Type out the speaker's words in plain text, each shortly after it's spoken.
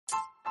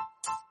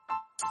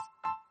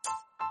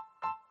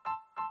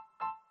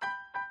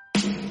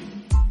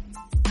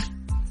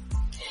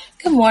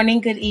Good morning,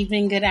 good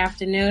evening, good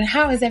afternoon.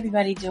 How is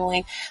everybody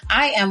doing?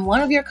 I am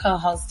one of your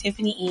co-hosts,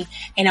 Tiffany E.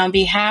 And on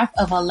behalf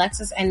of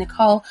Alexis and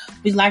Nicole,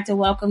 we'd like to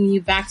welcome you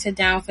back to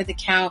Down for the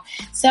Count.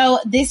 So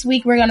this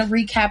week, we're going to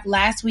recap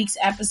last week's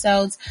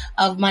episodes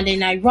of Monday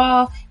Night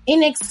Raw,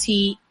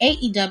 NXT,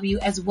 AEW,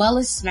 as well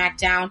as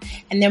SmackDown.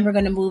 And then we're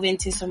going to move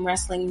into some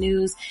wrestling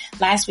news.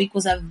 Last week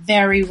was a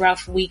very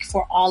rough week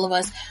for all of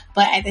us,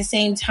 but at the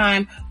same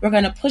time, we're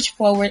going to push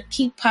forward,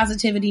 keep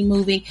positivity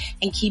moving,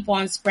 and keep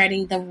on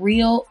spreading the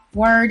real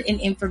word and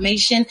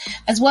information,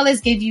 as well as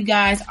give you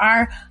guys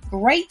our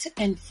great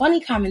and funny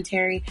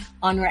commentary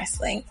on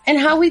wrestling and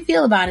how we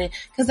feel about it,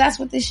 because that's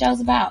what this show's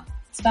about.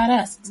 It's about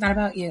us. It's not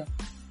about you.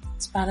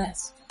 It's about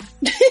us.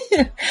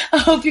 I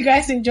hope you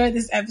guys enjoyed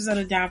this episode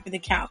of Down for the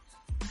Count.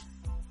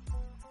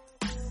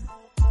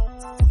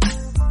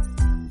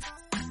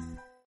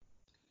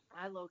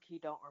 I low-key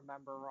don't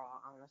remember Raw,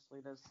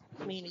 honestly.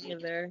 Me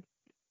neither.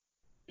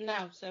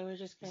 No, so we're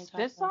just going to talk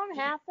Did this about song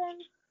happen?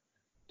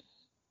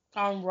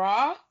 on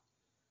Raw.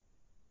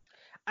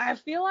 I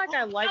feel like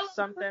I liked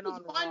something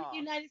on won Raw. the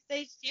United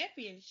States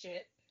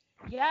Championship.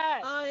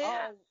 Yes. Oh,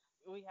 yeah.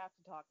 Oh, we have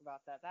to talk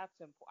about that. That's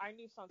important. I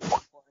knew something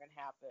important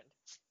happened.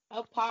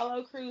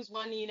 Apollo Crews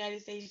won the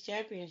United States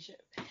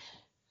Championship.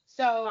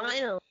 So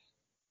Finally.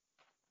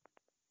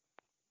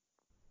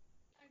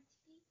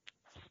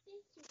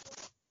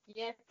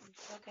 yes.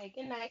 Okay.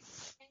 Good night.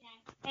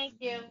 Thank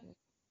you.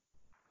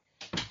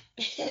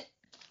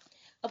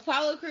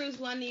 Apollo Crews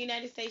won the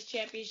United States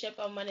Championship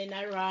on Monday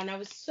Night Raw, and I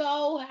was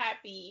so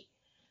happy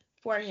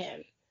for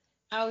him.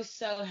 I was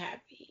so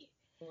happy.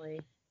 Boy.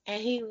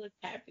 And he looked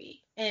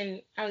happy,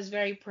 and I was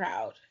very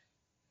proud.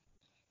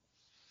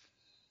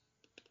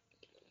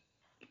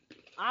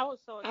 I was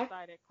so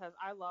excited because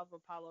I love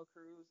Apollo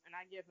Crews, and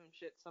I give him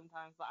shit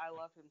sometimes, but I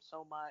love him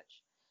so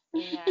much.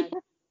 And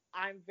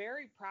I'm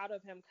very proud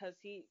of him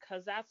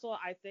because that's what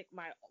I think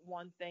my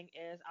one thing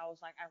is. I was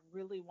like, I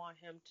really want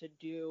him to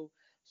do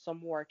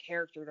some more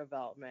character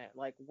development,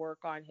 like work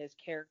on his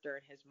character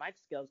and his mic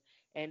skills,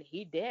 and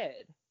he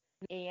did.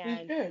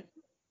 And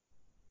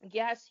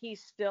yes,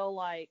 he's still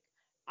like,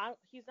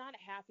 he's not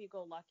a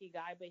happy-go-lucky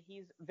guy, but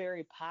he's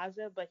very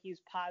positive, but he's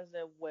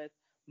positive with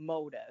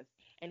motive,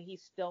 and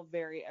he's still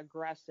very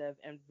aggressive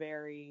and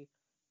very,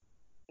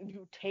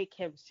 you take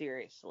him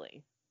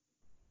seriously.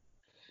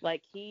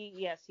 Like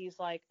he's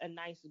like a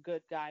nice,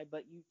 good guy,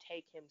 but you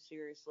take him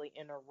seriously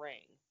in a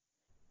ring.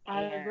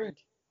 I agree.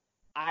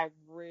 I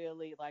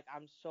really, like,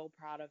 I'm so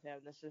proud of him.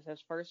 This is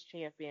his first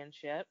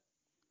championship.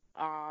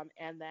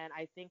 And then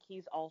I think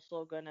he's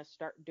also going to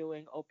start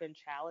doing open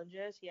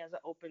challenges. He has an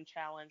open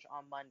challenge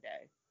on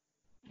Monday.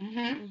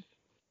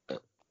 Mm-hmm.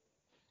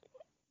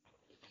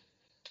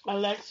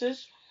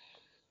 Alexis?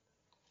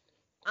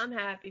 I'm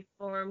happy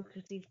for him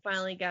because he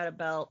finally got a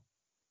belt.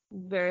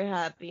 Very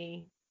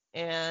happy.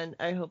 And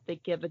I hope they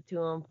give it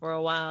to him for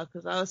a while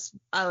because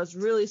I was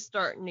really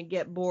starting to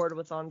get bored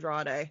with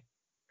Andrade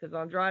because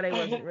Andrade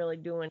wasn't really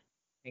doing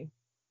anything.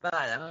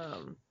 But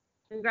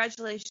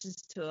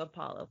congratulations to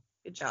Apollo.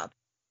 Good job.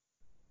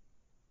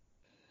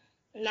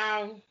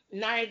 Now,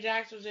 Nia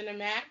Jax was in a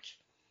match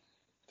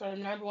for the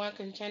number one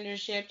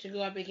contendership to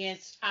go up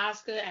against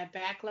Asuka at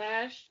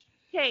Backlash.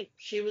 Hey,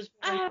 she was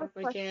I have a up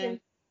question. again.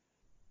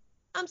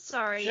 I'm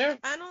sorry. Sure.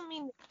 I don't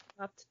mean to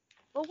interrupt.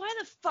 But why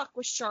the fuck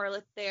was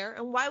Charlotte there?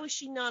 And why was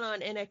she not on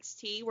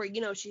NXT where,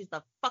 she's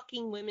the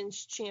fucking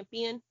women's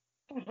champion?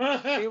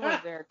 She was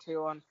there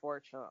too,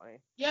 unfortunately.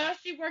 Yeah,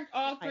 she worked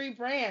all three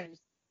brands.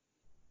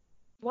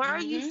 Why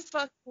are you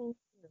fucking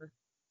here?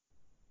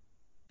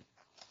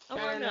 I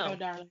don't know,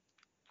 darling.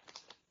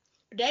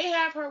 They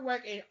have her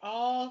work in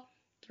all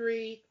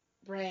three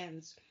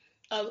brands.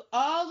 Of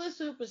all the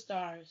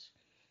superstars,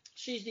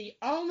 she's the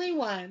only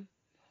one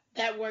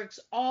that works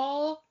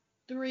all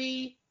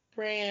three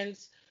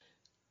brands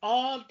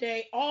all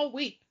day, all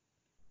week.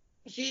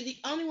 She's the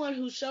only one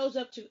who shows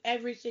up to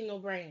every single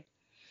brand.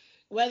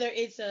 Whether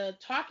it's a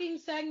talking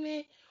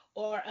segment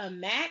or a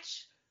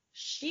match,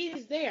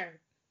 she's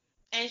there.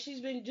 And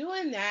she's been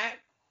doing that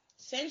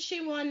since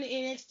she won the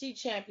NXT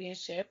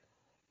Championship.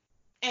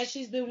 And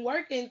she's been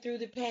working through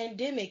the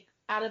pandemic.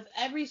 Out of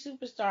every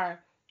superstar,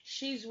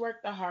 she's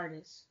worked the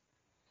hardest.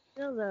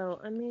 No, though.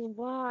 I mean,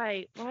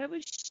 why? Why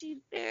was she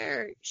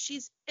there?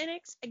 She's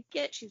NXT. I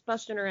get she's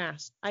busting her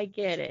ass. I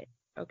get it.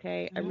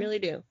 Okay? I really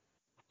do.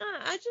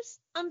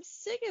 I'm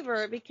sick of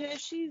her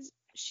because she's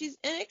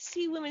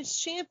NXT Women's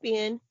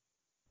Champion,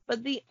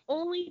 but the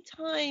only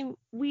time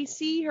we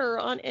see her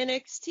on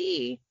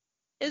NXT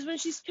is when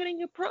she's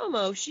cutting a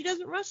promo. She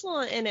doesn't wrestle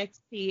on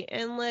NXT,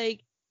 and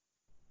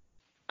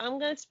I'm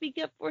gonna speak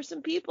up for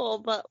some people,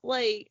 but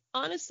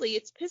honestly,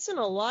 it's pissing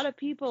a lot of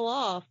people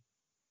off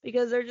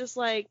because they're just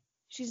like,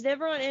 she's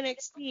never on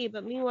NXT,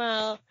 but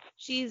meanwhile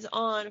she's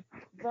on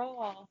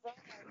Raw,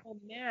 a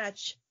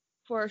match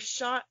for a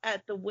shot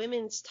at the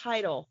women's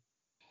title.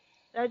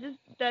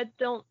 That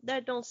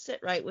don't sit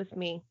right with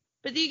me.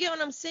 But do you get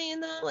what I'm saying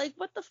though? Like,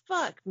 what the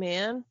fuck,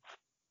 man?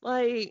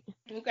 Like,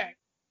 okay,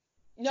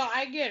 no,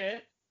 I get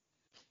it.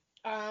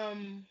 As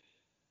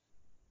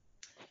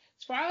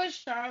far as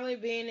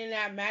Charlotte being in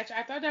that match,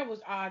 I thought that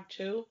was odd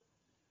too.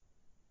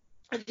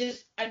 I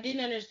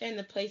didn't understand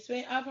the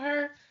placement of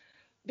her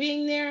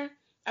being there.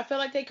 I feel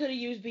like they could have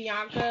used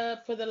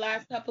Bianca for the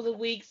last couple of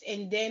weeks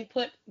and then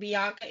put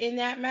Bianca in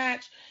that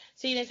match,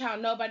 seeing as how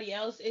nobody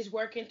else is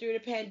working through the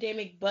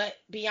pandemic but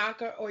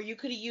Bianca, or you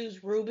could have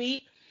used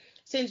Ruby.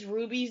 Since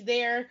Ruby's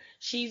there,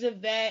 she's a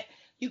vet.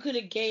 You could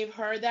have gave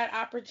her that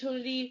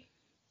opportunity.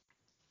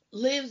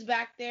 Liv's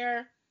back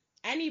there.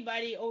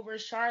 Anybody over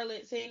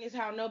Charlotte, seeing as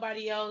how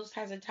nobody else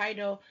has a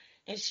title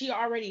and she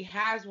already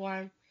has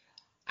one.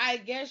 I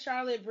guess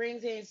Charlotte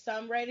brings in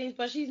some ratings,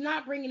 but she's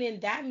not bringing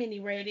in that many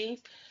ratings.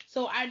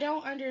 So I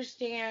don't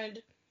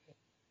understand.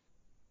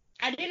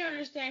 I didn't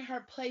understand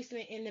her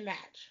placement in the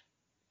match.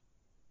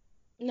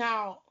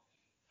 Now,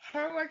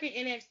 her work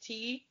in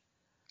NXT,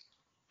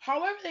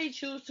 however they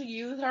choose to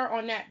use her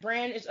on that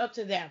brand is up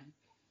to them.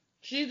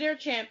 She's their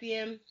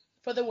champion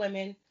for the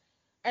women,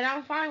 and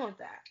I'm fine with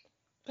that.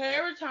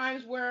 There were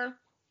times where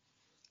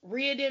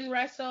Rhea didn't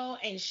wrestle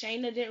and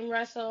Shayna didn't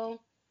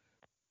wrestle,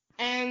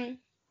 and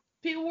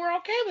people were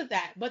okay with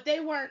that, but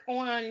they weren't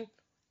on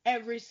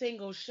every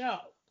single show.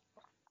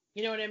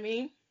 You know what I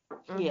mean?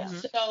 Yeah.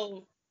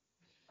 So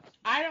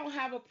I don't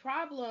have a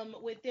problem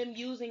with them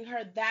using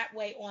her that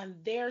way on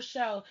their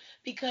show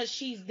because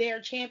she's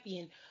their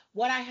champion.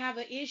 What I have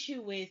an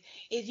issue with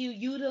is you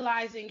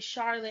utilizing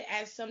Charlotte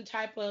as some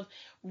type of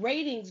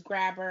ratings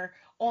grabber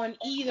on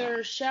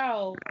either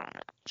show,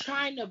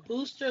 trying to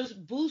boost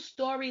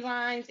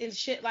storylines and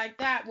shit like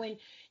that, when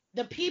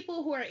the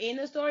people who are in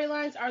the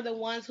storylines are the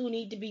ones who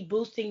need to be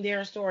boosting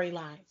their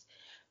storylines.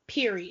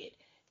 Period.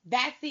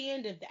 That's the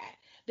end of that.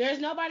 There's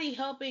nobody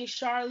helping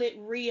Charlotte,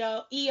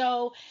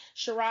 Io,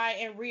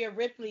 Shirai, and Rhea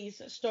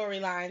Ripley's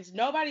storylines.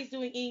 Nobody's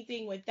doing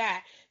anything with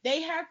that.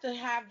 They have to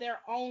have their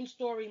own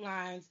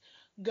storylines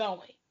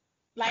going.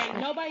 Like,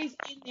 nobody's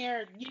in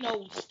there,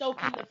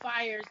 stoking the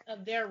fires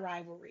of their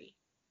rivalry.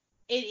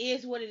 It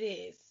is what it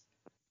is.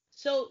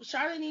 So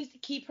Charlotte needs to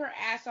keep her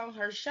ass on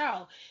her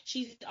show.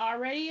 She's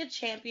already a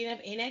champion of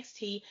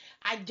NXT.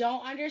 I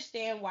don't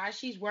understand why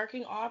she's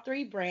working all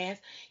three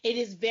brands. It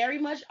is very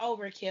much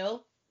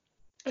overkill.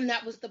 And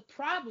that was the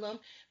problem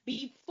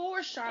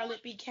before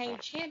Charlotte became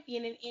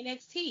champion in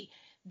NXT.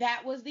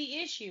 That was the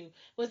issue,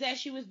 was that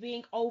she was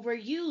being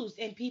overused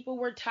and people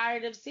were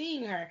tired of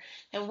seeing her.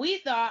 And we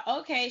thought,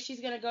 okay,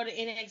 she's going to go to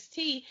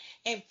NXT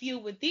and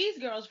feud with these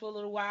girls for a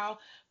little while.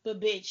 But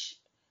bitch,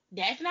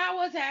 that's not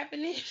what's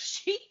happening.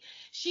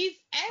 She's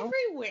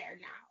everywhere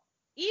now.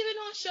 Even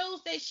on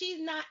shows that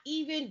she's not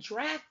even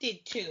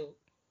drafted to.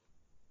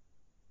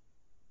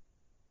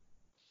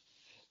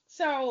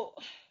 So,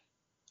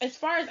 as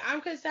far as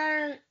I'm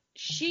concerned,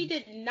 she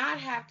did not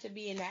have to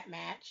be in that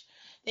match.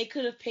 They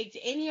could have picked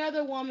any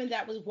other woman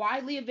that was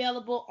widely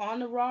available on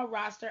the Raw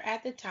roster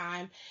at the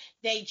time.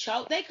 They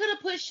could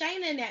have put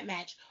Shayna in that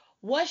match.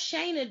 What's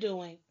Shayna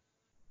doing?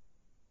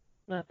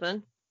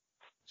 Nothing.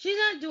 She's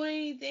not doing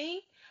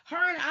anything. Her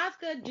and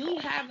Asuka do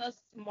have a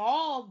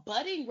small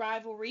budding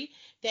rivalry.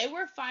 They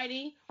were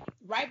fighting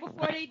right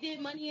before they did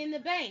Money in the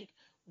Bank.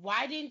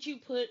 Why didn't you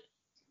put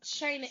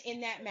Shayna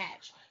in that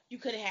match? You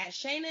could have had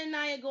Shayna and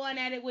Nia going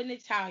at it with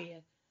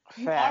Natalya.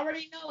 You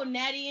already know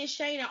Natty and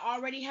Shayna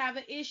already have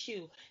an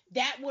issue.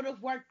 That would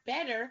have worked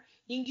better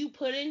than you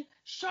putting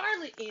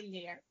Charlotte in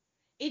there.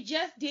 It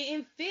just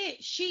didn't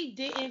fit. She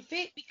didn't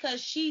fit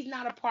because she's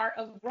not a part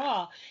of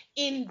Raw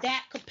in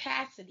that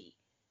capacity.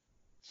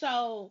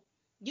 So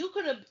you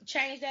could have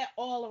changed that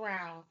all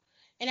around.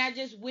 And I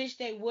just wish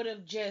they would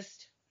have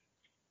just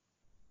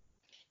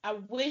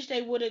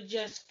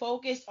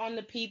focused on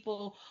the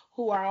people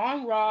who are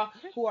on Raw,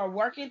 who are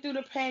working through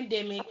the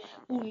pandemic,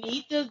 who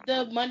need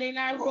the Monday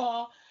Night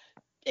Raw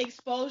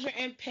exposure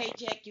and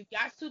paycheck. You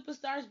got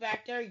superstars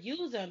back there,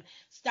 use them.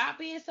 Stop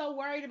being so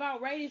worried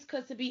about ratings,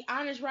 because to be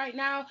honest right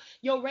now,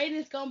 your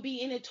ratings going to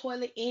be in the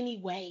toilet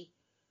anyway.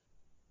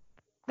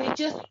 They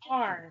just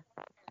are.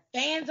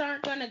 Fans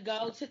aren't going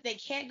to they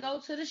can't go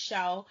to the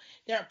show.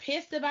 They're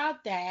pissed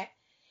about that.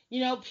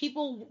 Some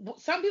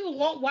people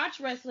won't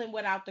watch wrestling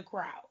without the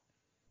crowd.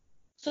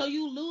 So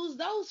you lose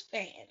those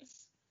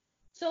fans.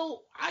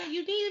 So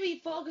you need to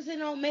be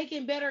focusing on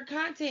making better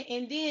content,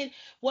 and then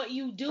what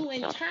you do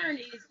in turn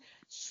is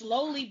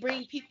slowly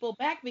bring people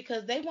back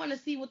because they want to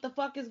see what the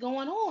fuck is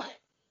going on.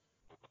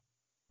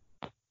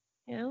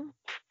 Yeah.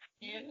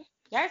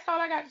 That's all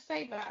I got to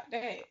say about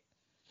that.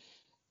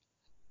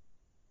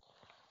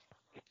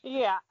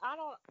 Yeah,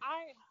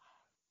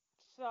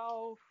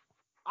 so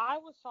I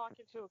was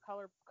talking to a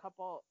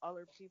couple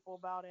other people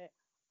about it.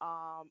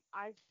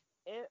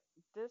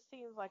 This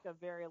seems like a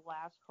very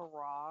last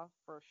hurrah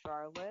for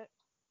Charlotte.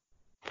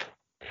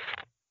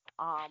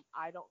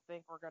 I don't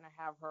think we're gonna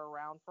have her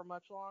around for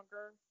much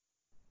longer.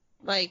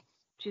 Like,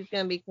 she's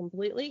gonna be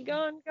completely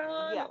gone?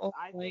 Yes,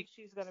 I think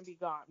she's gonna be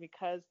gone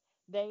because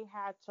they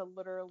had to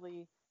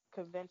literally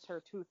convince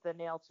her tooth and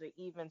nail to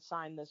even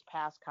sign this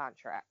past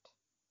contract.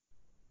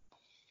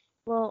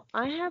 Well,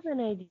 I have an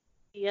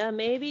idea.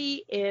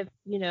 Maybe if,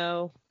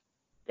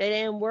 they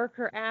didn't work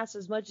her ass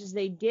as much as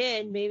they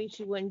did, maybe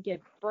she wouldn't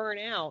get burnt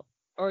out.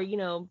 or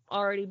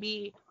already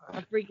be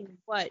a freaking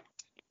what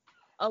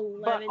But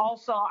 11?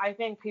 also, I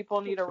think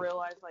people need to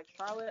realize, like,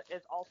 Charlotte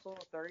is also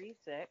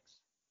 36.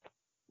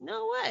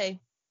 No way.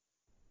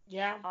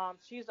 Yeah.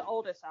 She's the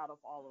oldest out of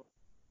all of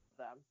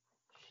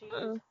them.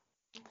 Uh,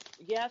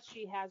 Yes,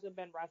 she hasn't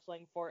been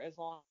wrestling for as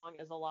long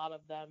as a lot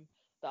of them,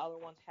 the other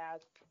ones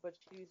has, but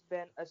she's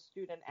been a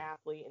student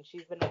athlete, and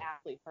she's been an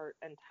athlete her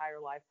entire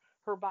life.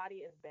 Her body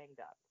is banged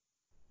up.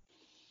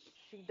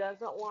 She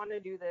doesn't want to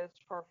do this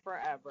for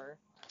forever.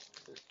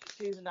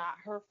 She's not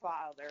her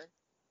father.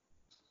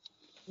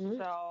 mm,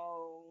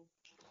 So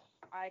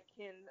I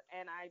can,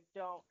 and I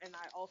don't, and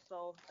I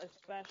also,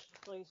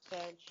 especially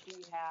since she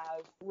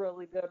has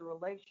really good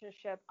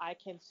relationship, I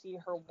can see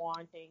her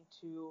wanting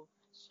to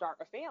start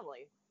a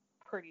family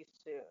pretty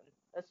soon.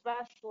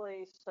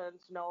 Especially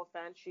since, no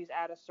offense, she's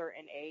at a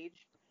certain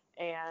age,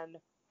 and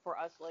for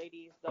us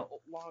ladies, the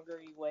longer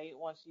you wait,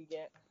 once you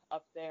get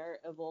up there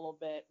a little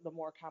bit, the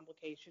more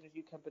complications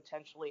you can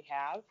potentially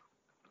have.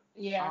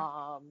 Yeah.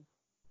 Um,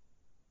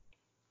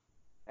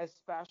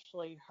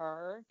 Especially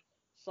her,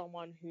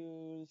 someone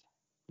who's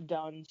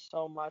done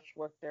so much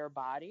with their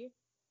body.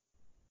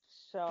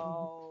 mhm.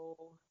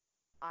 So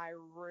I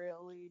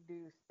really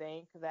do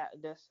think that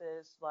this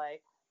is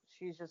like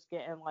she's just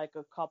getting like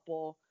a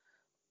couple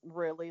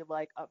really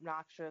like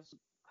obnoxious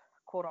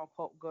quote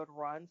unquote good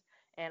runs,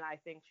 and I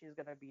think she's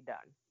gonna be done.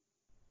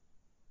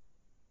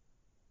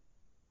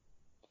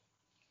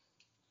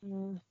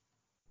 Mm.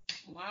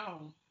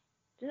 Wow.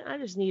 I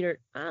just need her.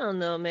 I don't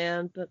know,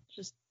 man, but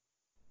just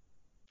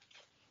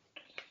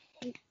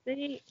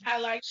they. I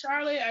like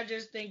Charlotte. I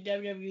just think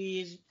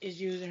WWE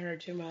is using her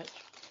too much.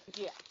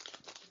 Yeah.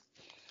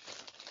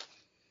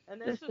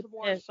 And this This is is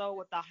more it. so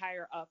with the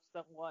higher ups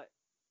than what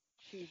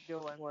she's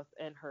doing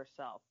within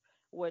herself,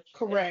 which it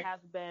Correct. has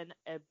been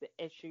an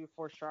issue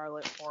for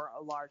Charlotte for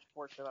a large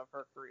portion of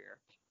her career.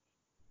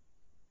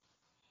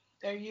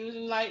 They're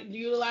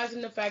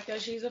utilizing the fact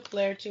that she's a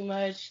Flair too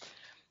much,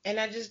 and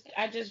I just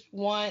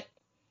want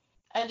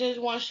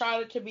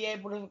Charlotte to be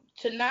able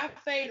to not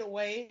fade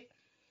away,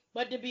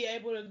 but to be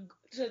able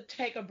to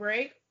take a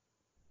break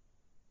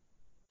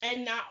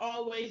and not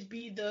always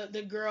be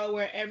the girl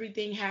where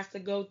everything has to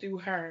go through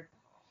her.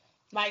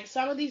 Like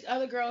some of these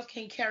other girls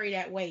can carry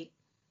that weight.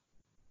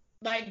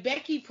 Like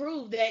Becky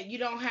proved that you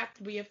don't have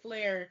to be a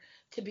Flair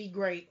to be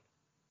great.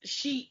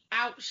 She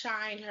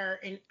outshined her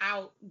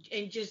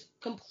and just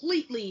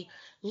completely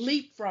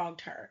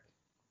leapfrogged her.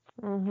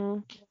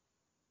 Mhm.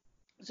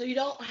 So you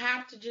don't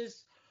have to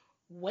just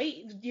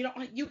wait.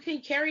 You can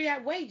carry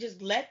that weight.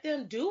 Just let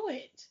them do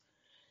it.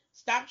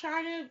 Stop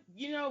trying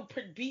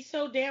to, be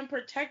so damn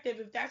protective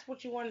if that's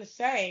what you want to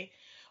say,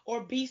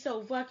 or be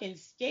so fucking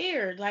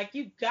scared. Like,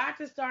 you got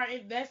to start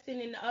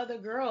investing in the other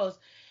girls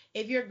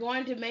if you're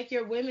going to make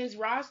your women's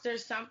roster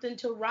something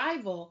to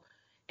rival.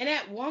 And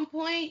at one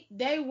point,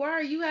 they were.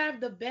 You have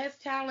the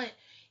best talent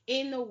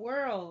in the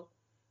world,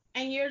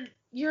 and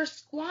you're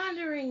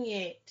squandering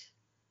it.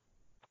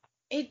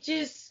 It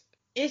just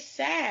it's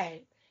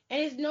sad.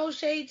 And it's no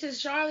shade to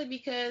Charlotte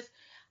because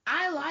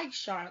I like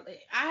Charlotte.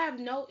 I have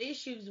no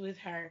issues with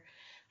her.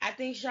 I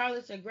think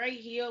Charlotte's a great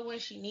heel when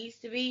she needs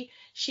to be.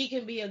 She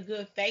can be a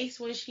good face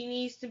when she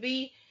needs to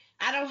be.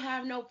 I don't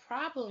have no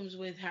problems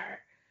with her.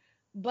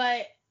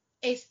 But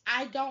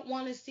I don't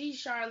want to see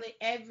Charlotte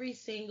every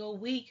single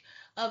week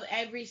of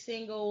every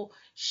single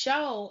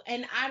show,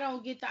 and I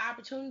don't get the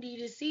opportunity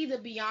to see the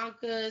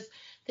Biancas,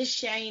 the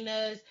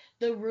Shaynas,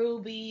 the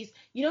Rubies.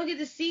 You don't get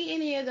to see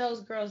any of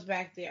those girls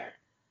back there.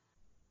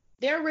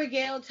 They're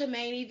regaled to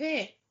main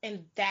event,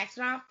 and that's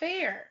not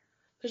fair.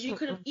 Because you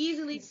could have Mm-mm.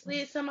 easily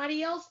slid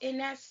somebody else in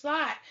that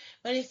slot,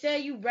 but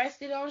instead you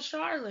rested on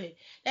Charlotte.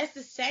 That's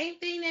the same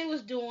thing they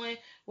was doing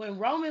when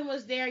Roman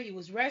was there. You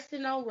was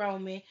resting on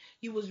Roman.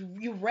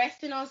 You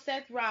resting on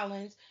Seth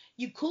Rollins.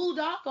 You cooled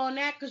off on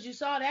that because you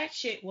saw that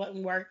shit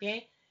wasn't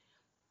working.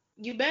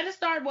 You better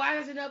start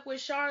wising up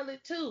with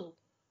Charlotte too.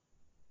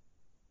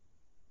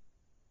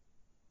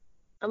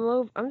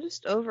 I'm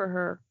just over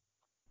her.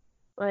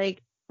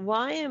 Like,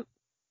 why am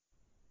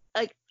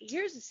like?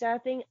 Here's the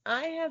sad thing.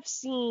 I have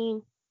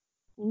seen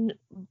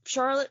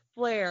Charlotte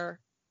Flair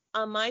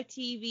on my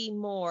TV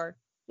more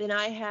than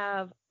I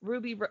have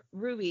Ruby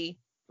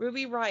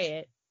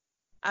Riot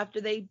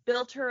after they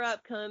built her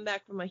up coming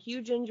back from a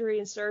huge injury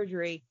and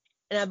surgery,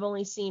 and I've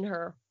only seen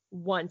her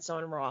once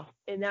on Raw,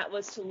 and that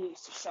was to lose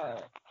to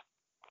Charlotte.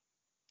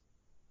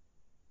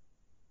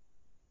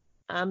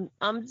 I'm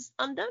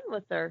done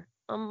with her.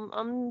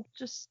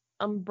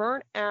 I'm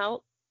burnt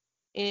out,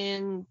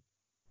 and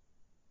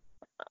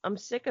I'm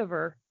sick of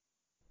her.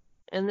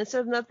 And this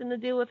has nothing to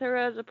do with her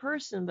as a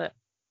person, but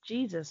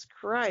Jesus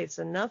Christ,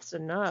 enough's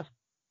enough.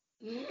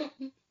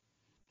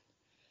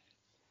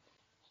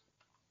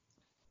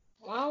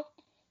 Well,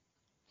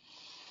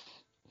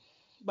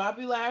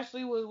 Bobby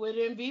Lashley was with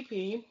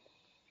MVP,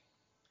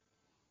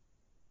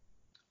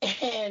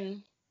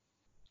 and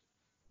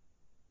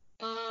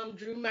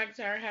Drew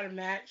McIntyre had a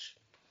match.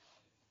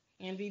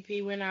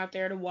 MVP went out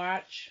there to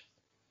watch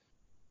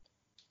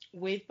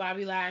with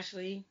Bobby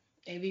Lashley.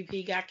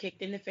 MVP got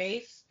kicked in the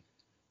face.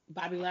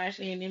 Bobby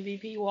Lashley and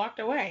MVP walked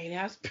away. And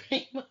that's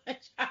pretty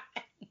much how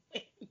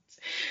it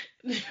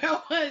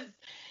went.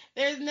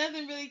 There's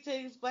nothing really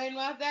to explain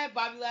about that.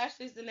 Bobby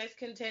Lashley's the next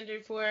contender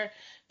for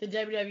the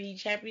WWE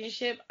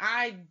Championship.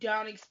 I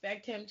don't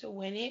expect him to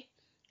win it.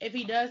 If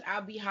he does,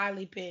 I'll be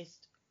highly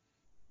pissed.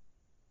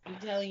 I'm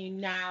telling you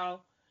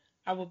now,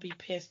 I will be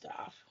pissed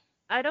off.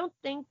 I don't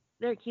think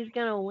that he's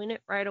gonna win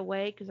it right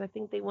away because I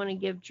think they want to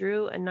give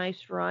Drew a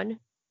nice run.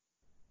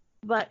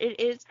 But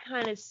it is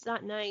kind of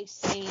nice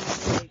seeing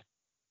like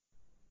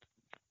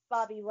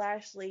Bobby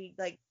Lashley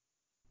like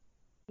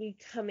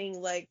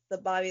becoming like the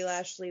Bobby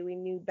Lashley we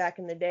knew back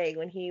in the day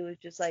when he was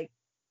just like,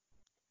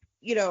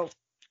 you know,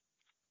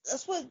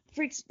 that's what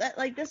freaks that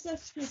like this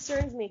stuff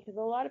concerns me because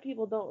a lot of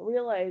people don't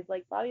realize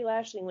like Bobby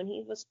Lashley when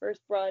he was first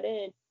brought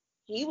in,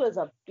 he was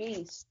a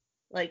beast.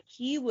 Like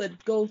he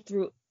would go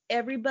through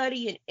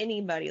everybody and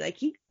anybody. Like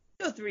he'd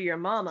go through your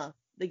mama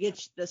to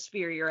get the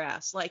spear your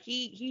ass. Like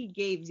he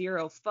gave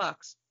zero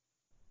fucks.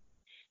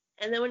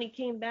 And then when he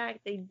came back,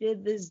 they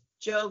did this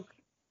joke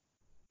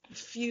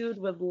feud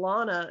with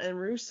Lana and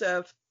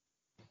Rusev,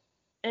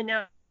 and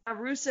now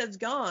Rusev's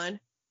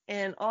gone,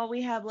 and all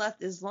we have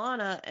left is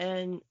Lana,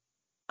 and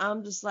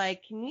I'm just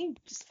like, can we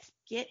just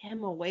get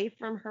him away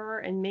from her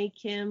and make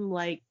him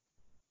like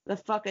the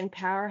fucking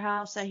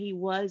powerhouse that he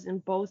was in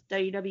both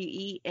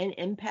WWE and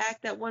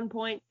Impact at one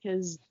point?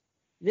 Because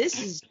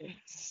this is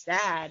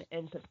sad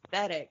and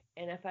pathetic,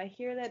 and if I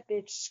hear that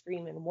bitch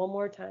screaming one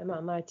more time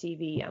on my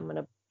TV, I'm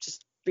gonna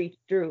just reach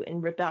through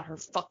and rip out her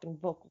fucking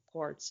vocal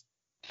cords.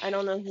 I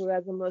don't know who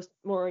has the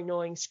more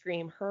annoying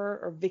scream, her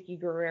or Vicky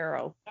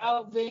Guerrero.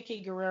 Oh,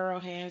 Vicky Guerrero,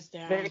 hands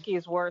down.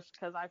 Vicky's worse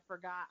because I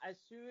forgot. As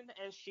soon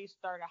as she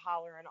started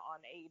hollering on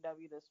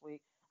AEW this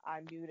week, I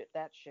muted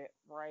that shit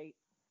right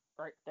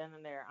then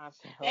and there. I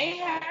said, they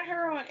had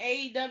her on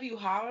AEW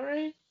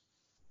hollering?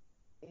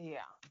 Yeah.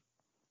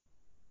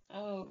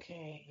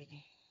 Okay.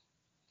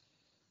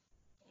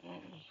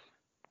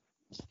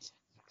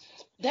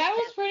 That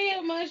was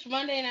pretty much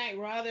Monday Night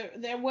Raw.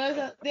 There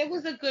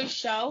was a good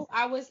show.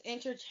 I was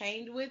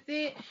entertained with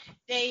it.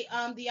 They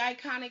the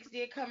Iconics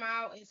did come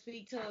out and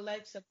speak to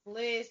Alexa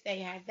Bliss. They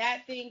had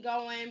that thing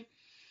going.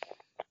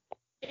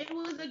 It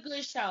was a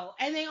good show.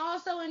 And they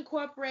also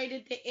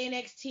incorporated the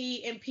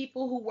NXT and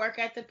people who work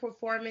at the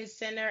Performance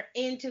Center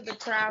into the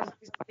crowds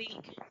this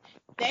week.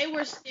 They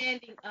were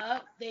standing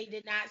up. They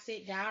did not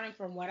sit down. And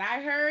from what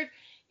I heard,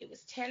 it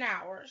was 10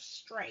 hours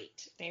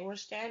straight. They were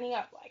standing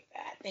up like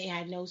that. They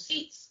had no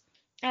seats.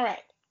 All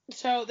right.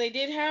 So they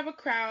did have a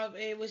crowd.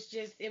 It was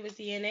the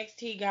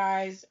NXT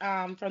guys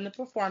from the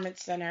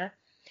Performance Center.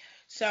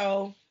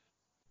 So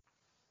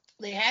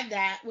they had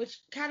that, which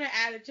kind of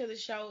added to the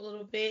show a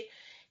little bit.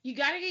 You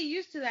got to get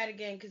used to that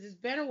again because it's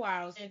been a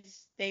while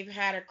since they've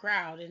had a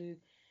crowd. And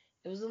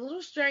it was a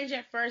little strange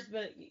at first,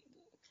 but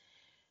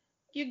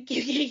you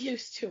get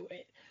used to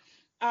it.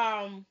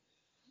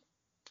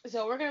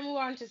 So we're going to move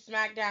on to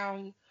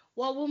SmackDown.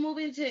 Well, we'll move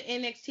into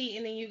NXT,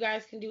 and then you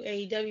guys can do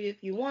AEW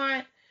if you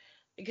want,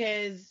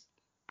 because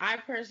I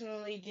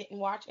personally didn't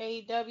watch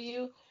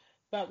AEW,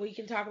 but we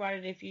can talk about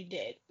it if you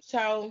did.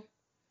 So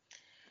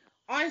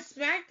on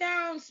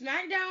SmackDown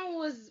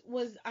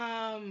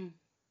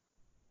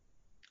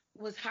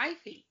was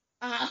hyphy.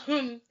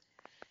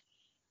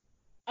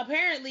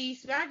 Apparently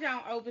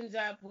SmackDown opens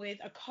up with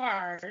a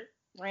car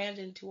rammed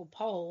into a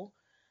pole,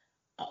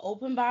 an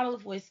open bottle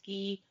of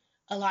whiskey,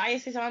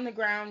 Elias is on the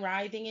ground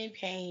writhing in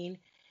pain,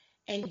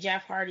 and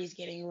Jeff Hardy's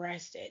getting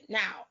arrested.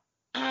 Now,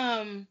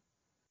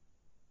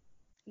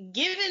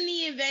 given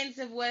the events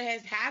of what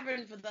has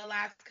happened for the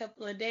last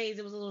couple of days,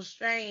 it was a little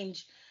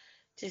strange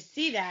to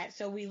see that.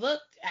 So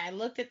I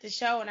looked at the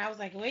show and I was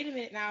like, wait a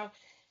minute now.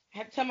 I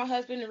had to tell my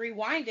husband to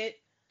rewind it.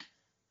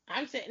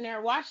 I'm sitting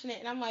there watching it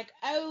and I'm like,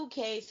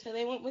 okay, so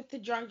they went with the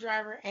drunk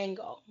driver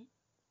angle.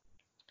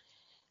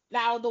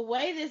 Now, the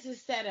way this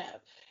is set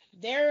up,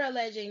 they're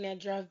alleging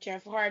that drunk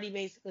Jeff Hardy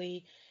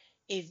basically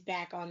is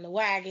back on the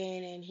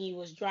wagon and he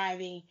was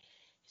driving,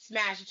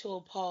 smashed into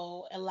a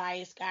pole.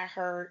 Elias got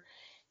hurt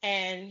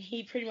and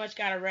he pretty much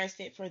got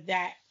arrested for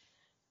that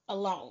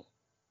alone.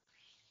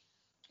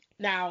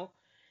 Now,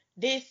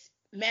 this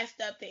messed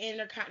up the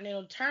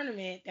Intercontinental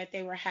Tournament that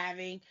they were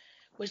having,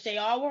 which they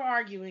all were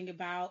arguing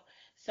about.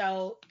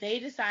 So they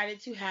decided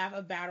to have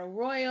a battle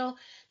royal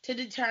to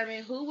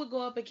determine who would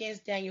go up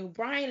against Daniel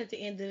Bryan at the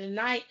end of the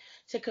night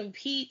to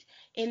compete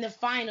in the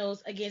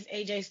finals against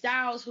AJ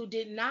Styles, who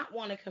did not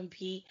want to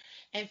compete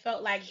and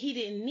felt like he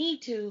didn't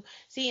need to,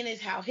 seeing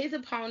as how his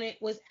opponent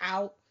was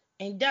out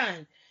and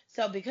done.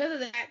 So because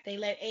of that, they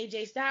let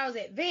AJ Styles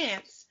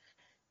advance,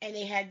 and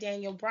they had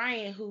Daniel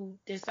Bryan, who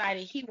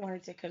decided he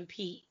wanted to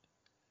compete.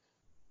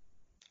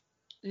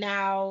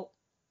 Now,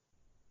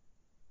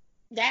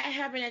 that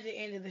happened at the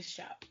end of the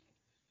show.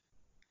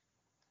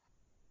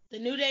 The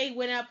New Day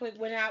went out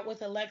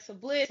with Alexa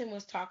Bliss and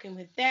was talking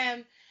with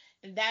them,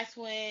 and that's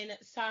when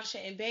Sasha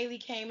and Bayley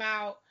came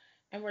out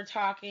and were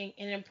talking.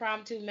 An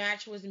impromptu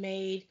match was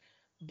made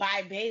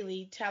by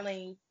Bayley,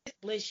 telling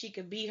Bliss she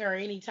could beat her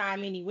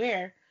anytime,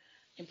 anywhere.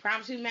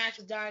 Impromptu match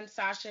was done.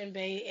 Sasha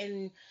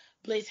and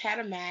Bliss had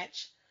a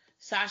match.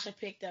 Sasha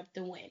picked up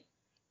the win.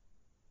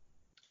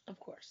 Of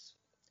course.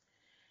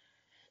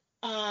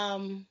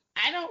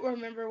 I don't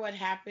remember what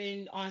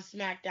happened on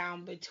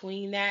SmackDown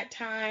between that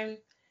time,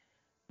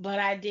 but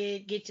I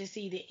did get to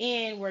see the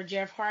end where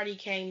Jeff Hardy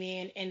came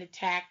in and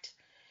attacked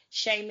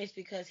Sheamus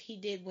because he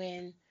did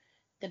win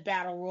the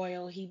Battle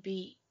Royal. He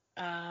beat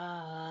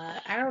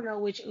I don't know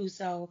which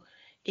Uso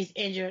is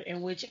injured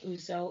and which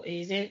Uso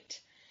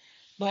isn't.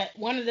 But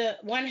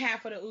one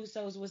half of the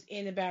Usos was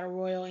in the Battle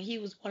Royal, and he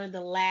was one of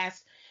the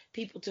last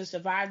people to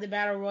survive the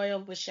Battle Royal,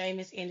 but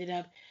Sheamus ended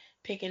up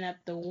picking up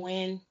the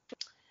win.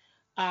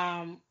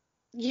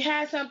 You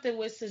had something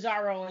with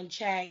Cesaro and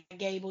Chad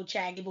Gable.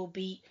 Chad Gable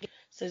beat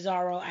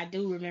Cesaro. I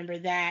do remember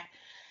that.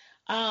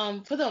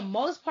 For the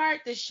most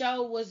part, the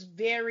show was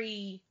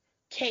very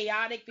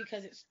chaotic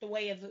because it's the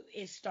way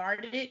it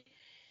started.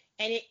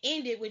 And it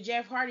ended with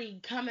Jeff Hardy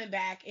coming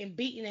back and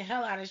beating the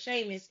hell out of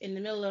Sheamus in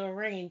the middle of the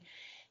ring.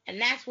 And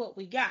that's what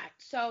we got.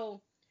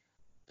 So,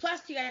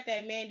 plus you got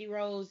that Mandy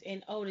Rose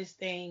and Otis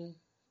thing.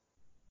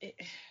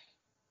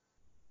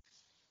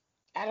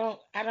 I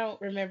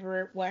don't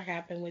remember what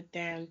happened with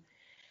them.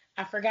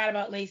 I forgot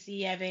about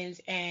Lacey Evans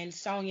and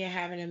Sonya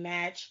having a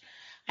match.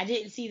 I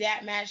didn't see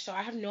that match, so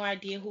I have no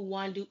idea who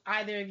won. Do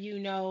either of you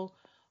know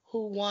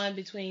who won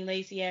between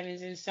Lacey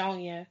Evans and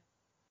Sonya?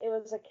 It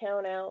was a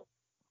count out.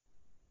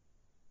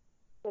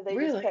 So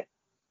Really?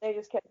 They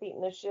just kept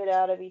beating the shit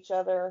out of each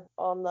other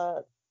on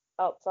the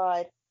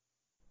outside.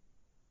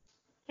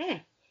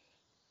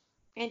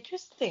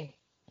 Interesting.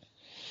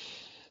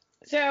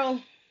 So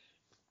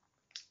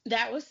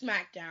that was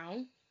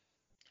SmackDown.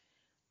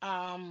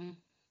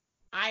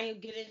 I'll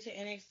get into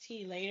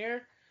NXT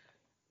later,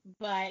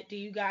 but do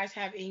you guys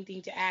have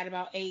anything to add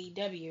about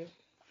AEW?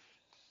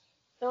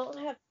 Don't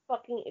have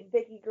fucking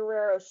Vicky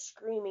Guerrero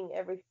screaming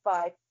every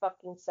 5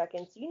 fucking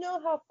seconds. You know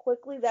how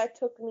quickly that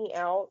took me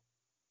out?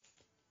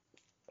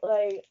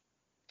 Like,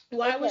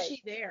 why was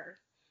she there?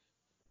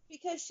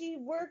 Because she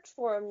works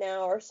for him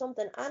now or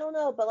something. I don't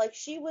know, but like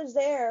she was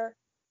there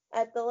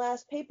at the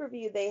last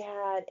pay-per-view they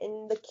had,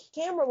 and the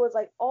camera was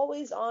like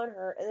always on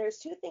her. And there's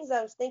two things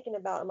I was thinking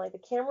about. I'm like, the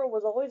camera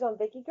was always on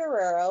Vicky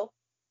Guerrero,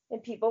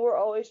 and people were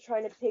always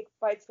trying to pick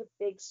fights with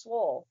Big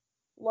Swole.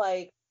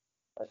 Like,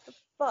 what the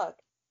fuck?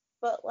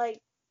 But like,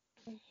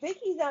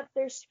 Vicky's out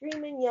there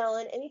screaming,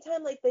 yelling.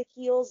 Anytime like the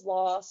heels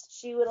lost,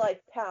 she would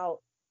like pout.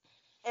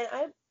 And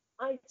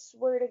I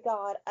swear to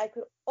God, I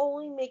could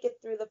only make it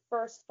through the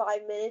first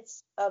 5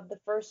 minutes of the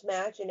first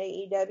match in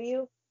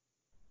AEW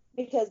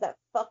because that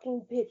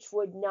fucking bitch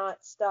would not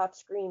stop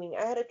screaming.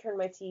 I had to turn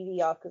my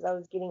TV off because I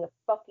was getting a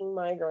fucking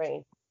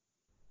migraine.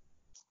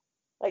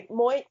 Like,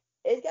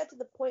 it got to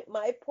the point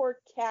my poor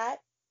cat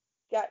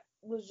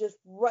was just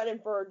running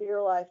for her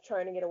dear life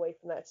trying to get away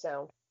from that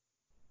sound.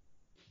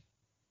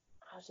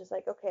 I was just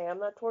like, okay, I'm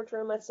not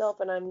torturing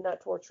myself and I'm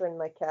not torturing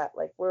my cat.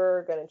 Like,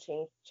 we're going to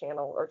change the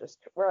channel or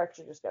we're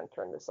actually just going to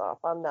turn this off.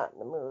 I'm not in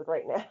the mood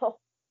right now.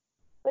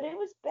 But it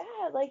was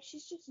bad. Like,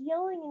 she's just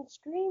yelling and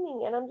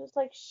screaming. And I'm just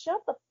like, shut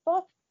the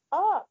fuck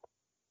up.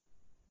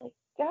 Like,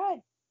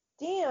 God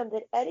damn,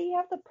 did Eddie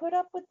have to put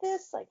up with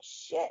this? Like,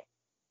 shit.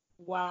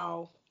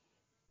 Wow.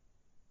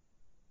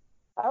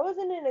 I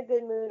wasn't in a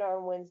good mood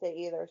on Wednesday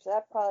either, so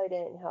that probably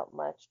didn't help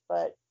much.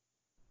 But,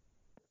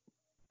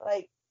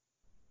 like,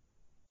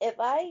 if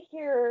I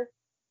hear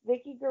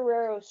Vicky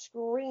Guerrero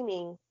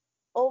screaming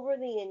over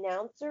the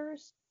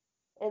announcers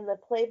and the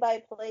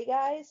play-by-play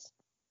guys,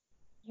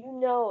 you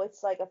know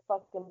it's like a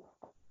fucking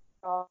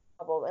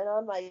problem. And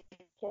I'm like,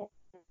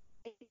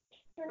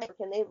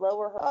 can they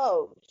lower her?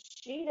 Oh,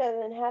 she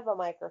doesn't have a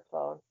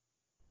microphone.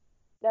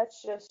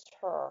 That's just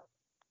her.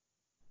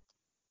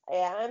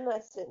 Yeah, I'm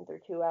not sitting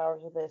through 2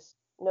 hours of this.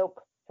 Nope.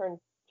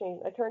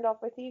 I turned off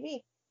my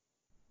TV.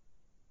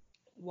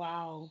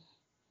 Wow.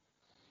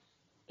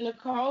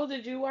 Nicole,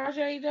 did you watch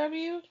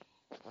AEW?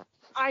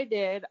 I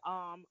did.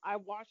 I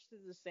watched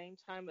it the same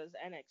time as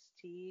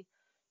NXT,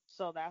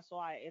 so that's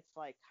why it's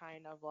like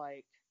kind of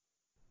like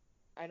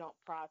I don't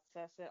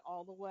process it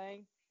all the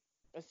way.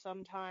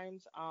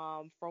 Sometimes,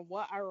 from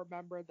what I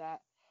remember that,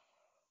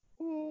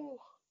 ooh,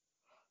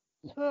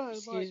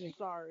 Excuse me.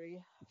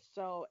 sorry.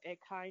 So it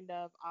kind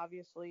of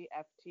obviously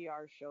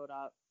FTR showed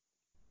up.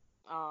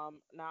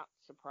 Not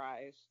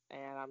surprised,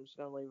 and I'm just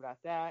gonna leave it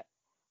at that.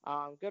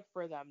 Good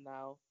for them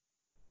though.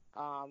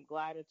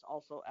 Glad it's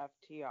also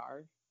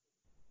FTR.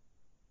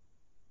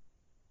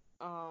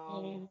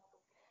 Um,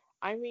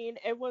 I mean,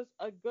 it was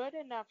a good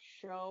enough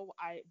show.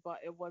 But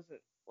it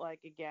wasn't like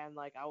again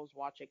like I was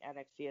watching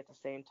NXT at the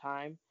same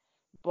time.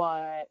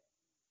 But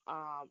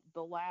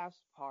the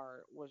last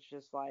part was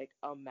just like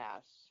a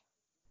mess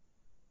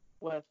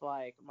with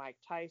like Mike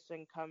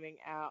Tyson coming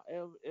out.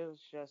 It was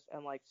just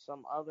and like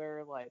some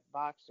other like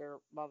boxer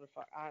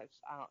motherfucker. I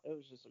don't. It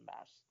was just a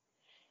mess.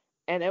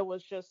 And it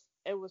was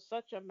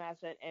such a mess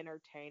and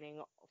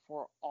entertaining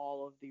for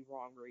all of the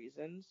wrong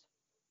reasons.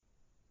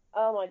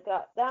 Oh my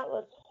God, that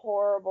was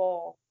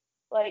horrible.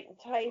 Like,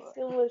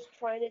 Tyson was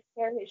trying to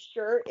tear his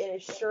shirt, and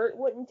his shirt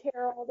wouldn't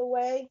tear all the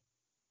way.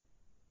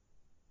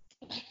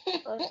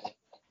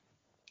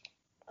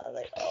 I was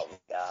like, oh my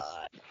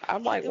god.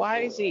 I'm like, Good why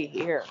for is he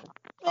him. here?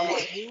 I'm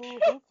like,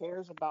 who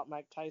cares about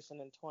Mike Tyson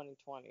in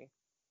 2020?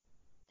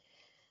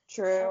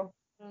 True.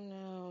 Oh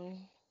no.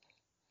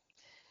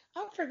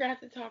 I forgot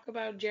to talk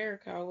about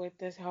Jericho with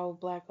this whole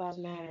Black Lives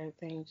Matter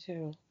thing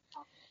too.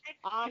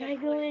 Can I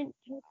go Honestly,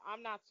 in?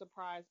 I'm not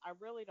surprised. I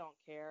really don't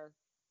care.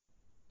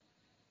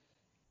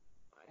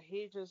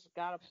 He just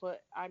gotta put.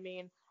 I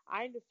mean,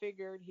 I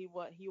figured he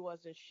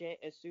wasn't shit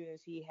as soon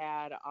as he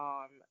had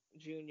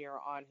Junior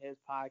on his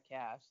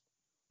podcast.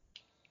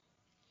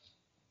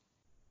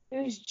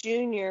 Who's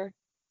Junior?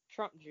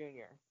 Trump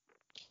Jr.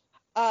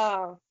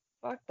 Oh,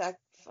 fuck that.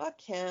 Fuck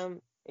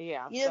him.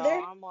 Yeah, You so know,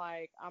 there. I'm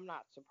like, I'm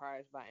not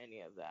surprised by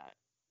any of that.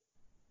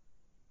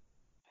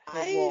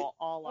 His I. well,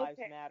 all lives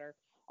Okay. matter.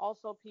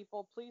 Also,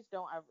 people, please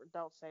don't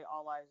say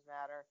all lives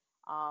matter.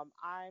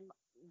 I'm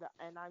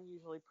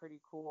usually pretty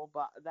cool,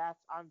 but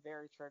I'm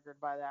very triggered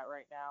by that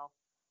right now.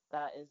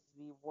 That is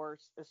the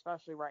worst,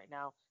 especially right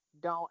now.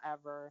 Don't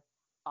ever,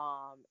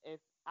 if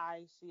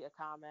I see a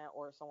comment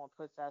or someone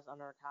puts that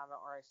under a comment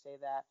or I say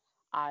that,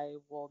 I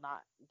will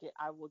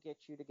get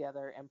you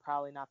together and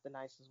probably not the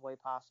nicest way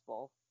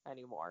possible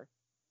anymore.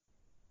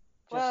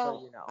 Just so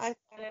Well, you know.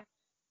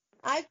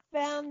 I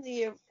found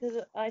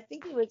because I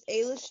think it was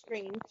A-List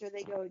Streams. There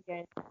they go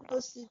again.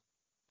 Posted.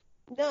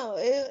 No,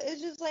 it's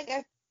just like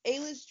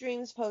A-List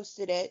Streams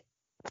posted it,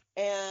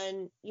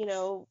 and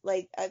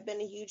like I've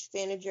been a huge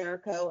fan of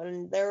Jericho,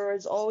 and there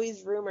was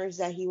always rumors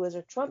that he was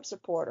a Trump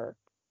supporter,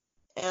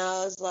 and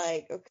I was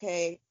like,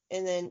 okay,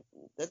 and then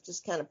that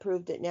just kind of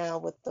proved it now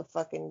with the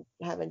fucking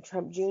having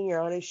Trump Jr.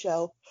 on his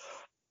show,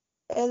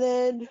 and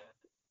then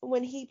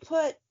when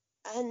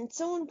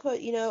someone put,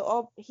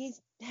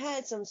 he's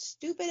had some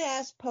stupid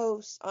ass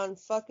posts on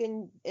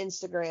fucking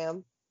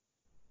Instagram,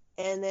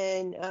 and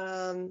then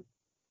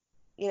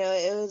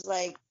it was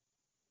like,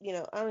 I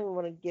don't even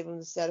want to give him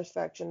the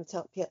satisfaction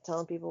of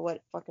telling people what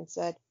it fucking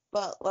said,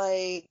 but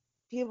like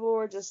people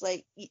were just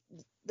like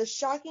the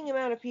shocking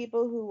amount of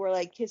people who were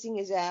like kissing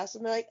his ass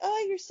and they're like,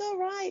 oh, you're so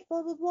right,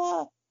 blah blah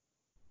blah.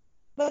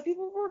 But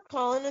people were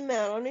calling him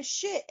out on his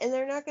shit, and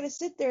they're not gonna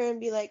sit there and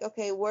be like,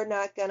 okay, we're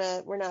not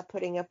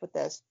putting up with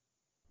this.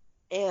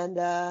 And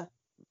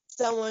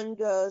someone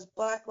goes,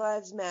 Black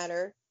Lives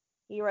Matter.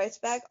 He writes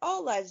back,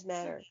 all lives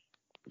matter.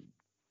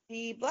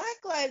 The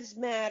Black Lives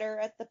Matter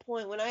at the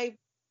point when I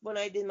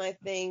did my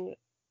thing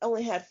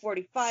only had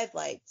 45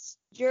 likes.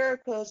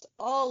 Jericho's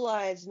All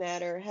Lives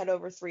Matter had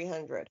over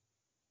 300.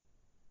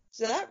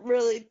 So that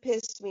really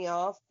pissed me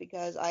off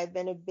because I've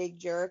been a big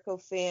Jericho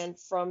fan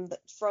from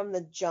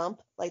the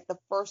jump, like the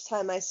first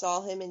time I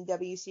saw him in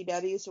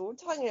WCW. So we're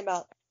talking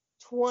about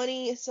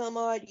 20 some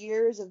odd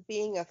years of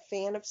being a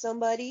fan of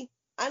somebody.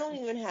 I don't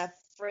even have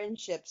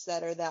friendships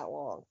that are that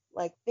long.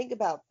 Like, think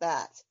about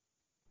that.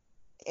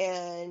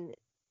 And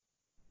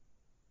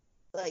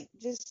like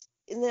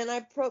and then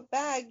I wrote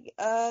back,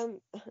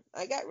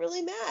 I got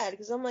really mad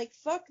because I'm like,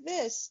 fuck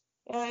this.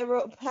 And I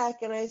wrote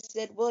back and I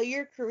said, well,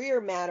 your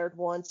career mattered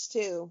once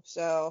too.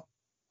 So,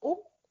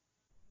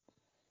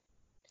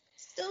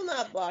 still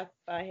not blocked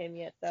by him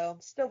yet though.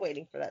 Still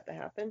waiting for that to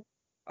happen.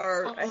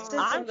 Or I said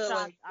I'm something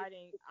shocked. like,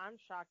 I'm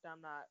shocked.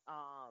 I'm not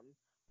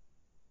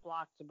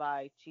blocked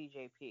by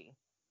TJP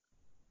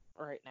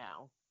right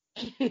now.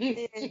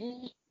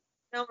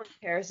 no one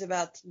cares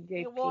about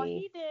TJP. Well,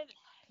 he did.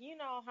 You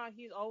know how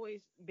he's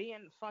always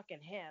being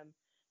fucking him,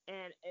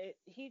 and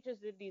he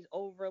just did these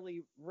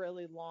overly,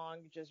 really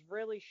long, just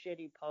really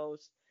shitty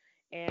posts,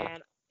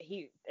 and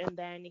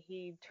then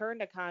he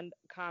turned the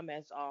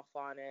comments off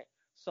on it.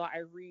 So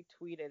I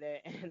retweeted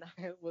it, and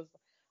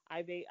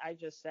I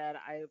just said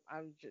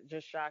I'm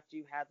just shocked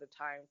you had the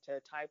time to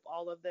type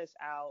all of this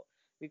out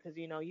because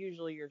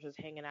usually you're just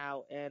hanging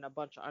out in a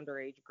bunch of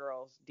underage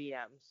girls'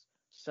 DMs.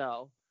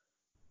 So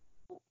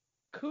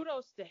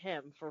kudos to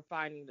him for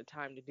finding the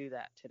time to do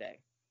that today.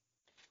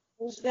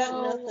 He's got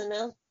nothing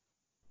else.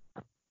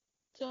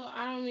 So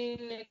I don't mean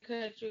to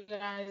cut you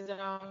guys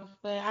off,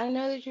 but I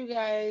know that you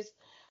guys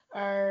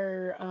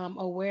are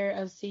aware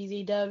of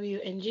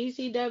CZW and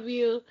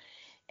GCW,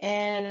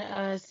 and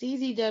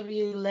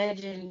CZW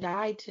legend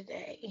died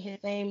today. His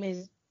name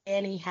is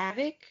Danny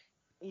Havoc.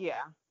 Yeah,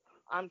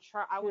 I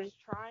was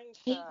trying to.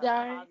 He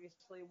died.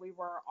 Obviously, we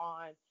were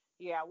on.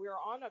 Yeah, we were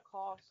on a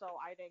call, so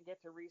I didn't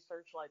get to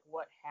research like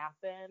what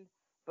happened,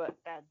 but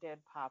that did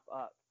pop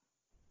up.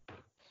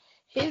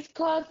 His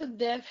cause of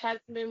death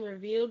hasn't been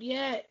revealed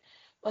yet,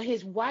 but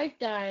his wife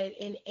died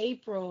in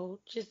April,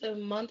 just a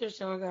month or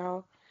so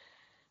ago,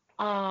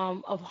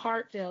 of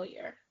heart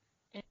failure,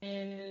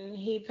 and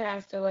he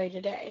passed away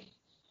today.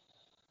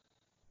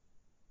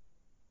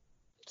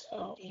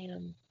 So,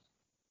 damn.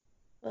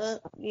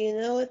 Well, you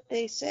know what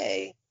they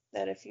say,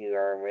 that if you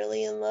are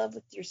really in love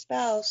with your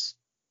spouse,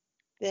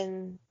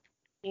 then,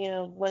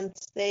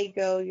 once they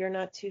go, you're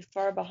not too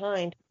far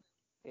behind.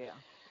 Yeah,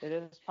 it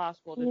is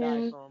possible to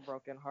die from a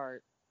broken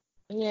heart.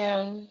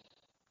 Yeah.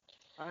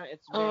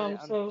 It's very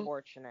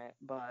unfortunate,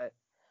 but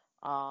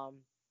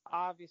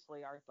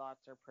obviously our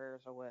thoughts or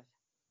prayers are with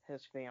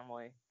his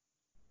family.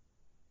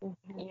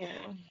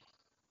 Yeah.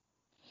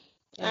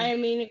 I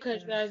didn't mean to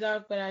cut you guys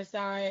off, but I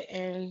saw it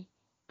and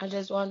I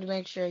just wanted to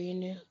make sure you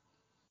knew.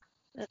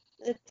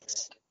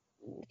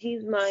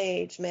 He's my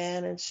age,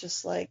 man. It's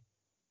just like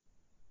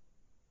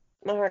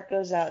my heart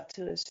goes out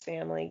to his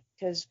family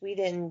because we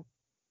can't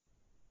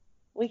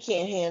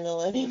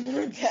handle any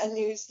more bad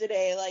news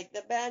today. Like,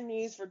 the bad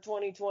news for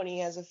 2020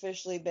 has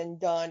officially been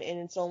done, and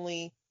it's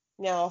only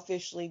now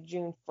officially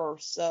June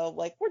 1st. So,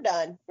 like, we're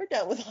done. We're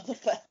done with all the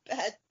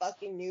bad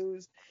fucking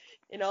news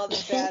and all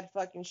the bad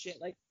fucking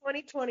shit. Like,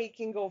 2020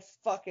 can go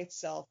fuck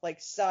itself, like,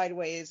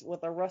 sideways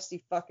with a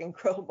rusty fucking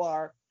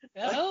crowbar.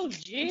 Oh,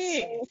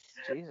 jeez.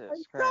 Jesus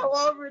I'm so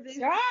Christ. over this.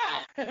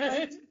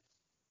 God.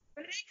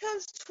 When it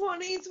comes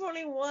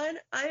 2021,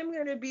 I'm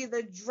going to be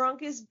the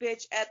drunkest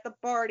bitch at the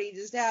party,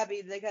 just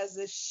happy because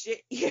this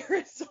shit year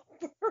is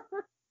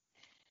over.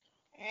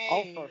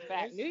 Hey, for a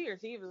fact, New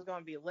Year's Eve is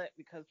going to be lit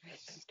because we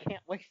just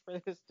can't wait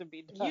for this to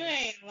be done. You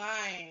ain't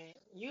lying.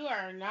 You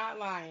are not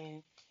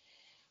lying.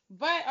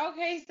 But,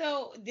 okay,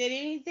 so did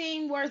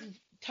anything worth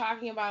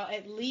talking about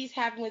at least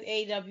happen with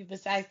AEW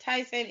besides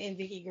Tyson and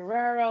Vicky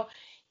Guerrero?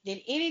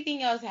 Did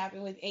anything else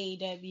happen with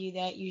AEW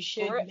that you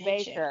should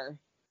mention?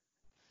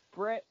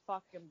 Britt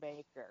fucking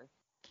Baker.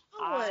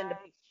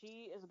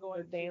 She is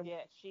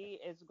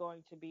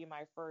going to be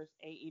my first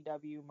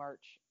AEW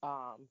merch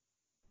that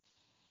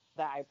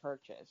I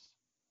purchased.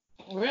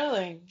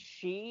 Really?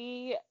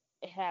 She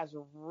has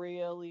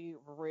really,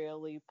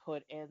 really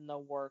put in the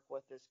work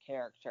with this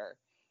character.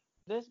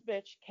 This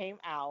bitch came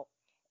out.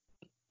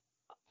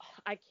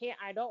 I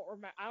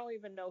don't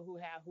even know who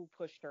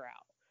pushed her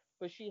out.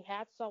 But she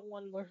had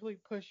someone literally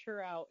push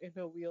her out in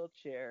a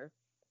wheelchair.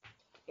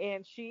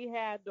 And she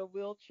had the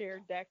wheelchair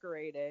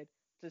decorated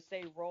to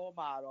say role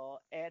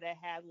model, and it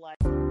had like...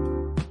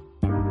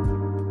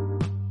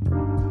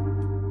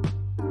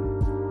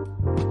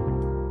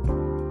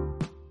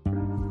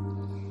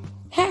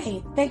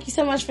 Hey, thank you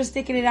so much for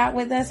sticking it out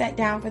with us at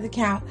Down for the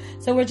Count.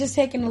 So we're just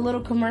taking a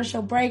little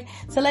commercial break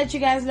to let you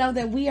guys know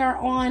that we are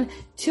on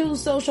 2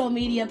 social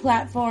media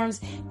platforms,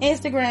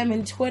 Instagram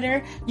and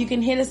Twitter. You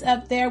can hit us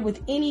up there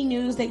with any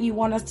news that you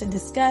want us to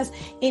discuss,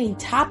 any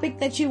topic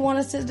that you want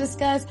us to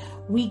discuss.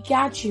 We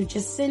got you.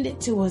 Just send it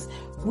to us.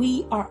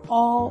 We are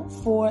all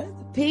for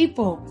the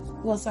people.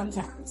 Well,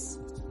 sometimes.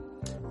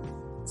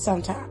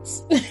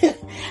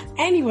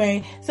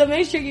 Anyway, so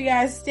make sure you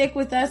guys stick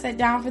with us at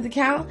Down for the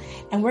Count,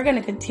 and we're going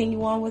to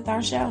continue on with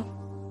our show.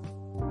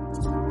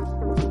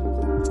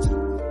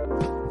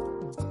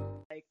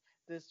 Like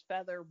this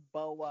feather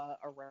boa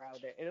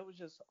around it, and it was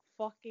just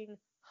fucking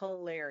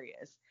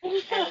hilarious.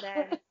 And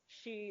then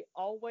she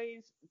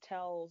always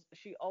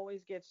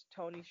gets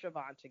Tony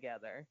Schiavone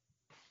together.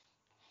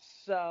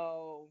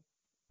 So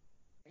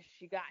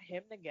she got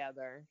him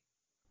together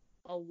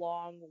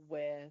along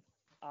with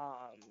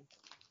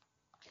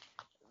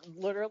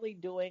literally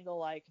doing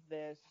like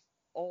this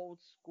old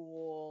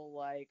school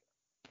like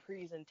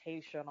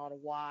presentation on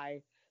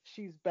why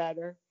she's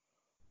better.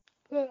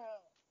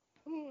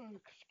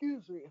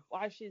 Excuse me.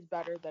 Why she's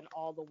better than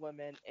all the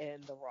women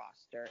in the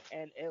roster,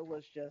 and it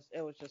was just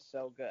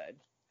so good.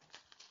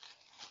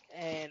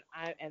 And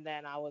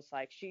then I was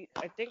like,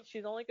 I think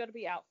she's only going to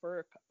be out for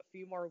a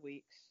few more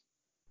weeks.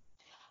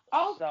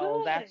 Oh, so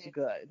good. That's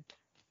good.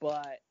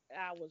 But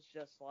I was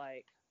just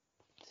like,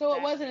 so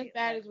it wasn't as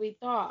bad as we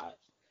thought.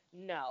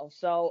 No,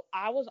 so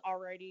I was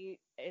already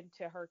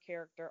into her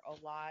character a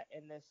lot,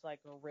 and this like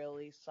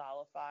really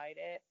solidified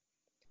it.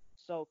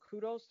 So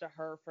kudos to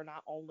her for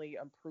not only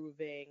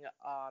improving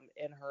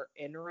in her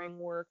in-ring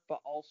work, but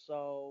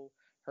also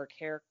her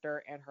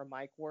character and her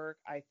mic work.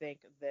 I think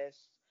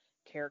this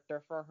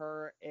character for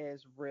her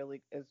is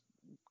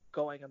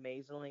going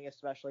amazingly,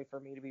 especially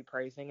for me to be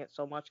praising it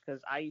so much,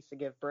 because I used to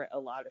give Britt a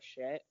lot of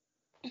shit.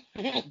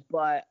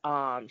 But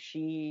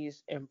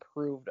she's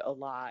improved a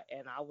lot,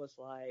 and I was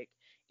like,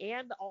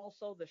 and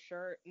also the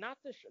shirt, not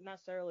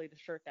necessarily the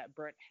shirt that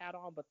Britt had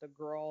on, but the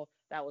girl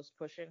that was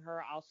pushing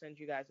her, I'll send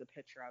you guys a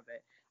picture of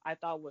it. I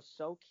thought was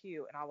so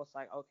cute, and I was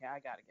like, okay, I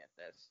gotta get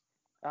this.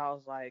 I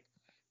was like,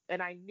 and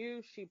I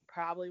knew she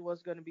probably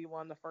was going to be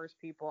one of the first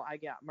people I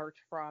get merch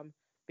from,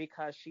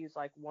 because she's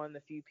like one of the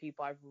few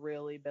people I've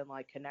really been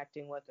like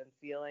connecting with and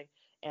feeling,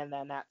 and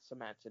then that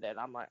cemented it.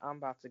 I'm like, I'm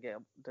about to get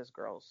one of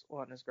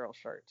this girl's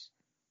shirts.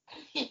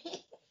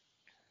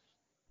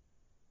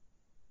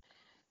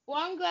 Well,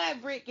 I'm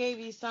glad Britt gave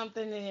you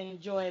something to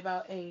enjoy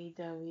about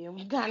AEW.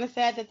 I'm kind of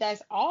sad that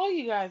that's all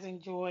you guys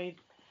enjoyed.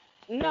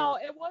 No,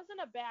 it wasn't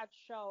a bad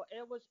show.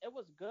 It was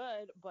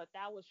good, but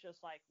that was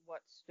just like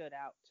what stood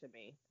out to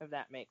me, if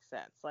that makes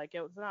sense. Like,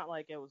 it was not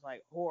like it was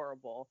like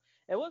horrible.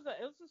 It was a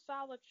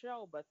solid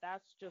show, but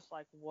that's just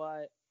like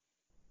what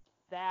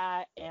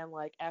that, and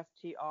like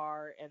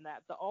FTR, and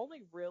that the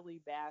only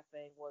really bad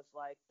thing was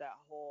like that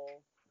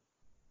whole,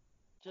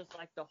 just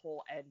like the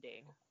whole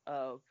ending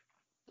of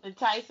the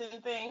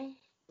Tyson thing.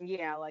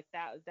 Yeah, like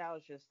that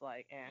was just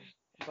like,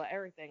 but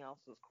everything else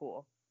was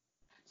cool.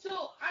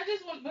 So I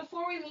just want,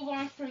 before we move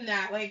on from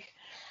that, like,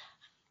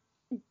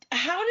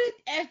 how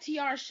did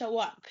FTR show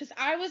up? Because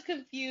I was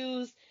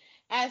confused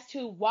as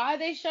to why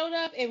they showed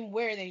up and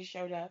where they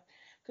showed up.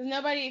 Because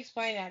nobody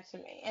explained that to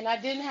me. And I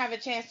didn't have a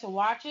chance to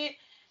watch it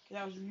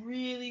because I was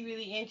really,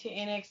 really into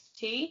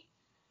NXT.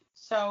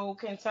 So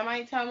can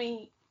somebody tell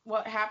me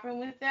what happened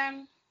with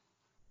them?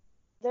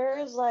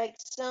 There's like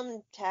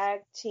some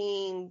tag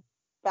team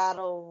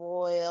battle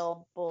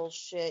royal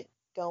bullshit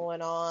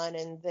going on,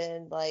 and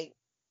then like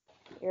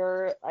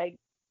you're like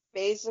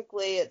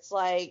basically it's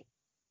like,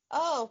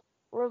 oh,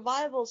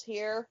 Revival's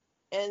here,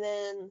 and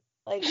then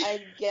like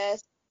I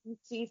guess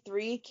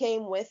C3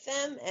 came with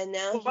them, and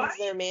now What? he's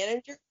their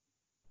manager.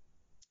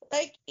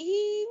 Like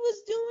he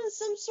was doing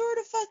some sort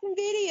of fucking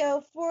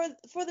video for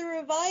the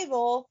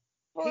Revival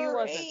He for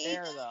wasn't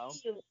there though.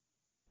 AEW.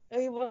 Oh,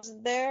 he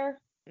wasn't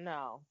there.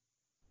 No.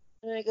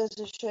 And it goes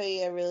to show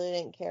you, I really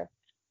didn't care.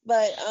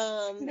 But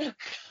No.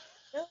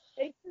 no,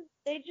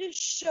 they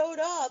just showed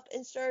up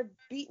and started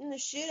beating the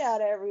shit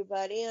out of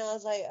everybody, and I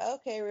was like,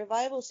 okay,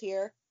 Revival's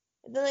here.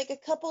 And then like a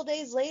couple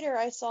days later,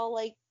 I saw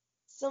like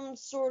some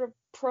sort of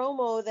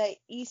promo that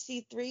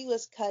EC3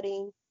 was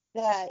cutting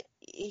that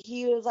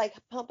he was like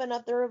pumping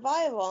up the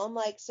Revival. I'm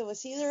like, so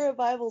is he the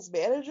Revival's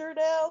manager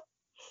now?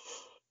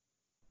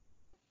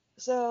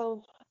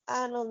 So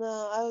I don't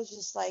know. I was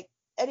just like,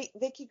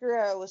 Vicky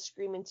Guerrero was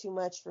screaming too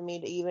much for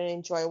me to even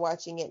enjoy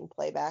watching it in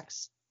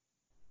playbacks.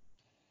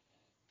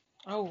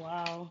 Oh,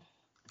 wow.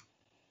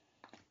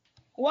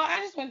 Well, I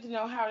just want to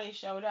know how they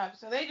showed up.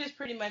 So they just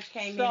pretty much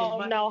came in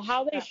So and no,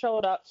 how they up.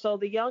 showed up. So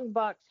the Young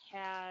Bucks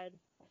had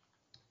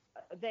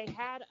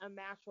a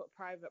match with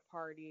Private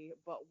Party,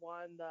 but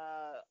won the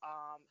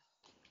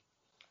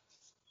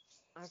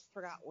I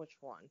forgot which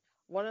one.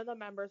 One of the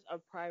members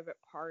of Private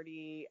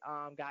Party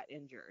got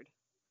injured.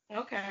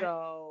 Okay.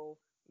 So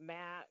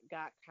Matt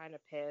got kind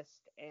of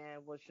pissed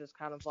and was just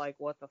kind of like,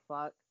 what the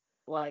fuck?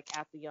 Like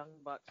at the Young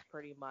Bucks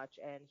pretty much,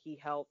 and he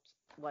helped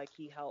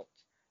help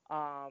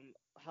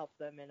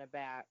them in a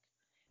back.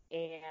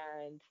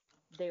 And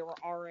then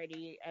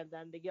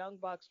the Young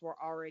Bucks were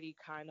already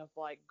kind of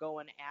like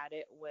going at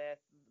it with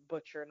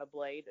Butcher and the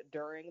Blade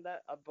during the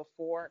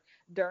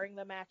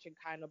match and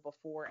kind of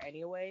before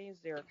anyways.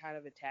 They were kind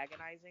of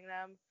antagonizing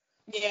them.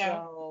 Yeah.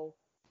 So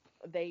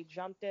they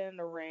jumped in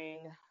the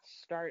ring,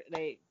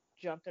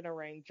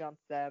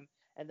 jumped them,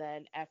 and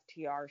then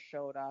FTR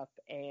showed up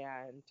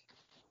and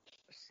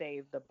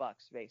saved the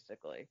Bucks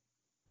basically.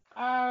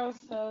 Oh,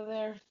 so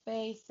they're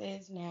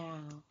faces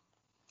now.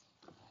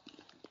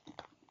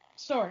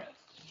 Sort of.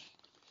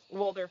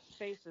 Well, they're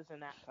faces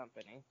in that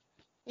company.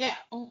 Yeah.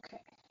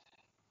 Okay.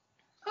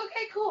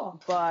 Okay,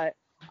 cool. But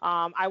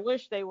I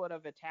wish they would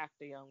have attacked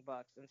the Young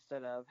Bucks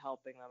instead of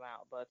helping them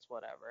out, but it's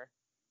whatever.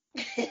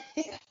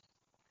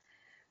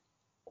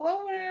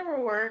 Well, whatever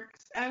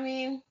works. I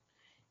mean,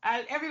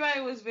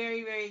 everybody was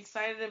very, very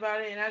excited about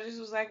it, and I just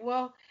was like,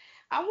 well,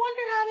 I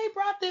wonder how they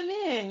brought them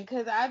in,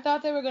 because I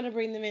thought they were going to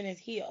bring them in as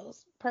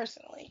heels,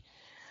 personally.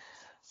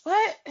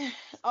 But,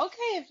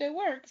 okay, if it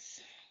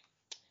works.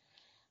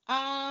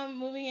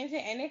 Moving into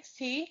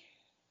NXT.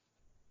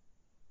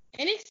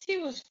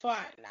 NXT was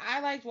fun. I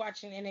liked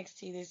watching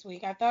NXT this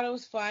week. I thought it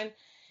was fun.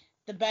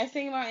 The best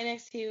thing about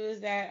NXT was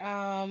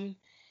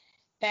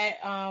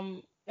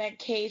that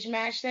cage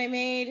match they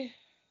made.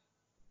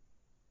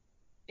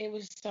 It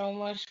was so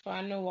much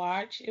fun to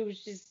watch. It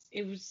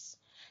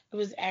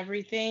was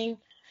everything.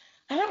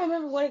 I don't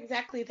remember what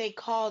exactly they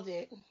called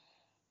it,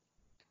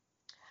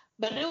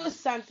 but it was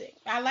something.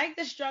 I like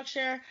the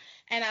structure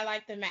and I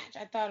like the match.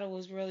 I thought it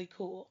was really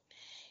cool.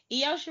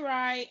 Io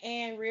Shirai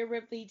and Rhea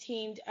Ripley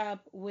teamed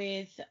up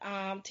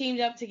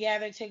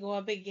together to go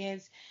up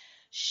against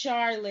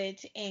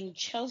Charlotte and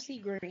Chelsea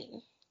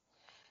Green.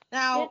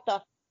 Now, Get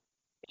the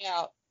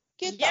out.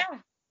 Get yeah,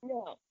 the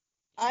no.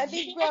 I'd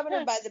be grabbing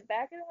her by the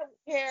back of her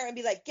hair and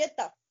be like, get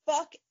the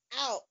fuck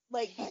out.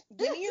 Like,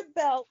 give me your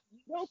belt.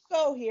 You don't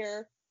go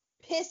here.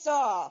 Piss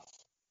off.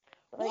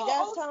 Like, well,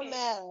 that's how okay.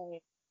 mad I am.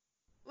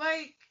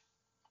 Like,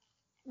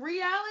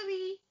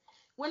 reality,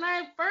 when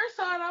I first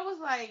saw it, I was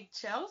like,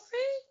 Chelsea?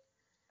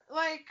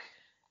 Like,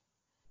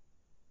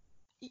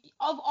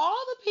 of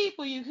all the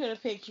people you could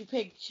have picked, you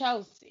picked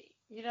Chelsea.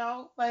 You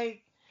know?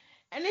 Like,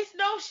 and it's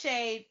no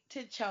shade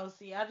to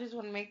Chelsea. I just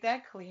want to make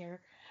that clear.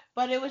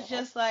 But it was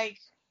just like,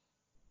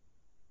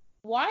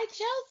 why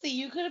Chelsea?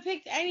 You could have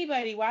picked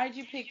anybody. Why did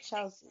you pick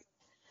Chelsea?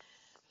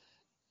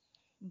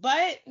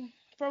 But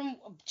from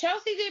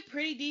Chelsea did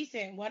pretty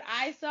decent. What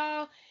I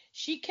saw,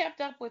 she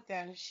kept up with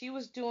them. She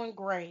was doing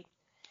great.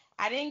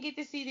 I didn't get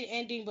to see the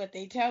ending, but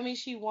they tell me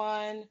she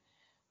won.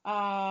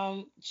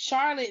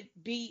 Charlotte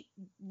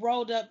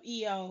rolled up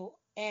Io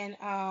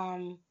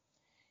and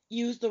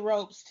used the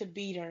ropes to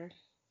beat her.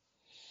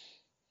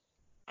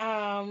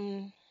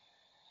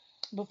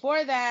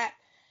 Before that,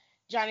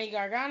 Johnny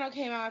Gargano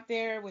came out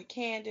there with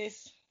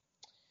Candice.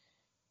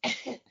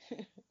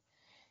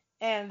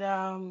 And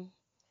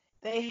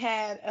they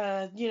had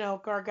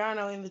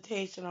Gargano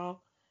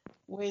Invitational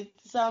with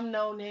some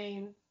no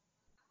name.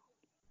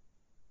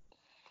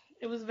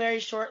 It was a very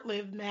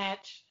short-lived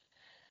match.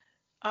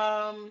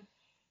 Mia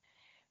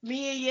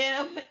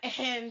Yim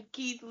and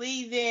Keith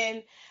Lee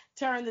then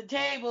turned the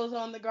tables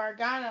on the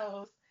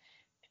Garganos.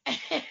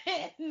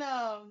 And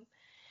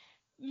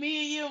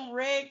Me and you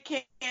read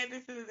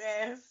Candace's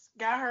ass,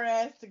 got her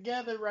ass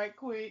together right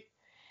quick.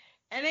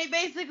 And they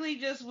basically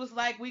just was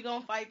like, we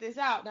gonna fight this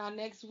out. Now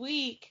next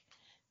week,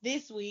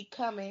 this week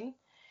coming,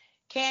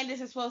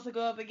 Candace is supposed to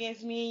go up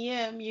against me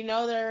and Yim. You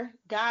know their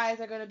guys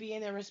are gonna be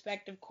in their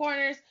respective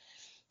corners.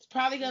 It's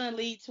probably gonna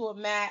lead to a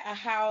match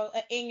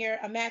at In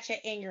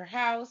Your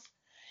House.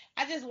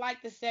 I just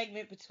like the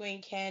segment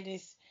between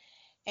Candace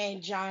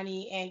and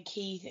Johnny and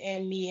Keith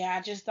and Mia.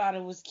 I just thought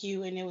it was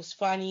cute and it was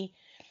funny.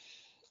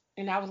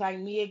 And I was like,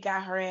 Mia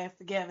got her ass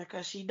together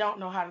because she don't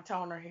know how to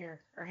tone her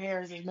hair. Her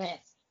hair is a mess.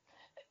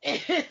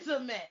 It's a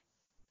mess.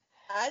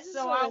 I just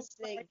So want to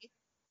say,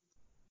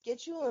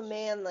 get you a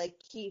man like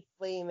Keith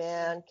Lee,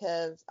 man,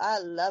 because I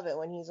love it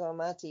when he's on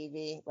my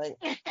TV. Like,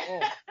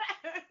 oh.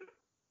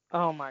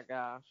 Oh my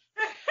gosh.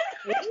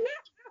 Good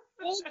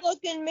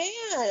looking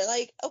man.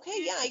 Like, okay,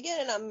 yeah, I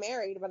get it. I'm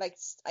married, but I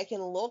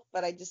can look,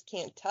 but I just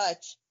can't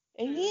touch.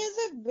 And he's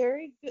a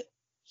very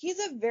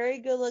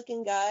good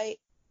looking guy.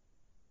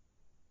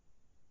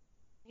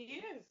 He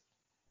is.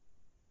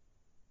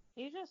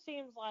 He just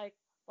seems like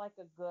a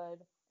good,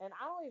 and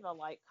I don't even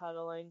like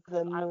cuddling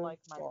because I like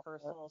my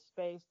personal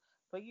space,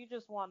 but you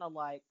just want to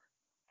like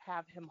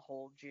have him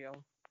hold you.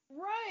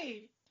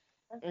 Right.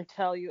 And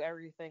tell you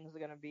everything's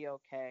gonna be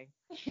okay.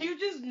 You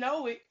just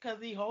know it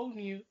because he holding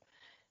you.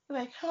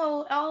 Like,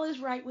 oh, all is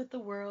right with the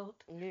world.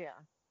 Yeah.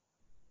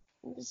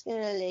 I'm just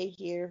gonna lay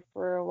here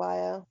for a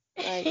while.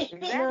 Like,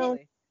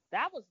 exactly.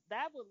 That would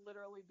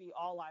literally be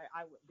all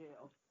I would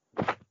do.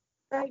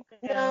 Right.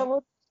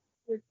 No,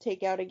 we'll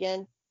take out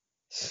again.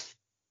 So,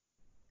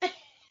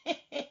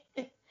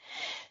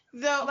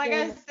 like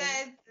I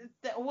said,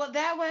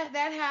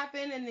 that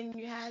happened, and then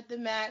you had the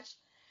match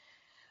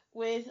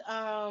with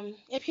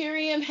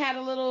Imperium had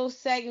a little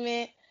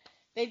segment.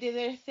 They did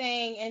their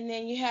thing, and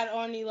then you had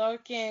Oney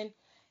Lorcan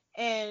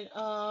and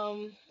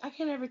I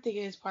can't ever think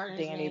of his partner's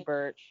name. Danny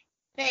Burch.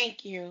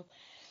 Thank you.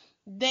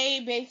 They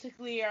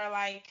basically are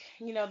like,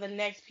 the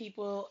next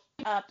people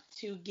up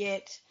to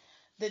get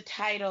the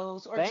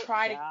titles or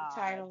try to get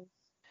the titles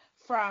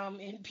from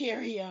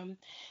Imperium.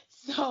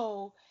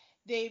 So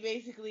they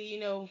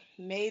basically,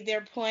 made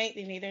their point,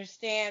 they made their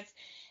stance,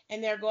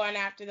 and they're going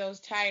after those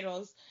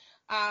titles.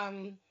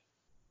 And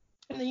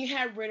then you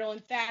had Riddle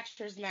and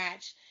Thatcher's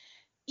match.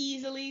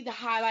 Easily the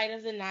highlight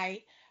of the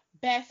night.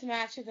 Best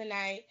match of the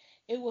night.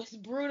 It was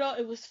brutal.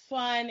 It was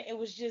fun. It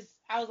was just,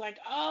 I was like,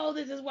 oh,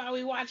 this is why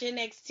we watch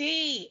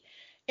NXT.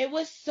 It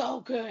was so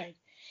good.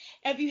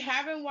 If you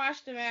haven't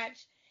watched the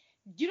match,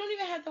 you don't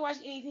even have to watch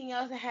anything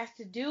else that has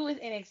to do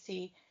with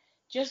NXT.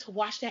 Just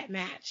watch that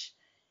match.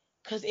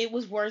 Because it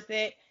was worth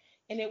it.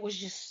 And it was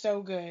just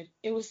so good.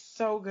 It was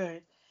so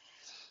good.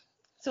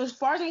 So as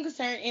far as I'm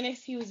concerned,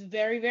 NXT was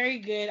very, very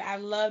good. I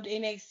loved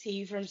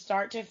NXT from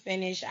start to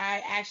finish.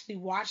 I actually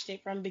watched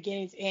it from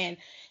beginning to end.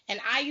 And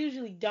I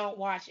usually don't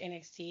watch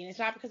NXT. And it's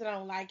not because I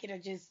don't like it. I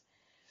just,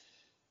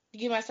 to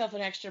give myself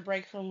an extra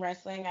break from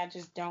wrestling, I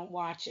just don't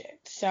watch it.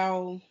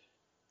 So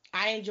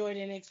I enjoyed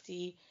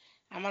NXT.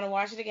 I'm going to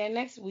watch it again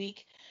next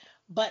week.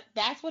 But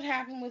that's what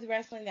happened with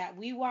wrestling that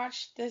we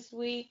watched this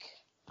week.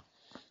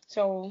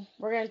 So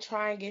we're going to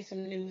try and get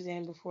some news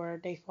in before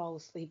they fall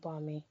asleep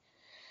on me.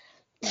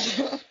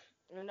 No,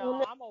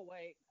 I'm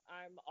awake.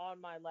 I'm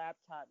on my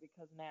laptop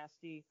because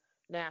Nasty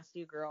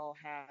Girl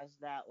has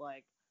that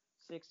like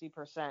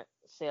 60%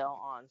 sale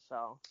on.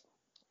 So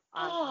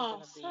I'm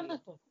gonna be, son of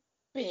a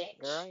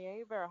bitch. Girl, yeah,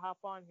 you better hop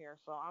on here.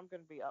 So I'm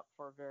gonna be up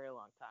for a very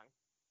long time.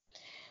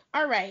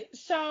 All right.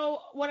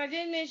 So what I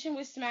didn't mention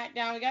was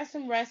SmackDown. We got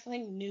some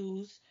wrestling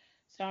news.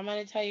 So I'm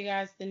gonna tell you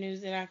guys the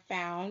news that I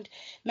found.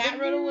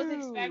 Matt Riddle was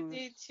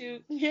expected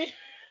to.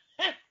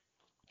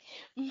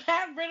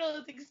 Matt Riddle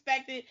is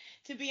expected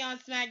to be on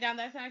SmackDown.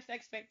 That's not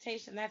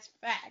expectation. That's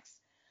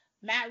facts.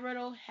 Matt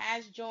Riddle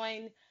has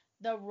joined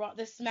the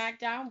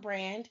SmackDown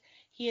brand.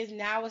 He is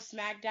now a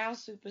SmackDown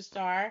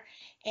superstar,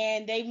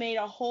 and they made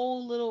a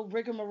whole little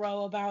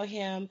rigmarole about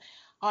him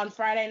on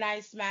Friday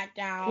Night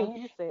SmackDown.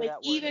 Can you say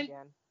that word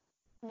again?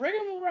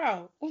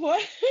 Rigmarole.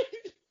 What?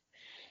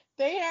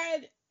 They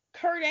had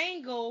Kurt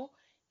Angle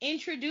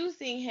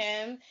introducing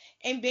him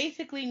and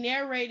basically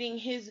narrating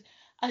his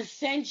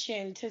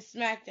ascension to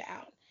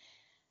SmackDown.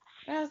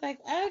 And I was like,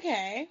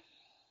 okay,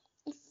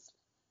 it's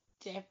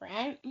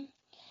different.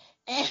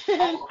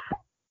 And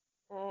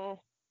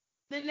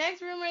the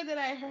next rumor that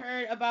I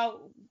heard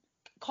about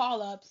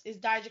call-ups is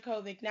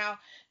Dijakovic. Now,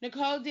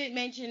 Nicole did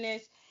mention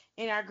this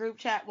in our group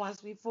chat once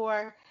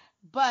before,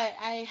 but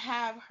I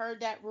have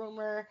heard that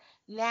rumor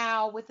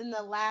now within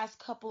the last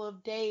couple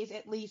of days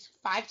at least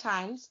 5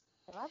 times.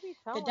 I be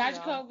telling that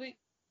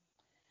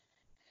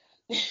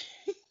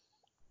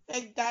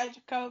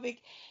Dijakovic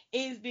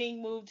is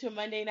being moved to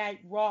Monday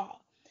Night Raw.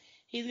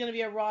 He's going to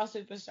be a Raw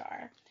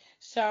superstar.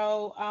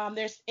 So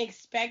they're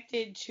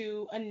expected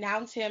to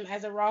announce him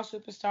as a Raw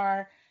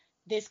superstar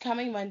this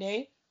coming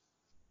Monday.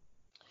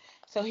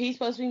 So he's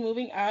supposed to be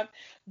moving up.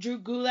 Drew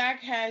Gulak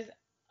has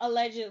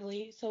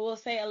allegedly, so we'll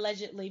say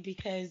allegedly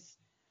because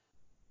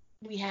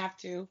we have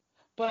to,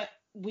 but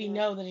we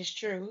know that it's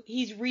true.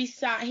 He's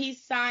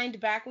signed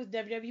back with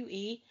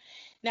WWE.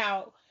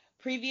 Now,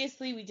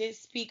 previously we did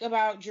speak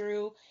about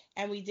Drew,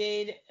 and we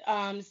did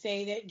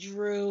say that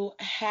Drew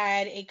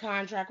had a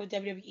contract with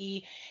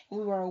WWE.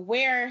 We were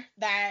aware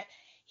that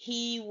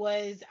he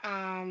was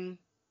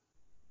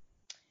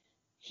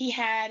he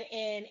had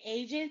an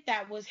agent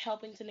that was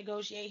helping to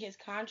negotiate his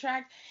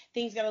contract.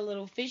 Things got a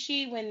little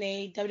fishy when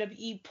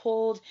WWE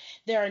pulled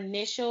their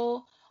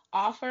initial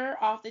offer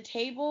off the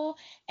table,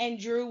 and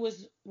Drew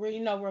was,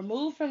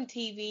 removed from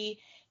TV,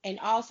 and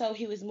also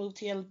he was moved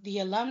to the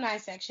alumni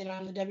section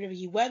on the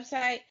WWE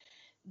website.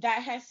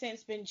 That has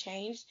since been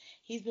changed.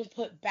 He's been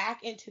put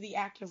back into the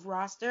active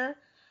roster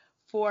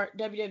for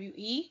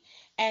WWE,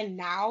 and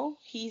now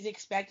he's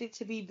expected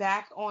to be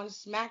back on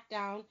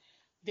SmackDown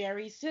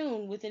very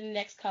soon, within the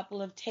next couple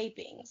of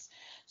tapings.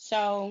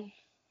 So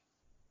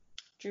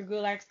Drew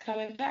Gulak's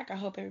coming back. I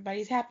hope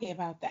everybody's happy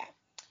about that.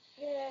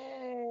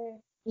 Yay.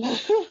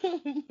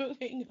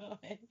 Moving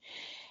on.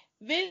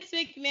 Vince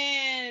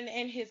McMahon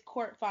and his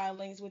court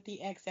filings with the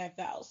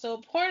XFL.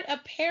 So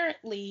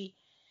apparently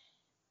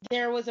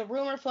there was a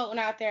rumor floating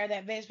out there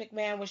that Vince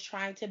McMahon was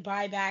trying to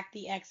buy back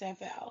the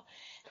XFL.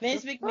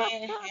 Vince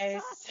McMahon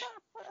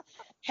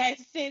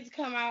has since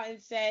come out and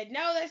said,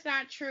 no, that's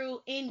not true.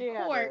 In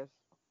court,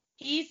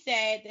 he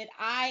said that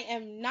I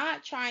am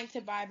not trying to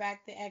buy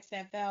back the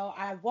XFL.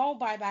 I won't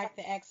buy back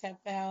the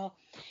XFL.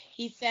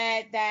 He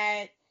said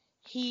that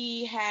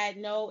he had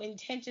no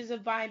intentions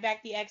of buying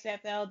back the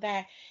XFL,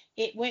 that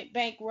it went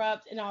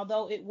bankrupt, and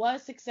although it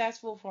was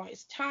successful for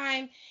its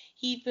time,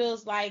 he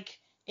feels like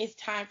it's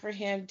time for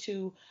him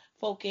to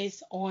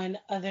focus on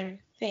other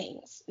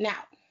things. Now,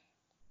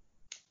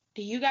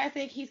 do you guys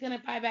think he's going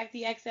to buy back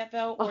the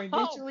XFL or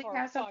eventually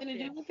have something to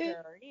do with it?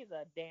 He's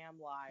a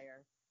damn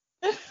liar.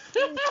 Get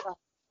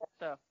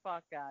the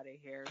fuck out of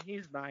here.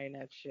 He's buying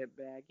that shit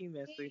back. He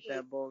missed with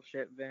that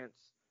bullshit, Vince.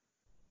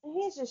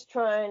 He's just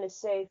trying to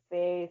save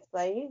face.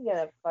 Like, he's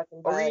gonna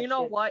fucking buy it. Or you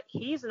know what?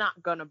 He's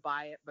not gonna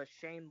buy it, but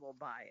Shane will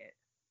buy it.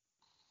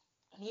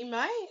 He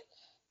might.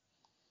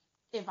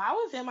 If I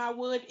was him, I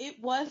would.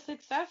 It was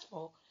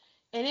successful,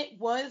 and it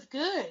was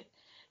good.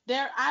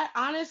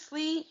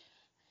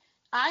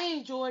 I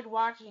enjoyed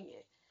watching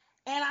it,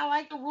 and I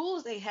like the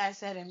rules they had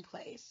set in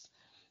place.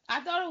 I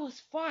thought it was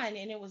fun,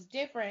 and it was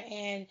different,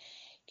 and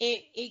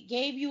it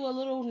gave you a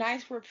little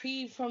nice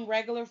reprieve from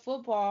regular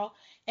football,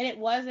 and it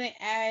wasn't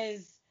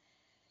as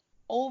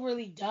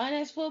overly done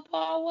as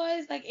football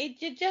was. Like,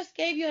 it just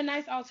gave you a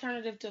nice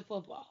alternative to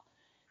football.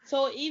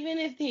 So even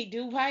if they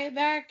do buy it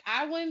back,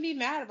 I wouldn't be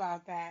mad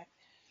about that.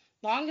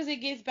 Long as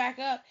it gets back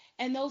up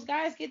and those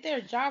guys get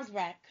their jobs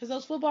back, because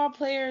those football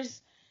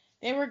players,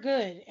 they were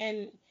good,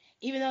 and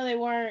even though they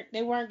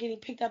weren't getting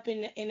picked up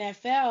in the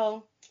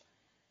NFL,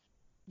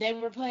 they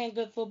were playing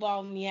good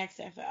football in the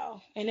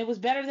XFL, and it was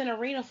better than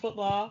arena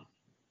football.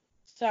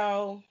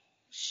 So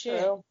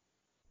shit.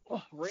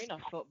 Well, arena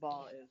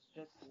football is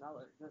just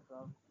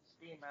a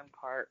steaming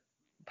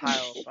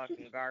pile of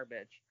fucking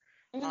garbage.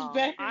 It was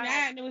better than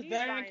that, and it was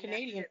better than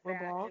Canadian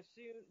football.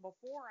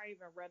 Before I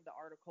even read the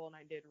article, and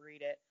I did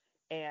read it,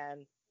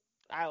 and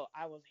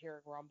I was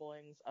hearing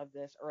rumblings of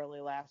this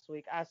early last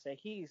week. I say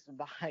he's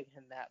buying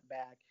that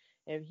back.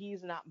 If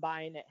he's not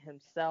buying it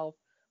himself,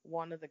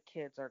 one of the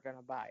kids are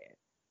gonna buy it.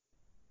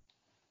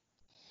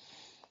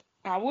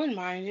 I wouldn't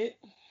mind it.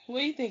 What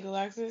do you think,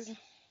 Alexis?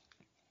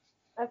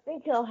 I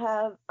think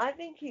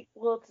he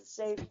will, to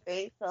save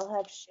face, he'll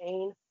have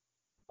Shane,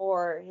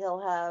 or he'll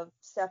have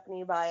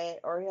Stephanie buy it,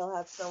 or he'll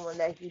have someone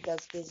that he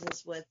does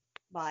business with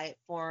buy it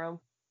for him.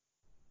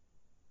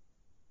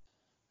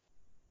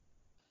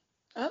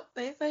 Oh,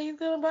 they say he's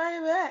gonna buy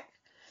it back.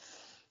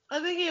 I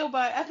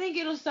think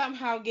it'll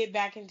somehow get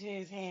back into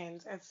his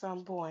hands at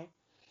some point.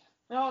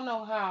 I don't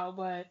know how,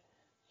 but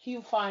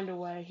he'll find a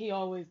way. He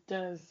always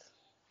does.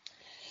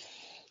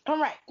 All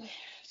right,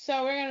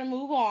 so we're gonna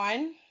move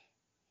on.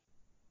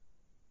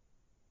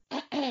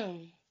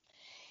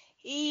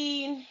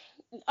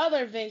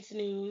 Other Vince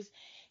news,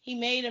 he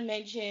made a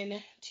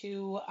mention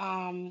to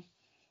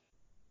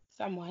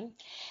someone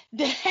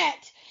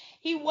that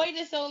he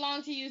waited so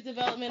long to use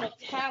developmental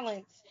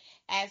talents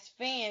as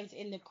fans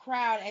in the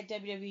crowd at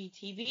WWE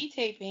TV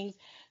tapings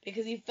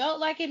because he felt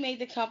like it made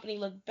the company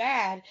look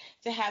bad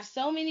to have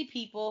so many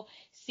people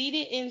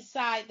seated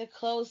inside the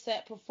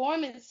closed-set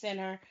performance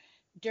center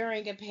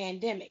during a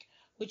pandemic,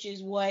 which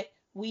is what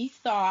we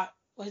thought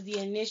was the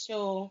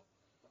initial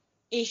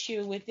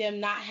issue with them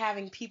not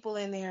having people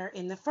in there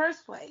in the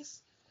first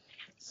place.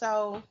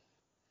 So,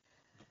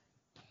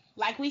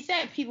 like we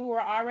said, people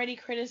were already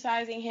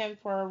criticizing him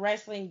for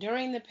wrestling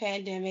during the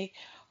pandemic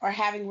or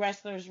having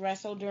wrestlers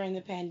wrestle during the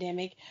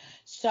pandemic.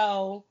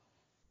 So,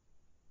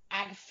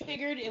 I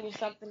figured it was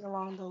something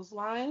along those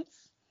lines.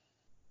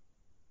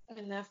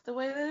 And that's the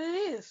way that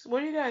it is.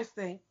 What do you guys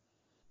think?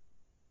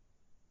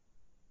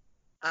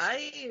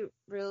 I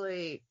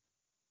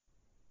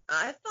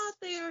thought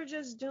they were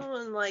just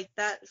doing like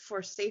that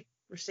for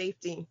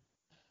safety.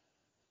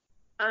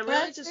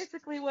 That's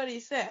basically what he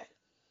said.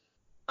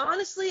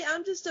 Honestly,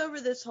 I'm just over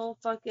this whole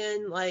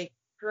fucking like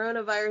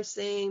coronavirus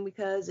thing,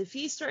 because if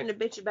he's starting to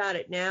bitch about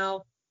it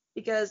now,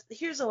 because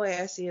here's the way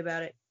I see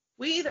about it.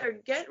 We either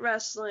get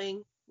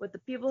wrestling with the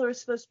people who are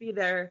supposed to be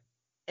there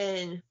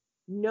and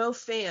no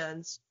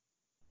fans,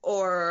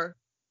 or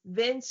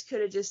Vince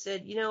could have just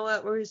said, you know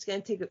what, we're just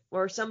going to take it,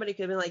 or somebody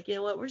could have been like, you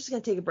know what, we're just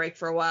going to take a break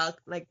for a while.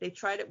 Like, they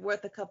tried it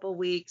with a couple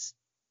weeks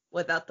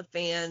without the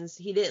fans.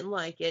 He didn't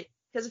like it,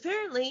 because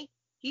apparently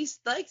he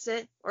likes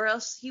it, or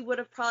else he would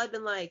have probably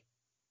been like,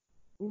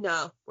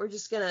 no, we're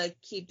just going to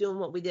keep doing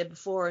what we did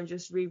before and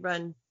just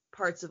rerun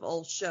parts of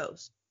old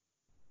shows.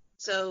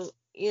 So,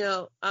 you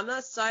know, I'm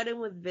not siding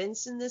with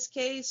Vince in this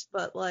case,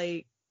 but,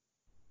 like,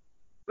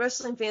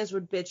 wrestling fans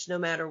would bitch no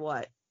matter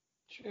what.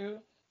 True.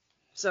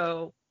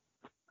 So,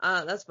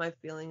 that's my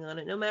feeling on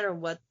it. No matter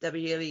what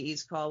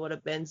WWE's call would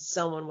have been,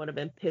 someone would have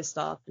been pissed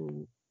off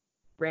and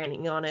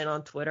ranting on it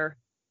on Twitter.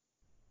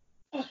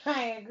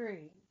 I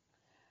agree.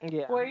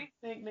 Yeah. What do you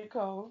think,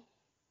 Nicole?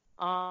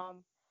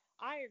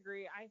 I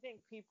agree. I think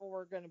people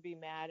were gonna be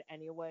mad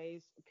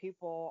anyways.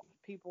 People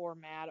were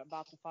mad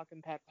about the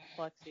fucking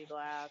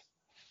plexiglass,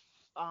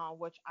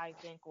 which I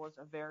think was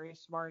a very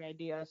smart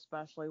idea,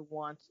 especially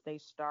once they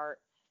start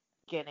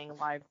getting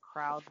live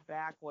crowds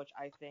back, which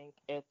I think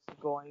it's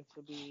going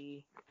to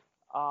be.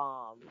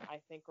 I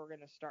think we're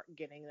gonna start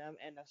getting them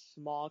in a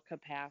small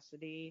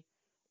capacity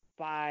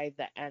by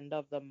the end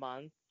of the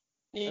month,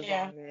 as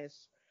long as,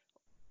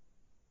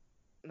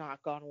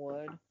 knock on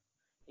wood,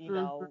 you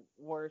know,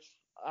 worse,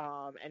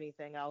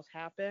 anything else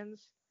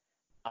happens.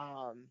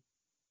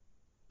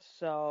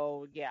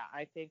 So yeah,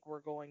 I think we're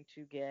going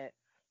to get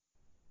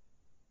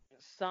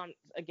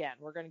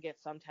we're going to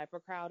get some type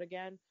of crowd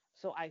again.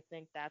 So I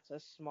think that's a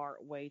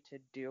smart way to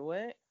do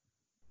it.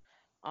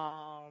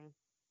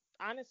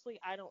 Honestly,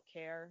 I don't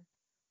care.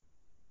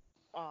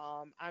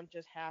 I'm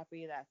just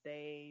happy that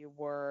they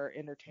were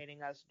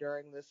entertaining us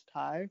during this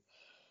time.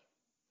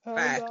 And,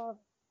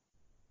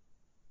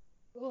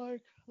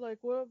 like,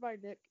 what am I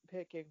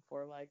nitpicking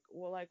for? Like,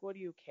 well, like, what do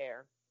you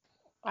care?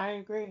 I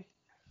agree.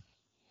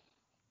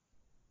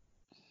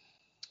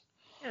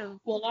 Yeah.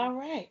 Well, all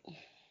right.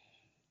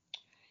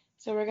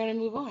 So we're going to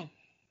move on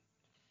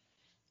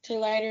to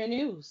lighter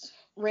news.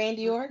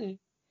 Randy Orton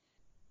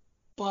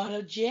bought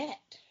a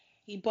jet.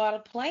 He bought a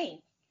plane.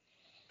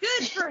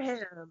 Good for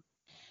him.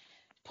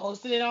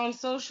 Posted it on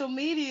social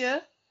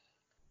media.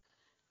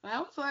 I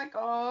was like,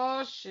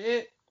 oh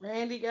shit,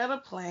 Randy got a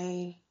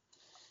plane.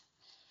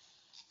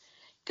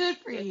 Good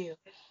for you.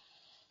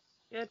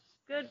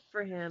 Good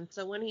for him.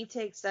 So when he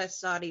takes that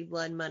Saudi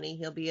blood money,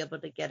 he'll be able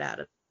to get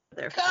out of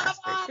there Come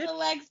faster. on,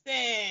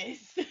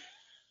 Alexis.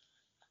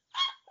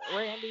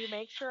 Randy,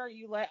 make sure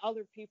you let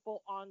other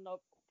people on the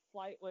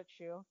flight with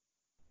you.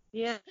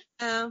 Yeah.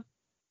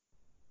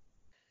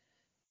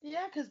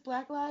 Yeah, because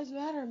Black Lives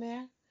Matter,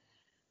 man.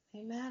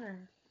 They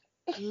matter.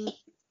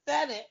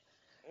 Said it.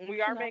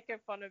 We are making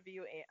fun of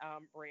you,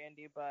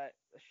 Randy, but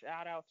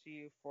shout out to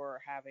you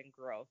for having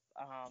growth.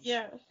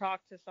 Yeah.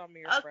 Talk to some of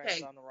your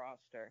friends on the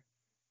roster.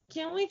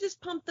 Can we just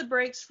pump the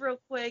brakes real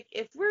quick?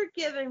 If we're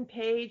giving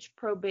Paige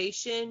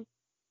probation,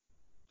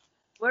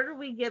 what are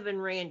we giving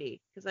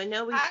Randy? Because I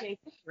know we can't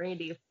give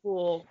Randy a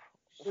full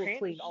Randy's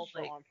clean also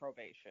slate. on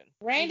probation.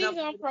 Randy's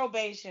on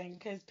probation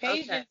because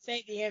Paige didn't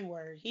say the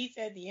N-word. He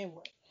said the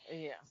N-word.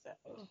 Yeah.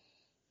 So,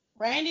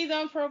 Randy's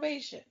on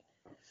probation.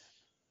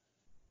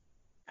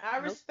 I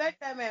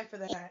respect that man for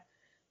that.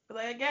 But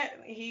like, again,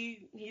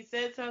 he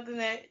said something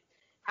that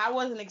I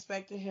wasn't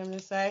expecting him to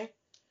say.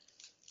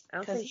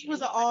 Because he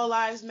was an all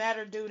lives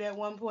matter dude at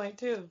one point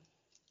too.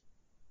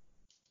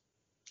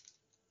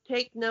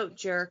 Take note,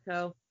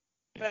 Jericho.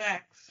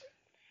 Facts.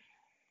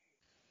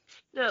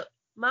 No,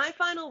 my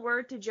final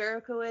word to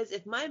Jericho is,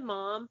 if my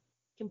mom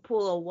can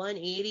pull a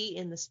 180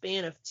 in the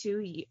span of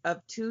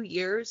 2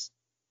 years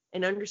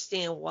and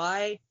understand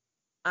why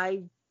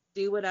I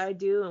do what I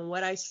do and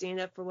what I stand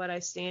up for, what I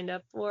stand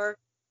up for,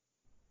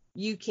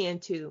 you can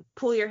too.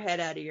 Pull your head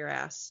out of your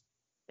ass.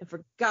 And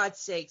for God's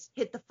sakes,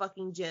 hit the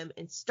fucking gym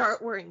and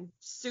start wearing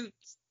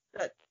suits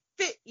that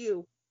fit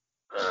you.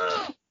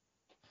 Ugh.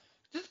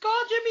 Just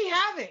call Jimmy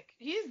Havoc.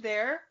 He's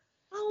there.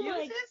 Oh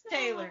Use his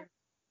tailor.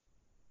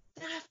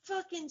 That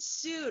fucking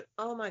suit.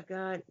 Oh my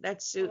God.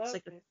 That suit's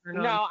like a turn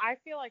on. No, I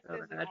feel like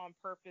this is on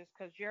purpose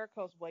because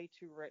Jericho's way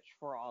too rich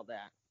for all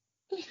that.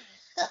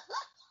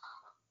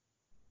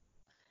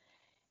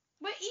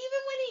 But even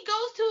when he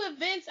goes to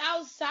events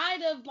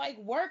outside of like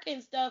work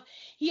and stuff,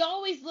 he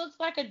always looks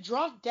like a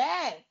drunk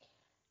dad.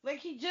 Like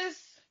he's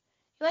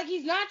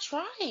not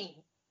trying.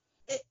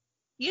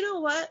 You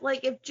know what?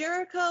 Like, if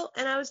Jericho,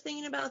 and I was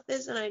thinking about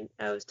this, and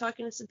I was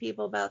talking to some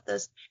people about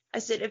this, I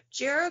said, if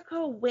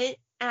Jericho went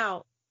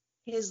out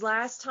his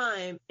last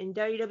time in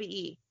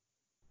WWE,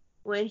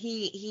 when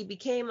he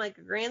became like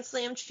a Grand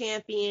Slam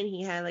champion,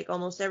 he had like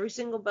almost every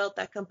single belt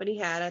that company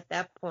had at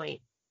that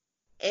point.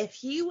 If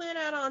he went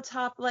out on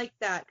top like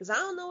that, because I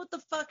don't know what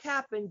the fuck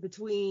happened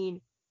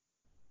between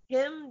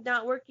him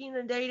not working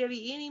in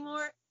WWE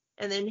anymore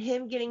and then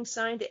him getting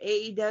signed to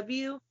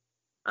AEW,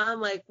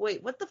 I'm like,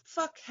 wait, what the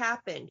fuck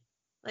happened?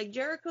 Like,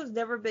 Jericho's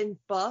never been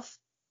buff,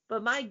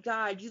 But my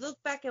God, you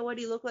look back at what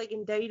he looked like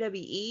in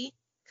WWE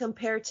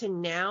compared to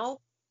now,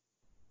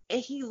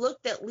 and he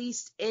looked at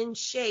least in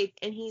shape,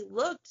 and he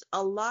looked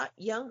a lot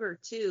younger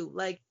too.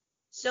 Like,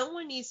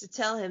 someone needs to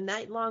tell him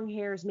that long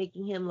hair is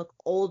making him look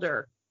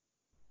older.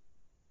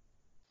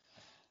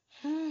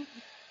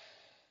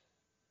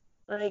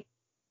 Like,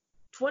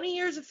 20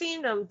 years of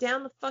fandom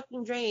down the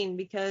fucking drain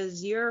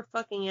because you're a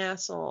fucking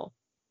asshole.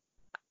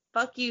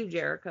 Fuck you,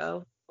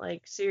 Jericho.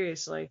 Like,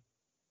 seriously.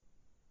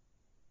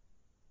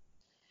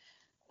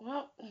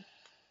 Well,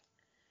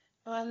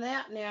 on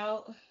that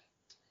note,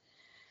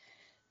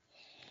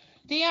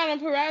 Deonna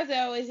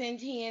Purrazzo is in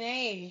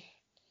TNA.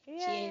 Yay. She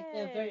is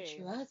the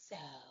virtuoso.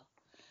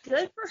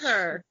 Good for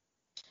her.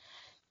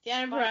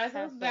 Deonna Fight Purrazzo's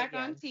Tessa back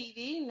on again.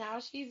 TV.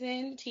 Now she's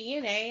in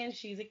TNA and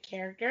she's a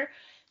character.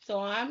 So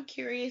I'm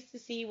curious to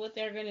see what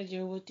they're gonna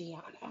do with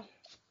Deonna.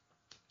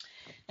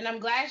 And I'm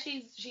glad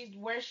she's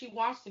where she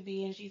wants to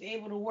be and she's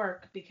able to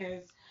work,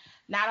 because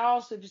not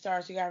all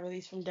superstars who got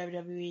released from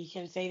WWE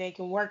can say they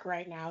can work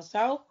right now.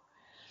 So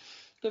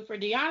good for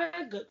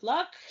Deonna. Good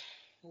luck.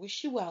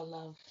 Wish you well,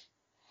 love.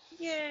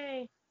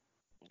 Yay.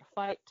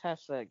 Fight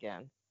Tessa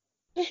again.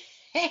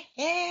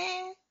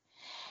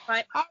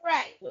 Right. All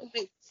right.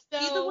 Wait, So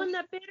she's the one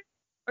that bit her?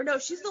 Or no,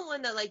 she's the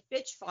one that, like,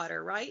 bitch fought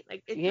her, right?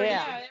 Like, it Yeah.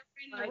 yeah, they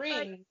were in the Right.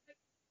 ring.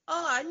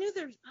 Oh, I knew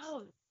there's.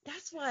 Oh,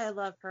 that's why I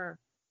love her.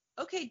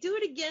 Okay, do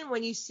it again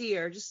when you see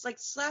her. Just, like,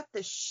 slap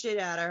the shit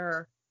out of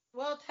her.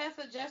 Well,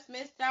 Tessa just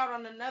missed out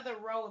on another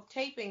row of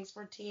tapings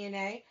for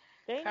TNA.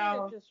 They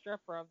needed to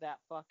strip her of that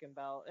fucking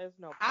belt. There's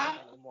no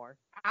point anymore.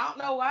 I don't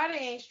know why they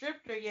ain't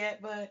stripped her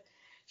yet, but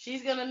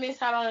she's gonna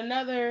miss out on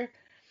another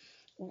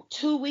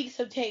 2 weeks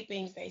of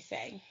tapings, they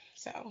say.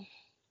 So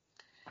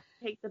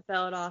Take the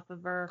belt off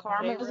of her.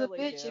 karma's really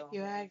a bitch, do. if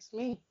you ask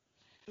me.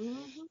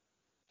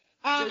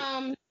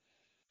 Mm-hmm.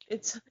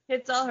 It's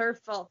all her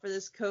fault for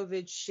this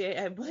COVID shit.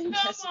 I blame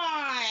Come Tessa.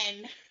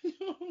 on.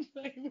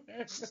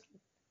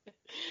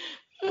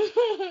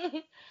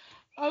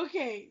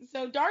 Okay,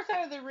 so Dark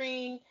Side of the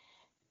Ring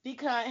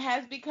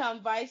has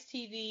become Vice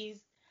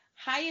TV's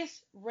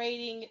highest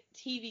rating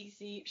TV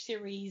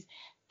series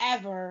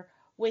ever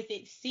with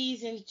its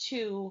season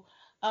 2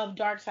 of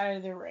Dark Side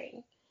of the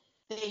Ring.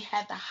 They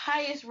had the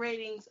highest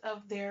ratings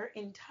of their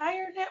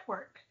entire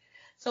network.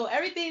 So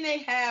everything they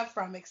have,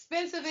 from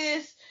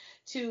Expensivest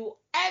to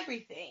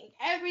everything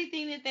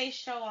that they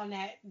show on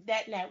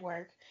that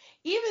network,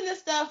 even the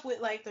stuff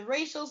with like the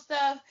racial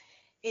stuff,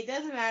 it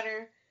doesn't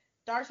matter.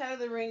 Dark Side of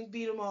the Ring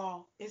beat them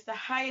all. It's the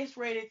highest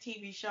rated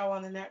TV show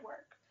on the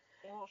network.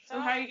 Well, So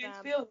how you guys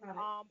feel about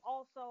it?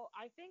 Also,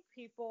 I think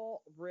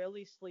people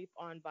really sleep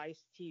on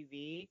Vice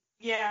TV.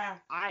 Yeah.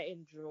 I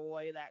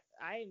enjoy that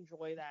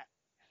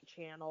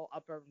channel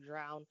up and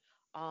down.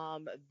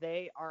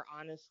 They are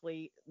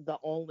honestly the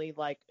only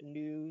like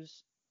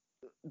news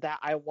that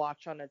I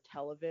watch on a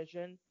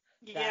television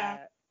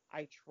that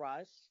I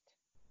trust.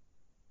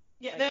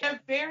 Yeah, they're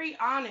very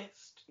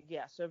honest.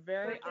 Yes, they're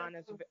very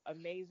honest,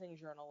 amazing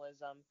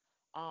journalism.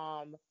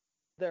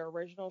 Their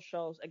original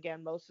shows,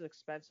 again, most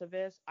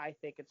Expensivest, I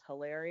think it's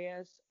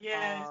hilarious.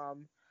 Yes.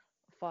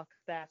 Fuck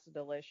That's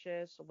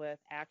Delicious with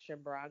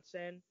Action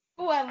Bronson.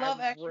 Oh, I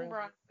love Action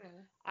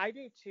Bronson. I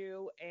do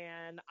too,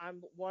 and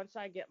once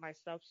I get my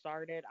stuff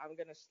started, I'm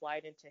gonna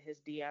slide into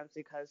his DMs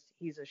because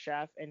he's a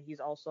chef and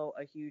he's also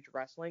a huge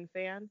wrestling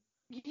fan.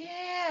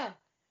 Yeah,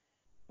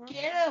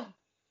 get him.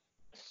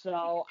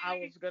 So I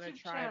was gonna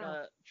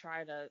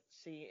try to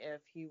see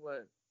if he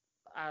would,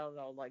 I don't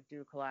know, like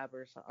do collab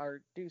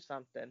or do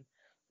something.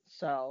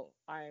 So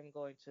I am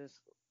going to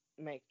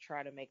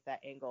try to make that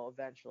angle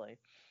eventually.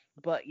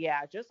 But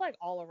yeah, just like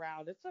all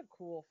around, it's a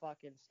cool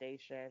fucking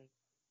station.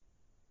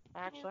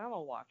 Actually, I'm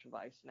gonna watch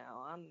Vice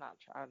now. I'm not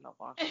trying to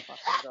watch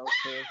fucking those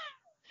two.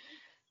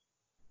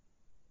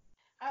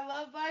 I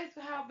love Vice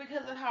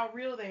because of how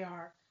real they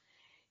are.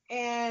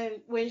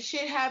 And when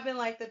shit happened,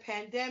 like the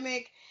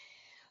pandemic,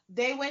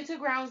 they went to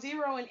Ground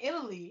Zero in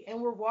Italy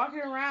and were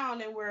walking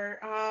around and were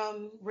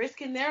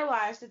risking their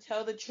lives to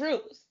tell the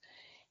truth.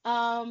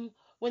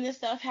 When this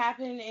stuff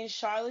happened in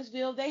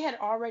Charlottesville, they had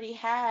already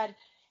had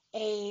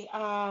a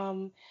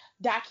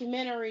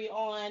documentary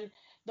on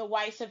the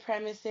white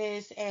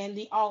supremacists and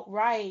the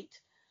alt-right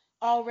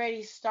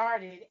already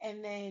started,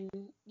 and then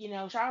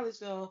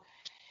Charlottesville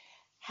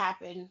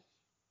happened.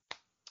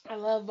 I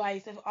love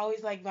Vice. I've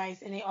always liked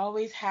Vice, and they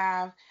always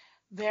have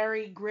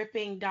very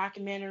gripping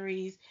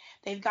documentaries.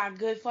 They've got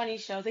good funny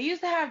shows. They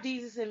used to have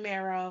Jesus and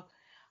Mero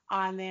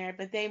on there,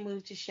 but they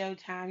moved to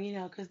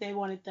Showtime, because they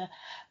wanted the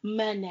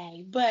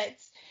money. But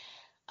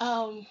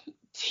 2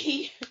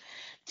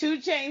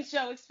 Chainz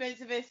show,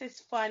 Expensivest, is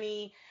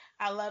funny.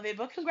 I love it.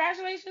 But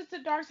congratulations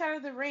to Dark Side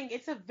of the Ring.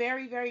 It's a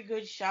very, very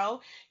good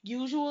show.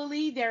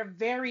 Usually they're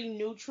very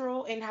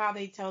neutral in how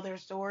they tell their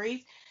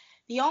stories.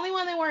 The only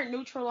one they weren't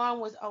neutral on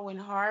was Owen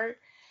Hart.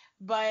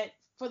 But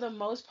for the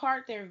most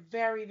part, they're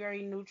very,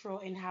 very neutral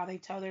in how they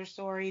tell their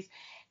stories.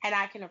 And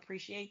I can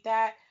appreciate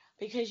that,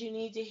 because you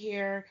need to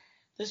hear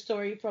the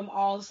story from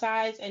all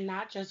sides and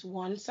not just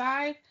one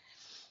side.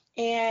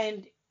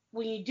 And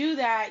when you do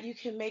that, you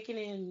can make it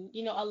in,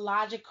 a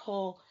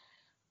logical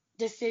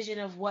decision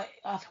of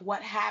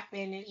what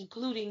happened,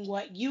 including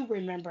what you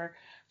remember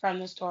from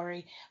the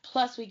story.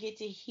 Plus, we get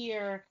to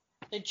hear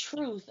the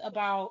truth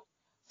about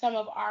some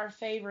of our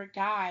favorite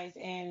guys,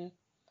 and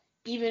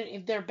even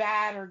if they're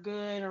bad or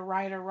good or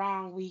right or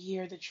wrong, we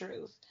hear the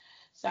truth.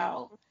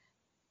 So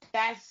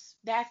that's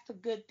the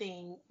good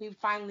thing. We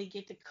finally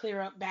get to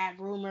clear up bad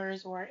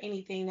rumors or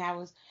anything that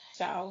was.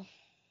 So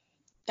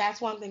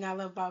that's one thing I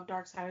love about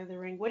Dark Side of the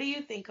Ring. What do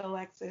you think,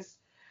 Alexis,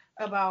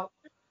 about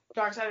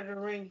Dark Side of the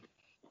Ring?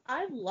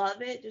 I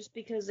love it just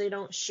because they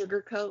don't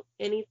sugarcoat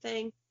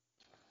anything.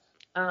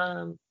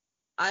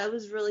 I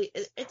was really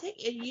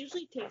it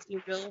usually takes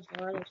me really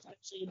hard,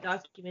 especially a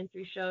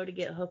documentary show, to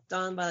get hooked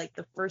on by like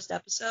the first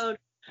episode.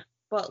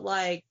 But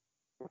like,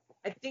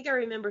 I think I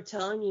remember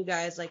telling you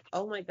guys like,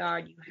 oh my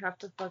god, you have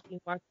to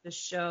fucking watch this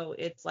show.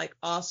 It's like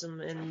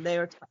awesome. And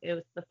it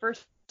was the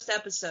first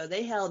episode.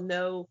 They held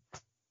no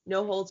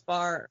holds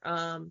bar.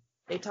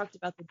 They talked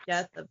about the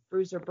death of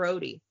Bruiser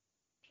Brody.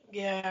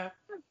 Yeah.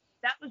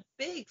 That was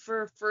big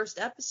for a first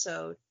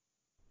episode.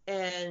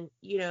 And,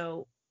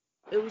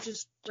 it was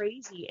just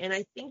crazy. And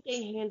I think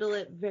they handle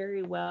it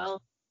very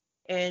well.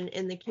 And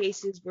in the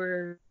cases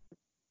where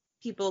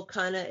people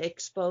kind of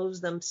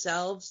expose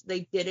themselves,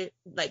 they did it,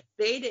 like,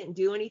 they didn't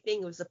do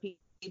anything. It was the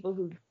people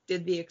who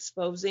did the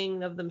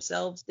exposing of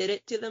themselves, did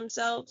it to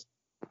themselves.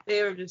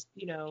 They were just,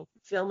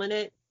 filming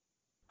it.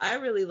 I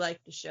really like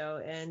the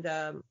show. And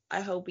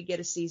I hope we get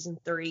a season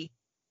 3,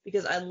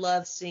 because I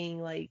love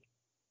seeing, like,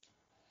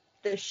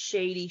 the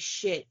shady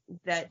shit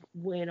that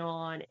went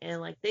on, and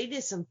like they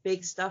did some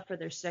big stuff for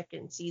their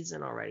second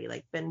season already,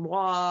 like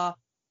Benoit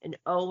and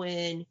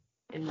Owen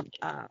and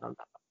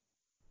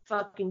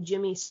fucking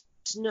Jimmy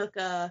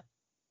Snuka,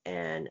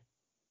 and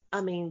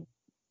I mean,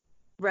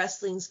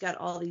 wrestling's got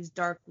all these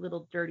dark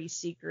little dirty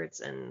secrets,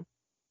 and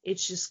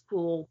it's just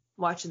cool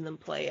watching them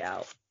play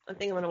out. I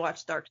think I'm gonna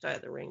watch Dark Side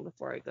of the Ring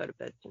before I go to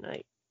bed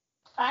tonight.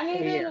 I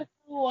need you to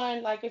do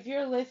one, like, if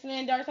you're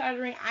listening, Dark Side of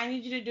the Ring, I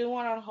need you to do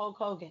one on Hulk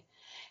Hogan.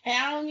 And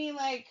I don't mean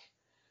like,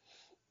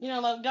 you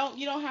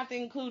don't have to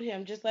include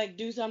him, just like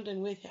do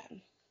something with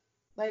him.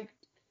 Like,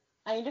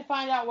 I need to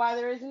find out why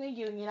there isn't a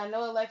union. I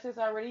know Alexis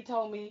already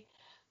told me,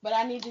 but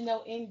I need to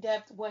know in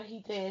depth what he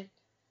did,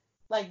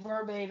 like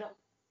verbatim.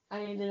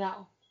 I need to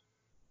know,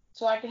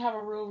 so I can have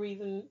a real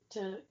reason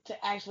to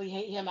actually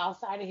hate him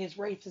outside of his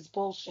racist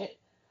bullshit.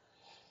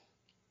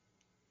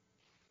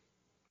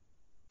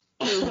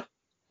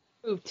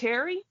 Who,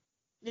 Terry?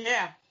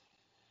 Yeah.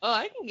 Oh,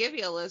 I can give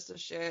you a list of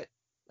shit.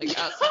 Like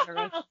outside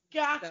of Oh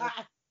God.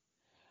 Stuff.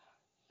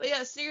 But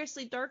yeah,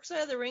 seriously, Dark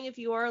Side of the Ring, if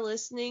you are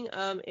listening,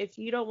 if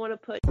you don't want to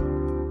put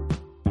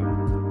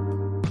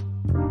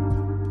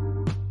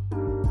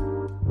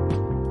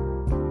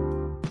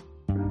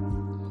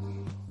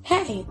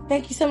Hey,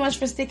 thank you so much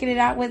for sticking it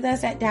out with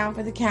us at Down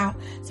for the Count.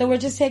 So we're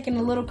just taking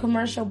a little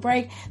commercial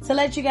break to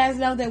let you guys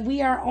know that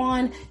we are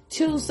on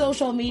 2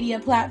 social media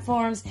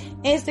platforms,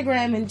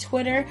 Instagram and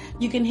Twitter.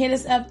 You can hit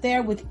us up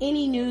there with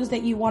any news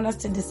that you want us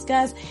to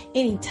discuss,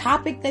 any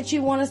topic that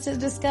you want us to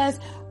discuss.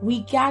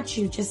 We got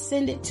you. Just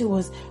send it to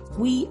us.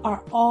 We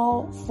are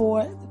all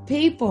for the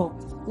people.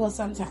 Well,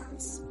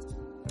 sometimes.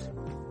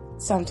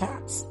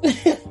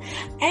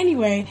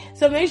 Anyway,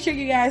 so make sure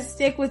you guys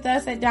stick with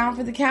us at Down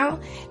for the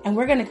Count, and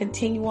we're going to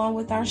continue on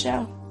with our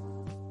show.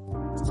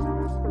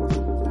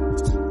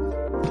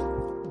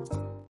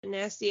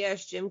 Nasty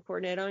ass Jim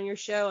Cornette on your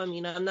show. I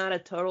mean, I'm not a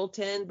total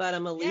 10, but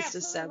I'm at least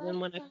a 7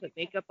 when I put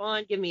makeup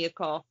on. Give me a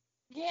call.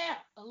 Yeah,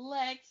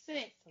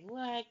 Alexis,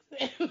 let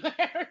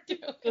her do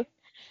it.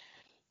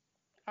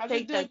 I'll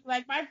just do it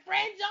like, my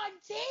friend's on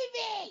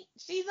TV.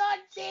 She's on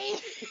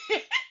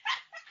TV.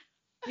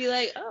 Be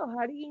like, oh,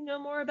 how do you know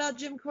more about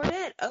Jim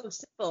Cornette? Oh,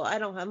 simple. I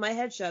don't have my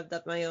head shoved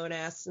up my own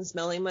ass and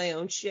smelling my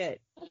own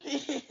shit.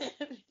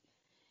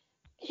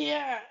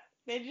 Yeah,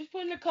 they just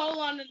put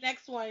Nicole on the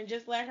next one and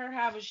just let her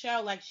have a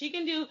show. Like, she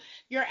can do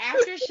your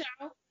after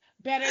show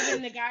better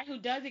than the guy who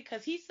does it,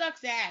 because he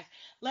sucks ass.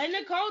 Let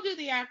Nicole do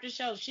the after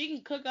show. She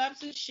can cook up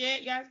some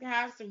shit. You guys can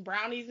have some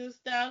brownies and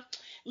stuff.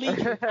 Lead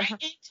you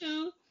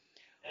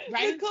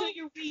right into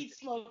your weed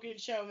smoking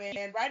show,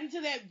 man. Right into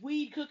that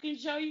weed cooking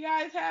show you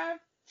guys have.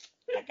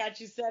 I got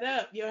you set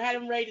up. You'll have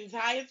them ratings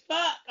high as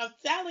fuck. I'm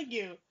telling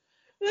you.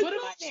 Put them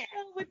on there.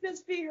 Would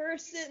just be her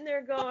sitting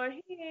there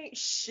going, he ain't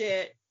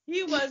shit.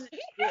 He wasn't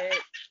shit.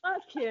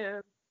 Fuck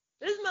him.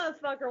 This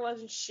motherfucker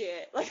wasn't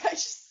shit. Like, I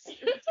just...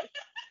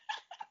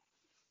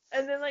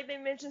 And then, like, they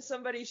mention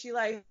somebody she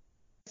likes,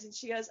 and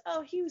she goes,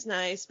 oh, he was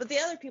nice. But the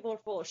other people are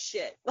full of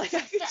shit. Like, I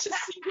could just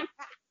see...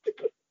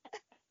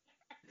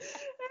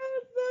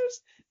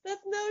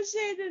 That's no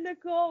shade to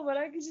Nicole, but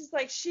I could just,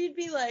 like, she'd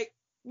be like,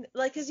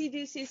 because you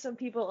do see some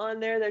people on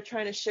there, they're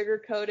trying to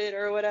sugarcoat it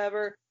or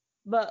whatever,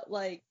 but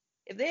like,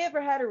 if they ever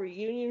had a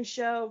reunion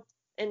show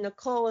and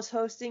Nicole was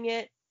hosting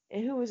it,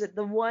 and who was it,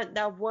 that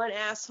one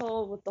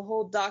asshole with the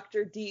whole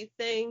Dr. D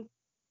thing,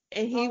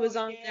 and he was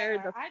on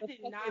there, I did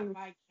not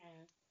like him.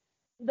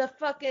 The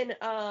fucking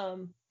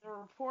the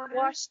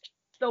reporter.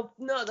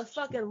 the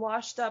fucking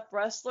washed up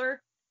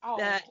wrestler Oh,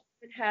 that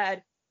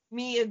had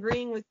me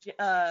agreeing with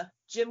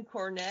Jim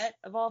Cornette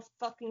of all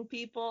fucking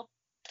people.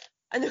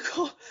 And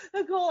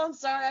Nicole, I'm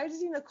sorry, I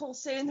just see Nicole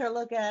sitting there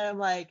looking at him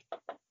like,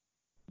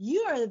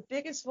 you are the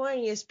biggest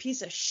whiniest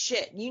piece of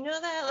shit. You know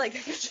that? Like,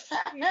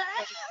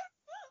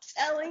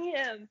 telling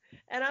him,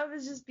 and I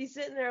would just be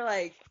sitting there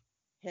like,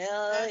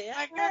 hell yeah,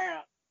 my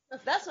girl.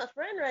 that's my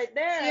friend right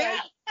there. Yeah.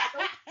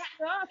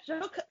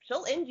 Like,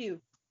 she'll end you.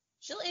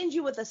 She'll end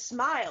you with a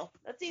smile.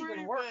 That's even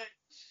Pretty worse.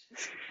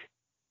 much.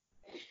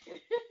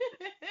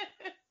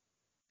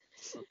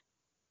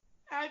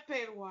 I'd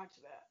pay to watch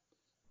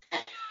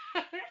that.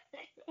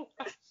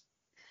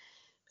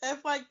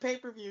 That's like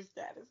pay-per-view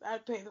status.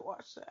 I'd pay to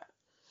watch that.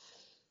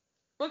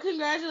 But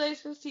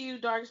congratulations to you,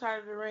 Dark Side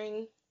of the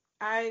Ring.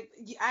 I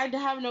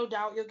have no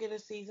doubt you'll get a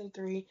season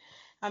 3.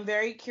 I'm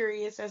very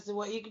curious as to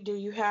what you can do.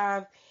 You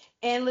have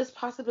endless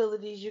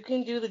possibilities. You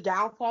can do the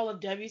downfall of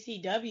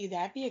WCW.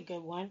 That'd be a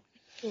good one.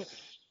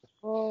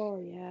 Oh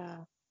yeah.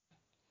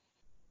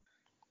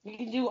 You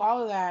can do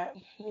all of that,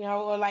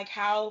 or like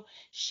how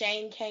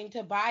Shane came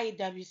to buy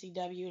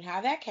WCW and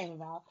how that came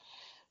about.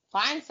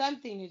 Find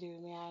something to do,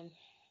 man.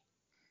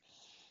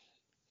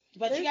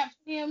 But you got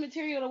plenty of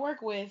material to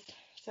work with,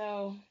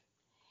 so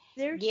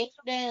get it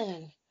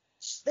done.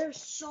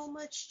 There's so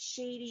much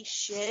shady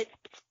shit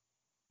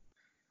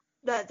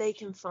that they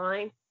can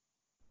find.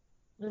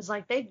 It's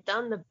like they've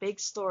done the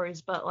big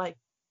stories, but like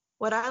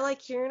what I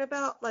like hearing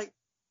about, like,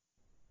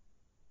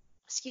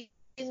 excuse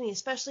me,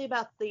 especially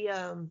about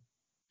the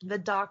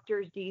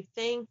Dr. D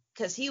thing,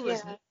 because he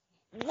was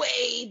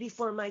way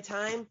before my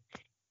time,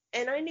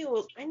 and I knew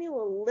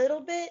a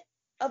little bit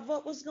of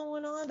what was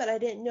going on, but I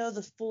didn't know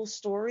the full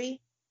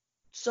story.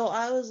 So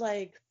I was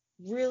like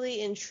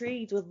really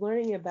intrigued with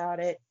learning about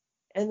it.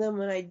 And then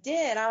when I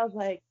did, I was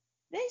like,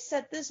 they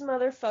set this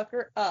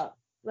motherfucker up.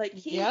 Like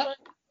he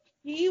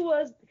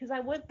was, because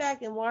I went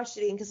back and watched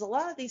it again, because a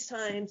lot of these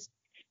times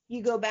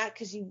you go back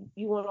because you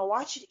want to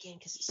watch it again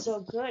because it's so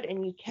good,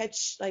 and you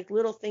catch like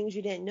little things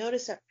you didn't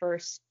notice at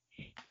first.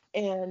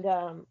 And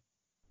I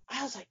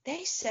was like,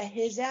 they set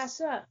his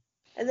ass up.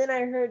 And then I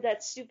heard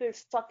that stupid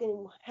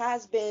fucking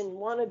has-been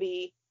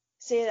wannabe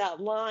say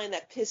that line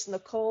that pissed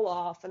Nicole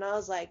off, and I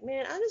was like,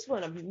 man, I just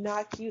want to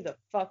knock you the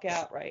fuck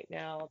out right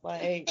now.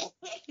 Like,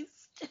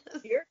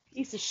 you're a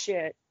piece of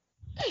shit.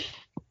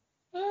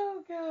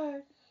 Oh,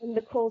 God. And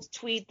Nicole's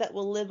tweet that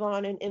will live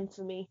on in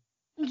infamy.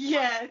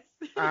 Yes.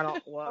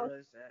 What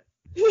is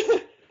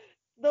it?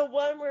 The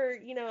one where,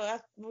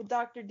 with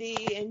Dr. D,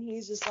 and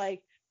he's just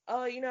like,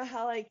 oh, you know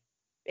how, like,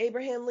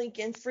 Abraham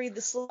Lincoln freed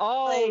the slaves.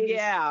 Oh,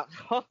 yeah.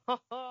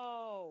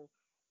 Oh.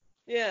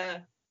 Yeah.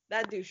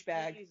 That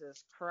douchebag.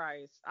 Jesus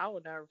Christ. I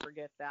will never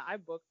forget that. I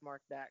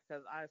bookmarked that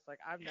because I was like,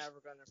 I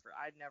never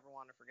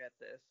want to forget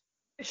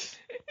this.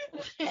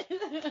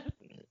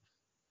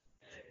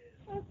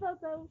 I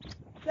thought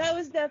that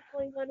was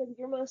definitely one of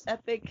your most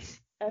epic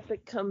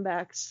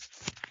comebacks.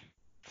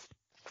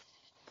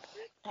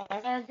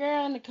 That's our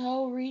girl,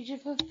 Nicole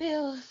Regent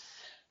fulfills.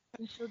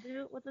 And she'll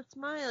do it with a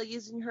smile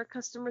using her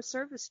customer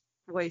service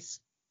voice.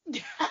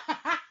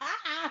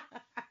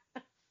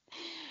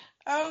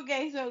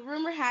 Okay, so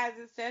rumor has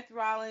it Seth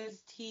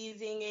Rollins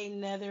teasing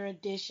another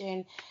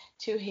addition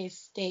to his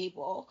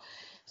stable.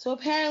 So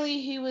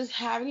apparently he was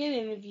having an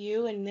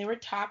interview and they were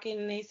talking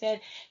and they said,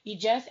 you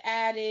just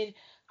added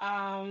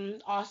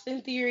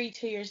Austin Theory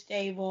to your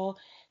stable.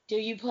 Do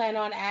you plan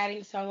on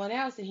adding someone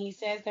else? And he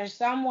says, there's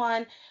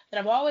someone that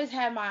I've always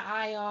had my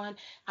eye on.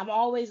 I'm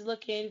always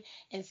looking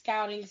and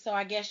scouting, so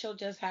I guess you'll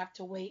just have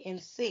to wait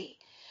and see.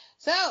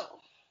 So,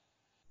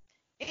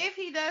 if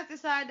he does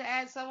decide to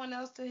add someone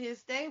else to his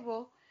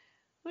stable,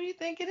 who do you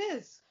think it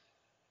is?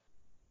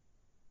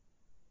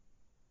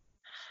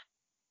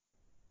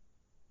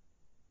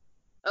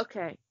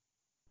 Okay,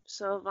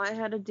 so if I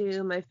had to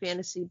do my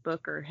fantasy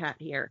booker hat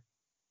here,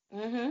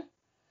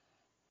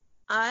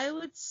 I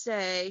would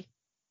say,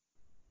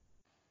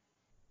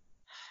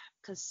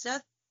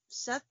 because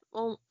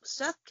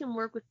Seth can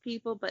work with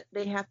people, but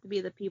they have to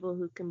be the people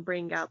who can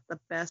bring out the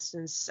best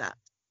in Seth.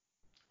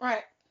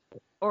 Right.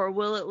 Or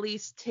will at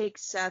least take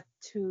Seth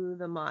to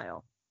the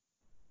mile.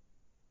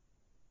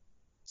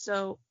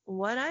 So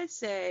what I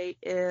say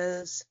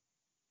is,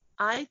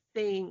 I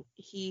think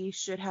he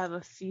should have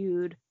a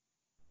feud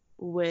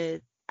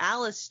with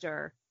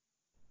Aleister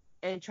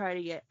and try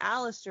to get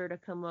Aleister to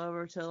come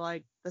over to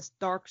like the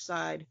dark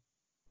side.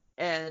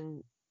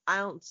 And I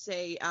don't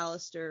say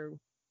Aleister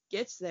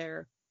gets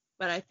there,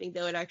 but I think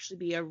that would actually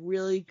be a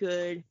really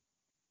good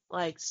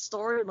like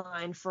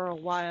storyline for a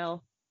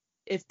while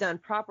if done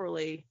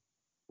properly,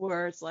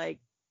 where it's like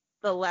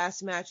the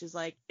last match is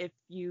like, if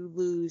you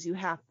lose, you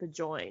have to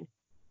join.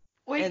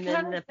 Well, he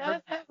kind of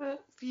does have a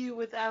feud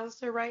with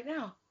Aleister right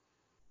now.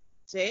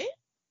 See?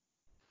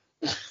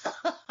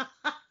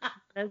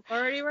 That's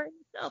already right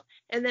himself.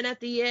 And then at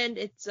the end,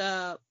 it's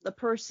the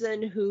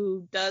person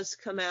who does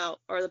come out,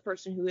 or the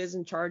person who is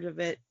in charge of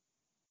it,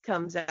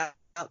 comes out,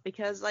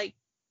 because like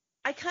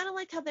I kind of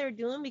liked how they were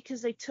doing,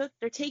 because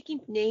they're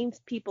taking names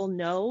people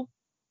know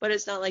but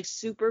it's not like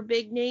super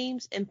big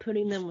names, and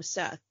putting them with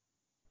Seth.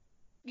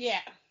 Yeah.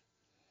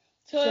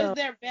 So So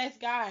it's their best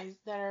guys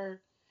that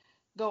are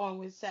going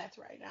with Seth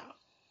right now.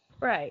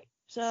 right.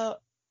 So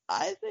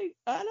I think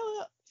I don't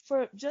know,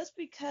 for just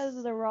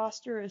because the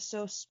roster is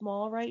so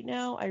small right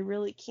now, I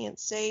really can't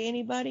say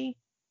anybody.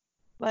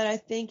 But I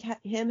think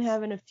him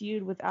having a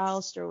feud with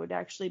Alistair would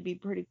actually be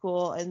pretty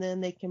cool, and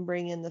then they can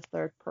bring in the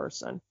third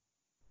person.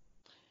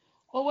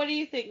 Well, what do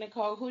you think,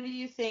 Nicole? Who do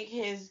you think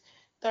his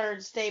third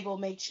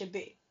stablemate should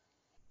be?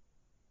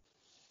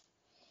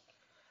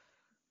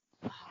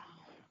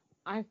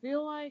 I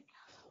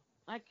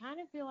kind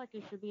of feel like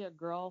it should be a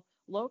girl.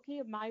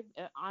 Loki,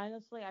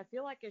 honestly, I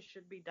feel like it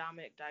should be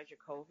Dominic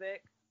Dijakovic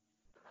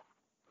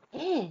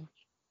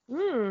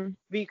Mm, that's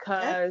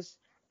because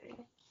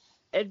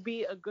it'd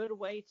be a good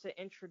way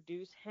to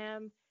introduce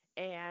him.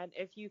 And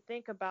if you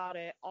think about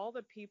it, all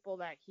the people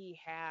that he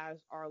has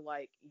are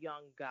like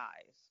young guys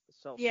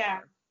so yeah.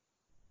 far.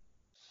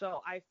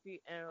 So I feel,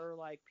 or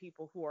like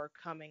people who are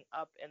coming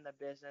up in the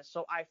business.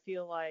 So I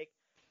feel like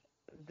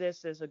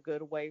this is a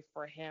good way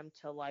for him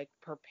to like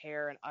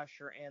prepare and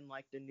usher in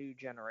like the new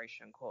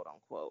generation, quote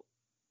unquote.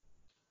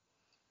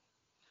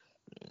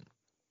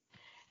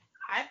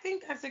 I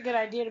think that's a good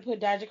idea to put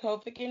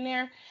Dijakovic in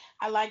there.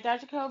 I like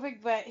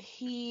Dijakovic, but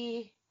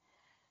he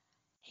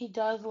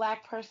does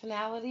lack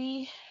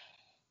personality.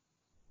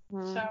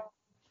 So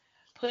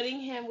Mm-hmm. putting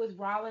him with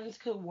Rollins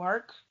could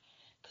work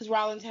because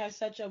Rollins has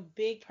such a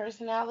big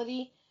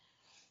personality.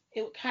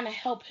 It would kind of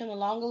help him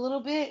along a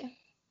little bit.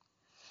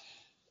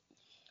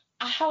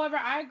 However,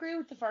 I agree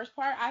with the first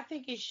part. I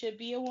think it should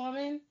be a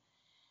woman,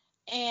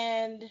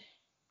 and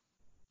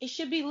it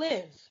should be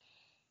Liv.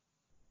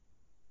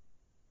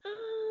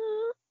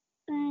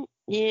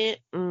 Yeah.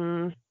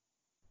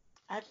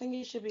 I think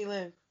it should be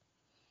Liv.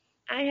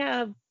 I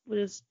have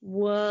just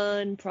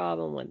one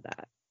problem with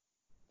that.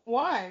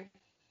 Why?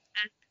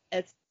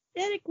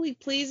 Aesthetically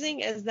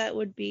pleasing as that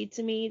would be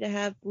to me to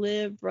have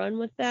Liv run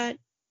with that,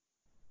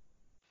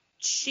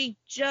 she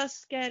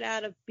just got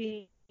out of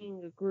being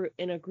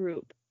a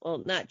group.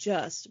 Well, not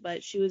just,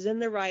 but she was in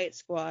the Riot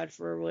Squad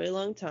for a really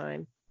long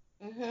time.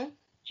 Mhm.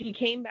 She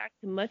came back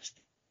to much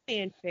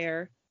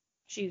fanfare.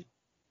 She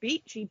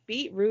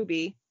beat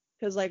Ruby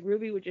because like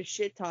Ruby would just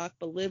shit talk,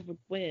 but Liv would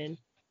win.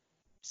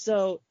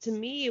 So to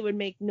me, it would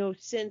make no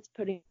sense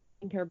putting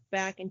her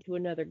back into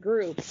another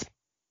group,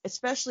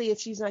 especially if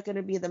she's not going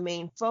to be the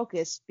main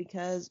focus.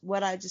 Because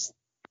I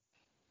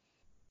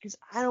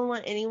don't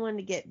want anyone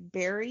to get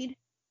buried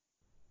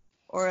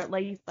or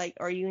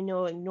or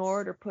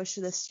ignored or pushed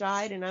to the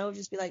side, and I would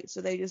just be like, so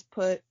they just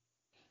put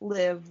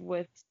Liv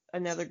with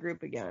another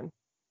group again.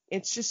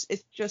 It's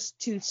just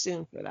too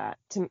soon for that.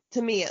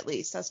 To me at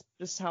least. That's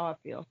just how I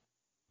feel.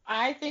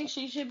 I think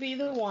she should be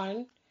the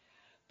one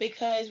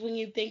because when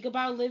you think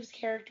about Liv's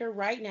character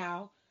right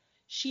now,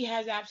 she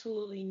has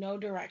absolutely no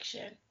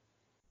direction.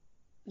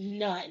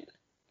 None.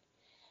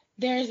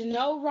 There's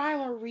no rhyme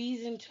or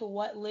reason to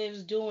what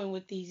Liv's doing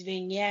with these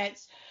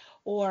vignettes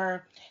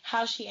or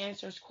how she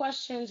answers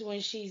questions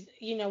when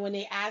when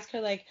they ask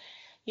her like,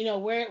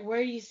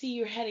 where do you see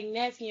you're heading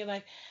next?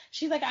 And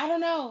she's like, I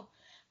don't know.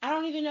 I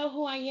don't even know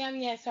who I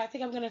am yet, so I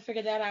think I'm gonna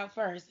figure that out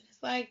first. And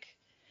it's like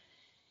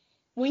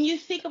when you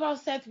think about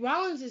Seth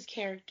Rollins'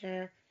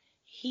 character,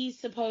 he's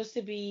supposed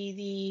to be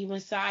the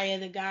Messiah,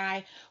 the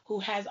guy who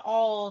has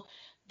all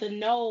the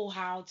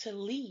know-how to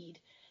lead.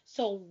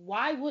 So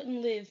why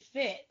wouldn't Liv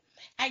fit?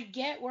 I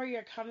get where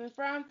you're coming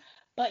from,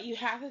 but you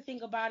have to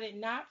think about it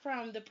not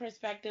from the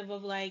perspective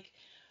of like,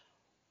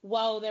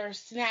 well, they're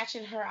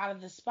snatching her out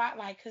of the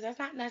spotlight, because that's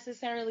not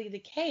necessarily the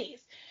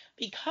case.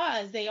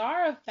 Because they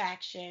are a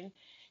faction,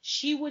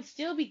 she would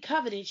still be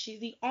coveted. She's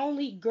the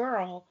only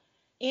girl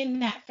in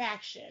that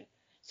faction.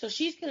 So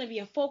she's going to be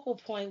a focal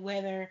point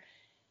whether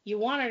you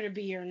want her to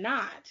be or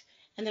not.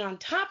 And then on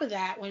top of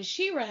that, when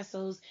she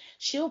wrestles,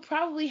 she'll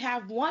probably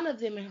have one of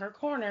them in her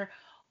corner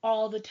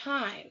all the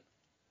time.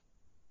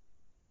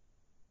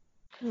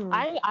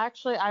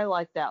 I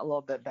like that a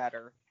little bit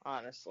better,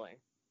 honestly.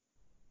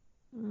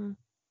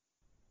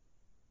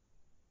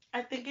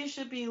 I think it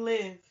should be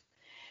Liv.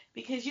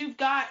 Because you've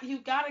got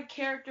a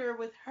character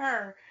with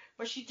her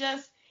where she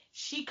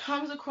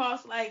comes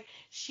across like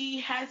she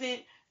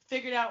hasn't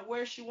figured out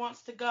where she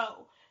wants to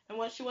go and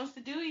what she wants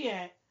to do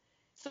yet.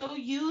 So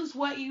use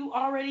what you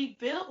already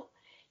built.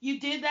 You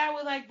did that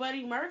with like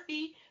Buddy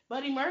Murphy.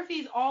 Buddy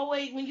Murphy's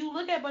always, when you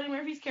look at Buddy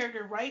Murphy's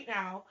character right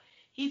now,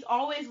 he's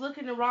always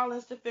looking to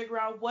Rollins to figure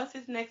out what's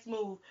his next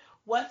move,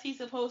 what's he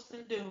supposed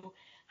to do,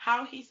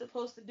 how he's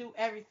supposed to do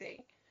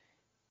everything.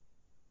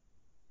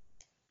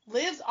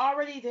 Liv's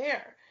already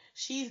there.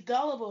 She's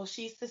gullible.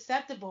 She's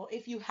susceptible.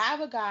 If you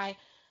have a guy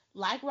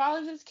like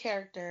Rollins'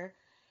 character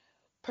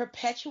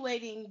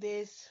perpetuating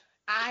this,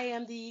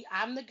 I'm the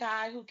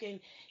guy who can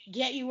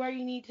get you where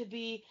you need to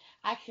be.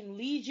 I can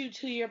lead you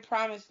to your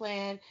promised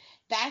land.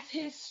 That's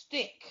his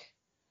stick.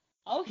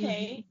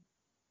 Okay.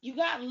 You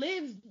got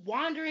Liv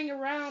wandering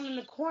around in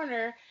the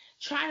corner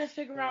trying to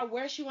figure out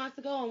where she wants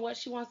to go and what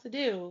she wants to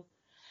do.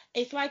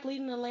 It's like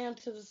leading the lamb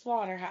to the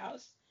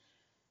slaughterhouse.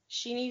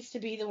 She needs to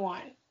be the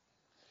one.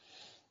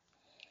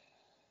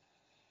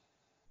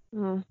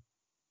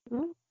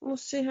 We'll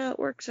see how it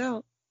works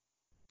out.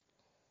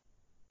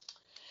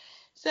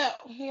 So,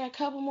 we got a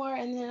couple more,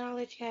 and then I'll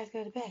let you guys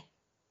go to bed.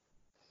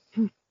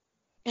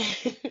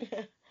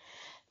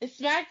 The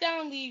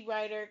SmackDown lead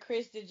writer,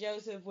 Chris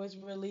DeJoseph, was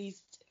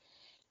released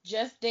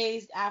just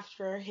days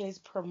after his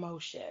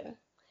promotion.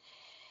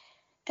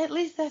 At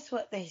least that's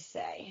what they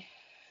say.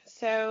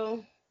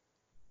 So,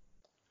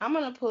 I'm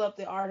going to pull up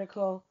the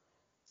article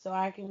so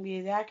I can be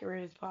as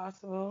accurate as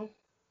possible.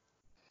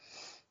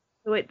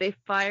 Wait, they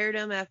fired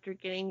him after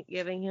giving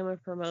him a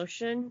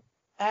promotion?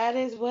 That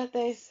is what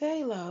they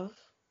say, love.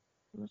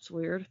 That's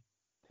weird.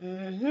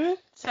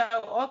 So,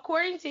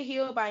 according to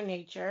Heal by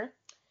Nature,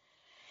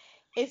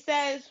 it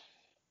says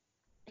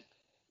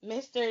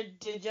Mr.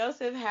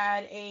 DeJoseph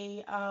had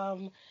a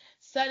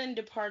sudden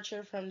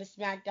departure from the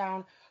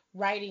SmackDown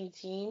writing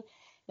team.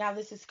 Now,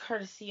 this is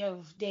courtesy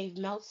of Dave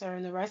Meltzer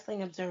and the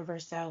Wrestling Observer,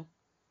 so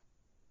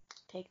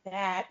take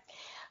that.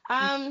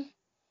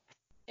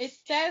 It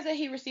says that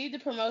he received a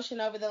promotion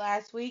over the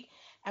last week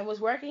and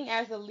was working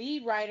as the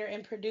lead writer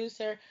and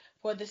producer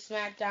for the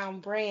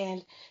SmackDown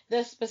brand.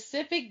 The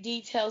specific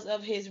details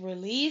of his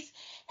release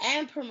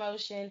and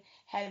promotion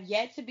have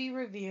yet to be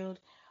revealed,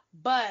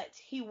 but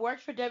he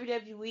worked for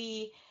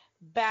WWE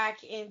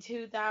back in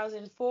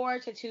 2004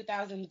 to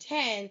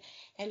 2010,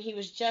 and he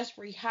was just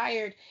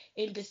rehired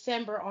in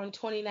December on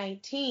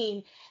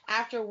 2019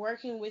 after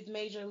working with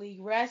Major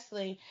League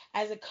Wrestling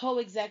as a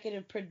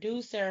co-executive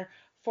producer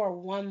for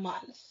 1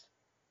 month.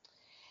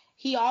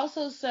 He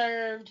also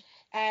served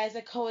as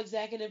a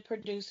co-executive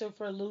producer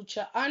for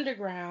Lucha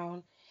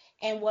Underground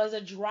and was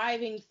a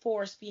driving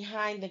force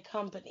behind the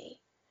company.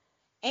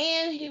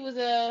 And he was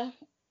a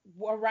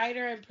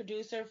writer and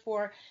producer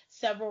for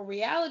several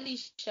reality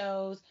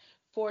shows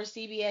for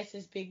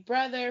CBS's Big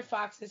Brother,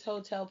 Fox's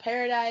Hotel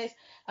Paradise,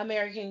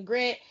 American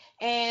Grit,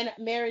 and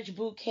Marriage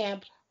Boot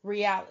Camp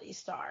reality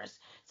stars.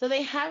 So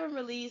they haven't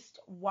released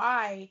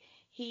why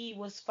he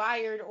was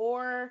fired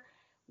or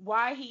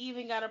why he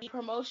even got a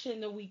promotion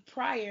the week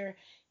prior.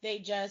 They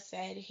just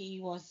said he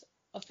was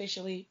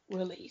officially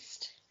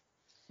released.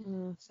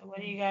 So what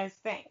do you guys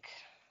think?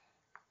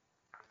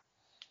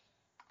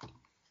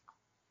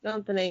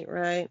 Something ain't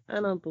right.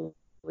 I don't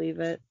believe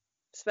it.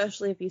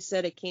 Especially if you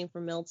said it came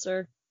from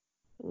Meltzer.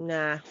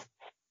 Nah.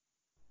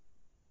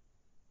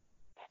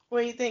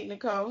 What do you think,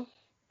 Nicole?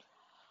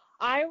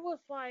 I was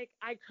like,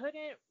 I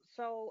couldn't.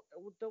 So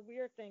the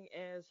weird thing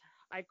is,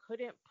 I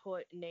couldn't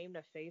name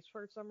to face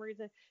for some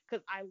reason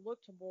because I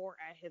looked more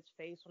at his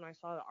face when I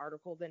saw the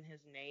article than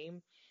his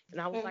name, and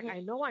I was like, I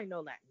know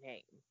that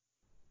name,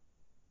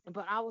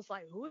 but I was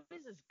like, who is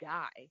this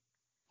guy?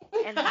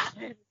 And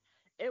then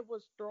it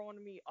was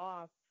throwing me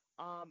off.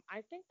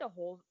 I think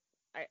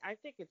I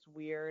think it's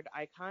weird.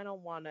 I kind of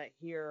want to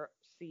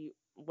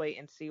wait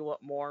and see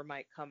what more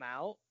might come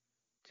out,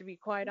 to be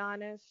quite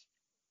honest.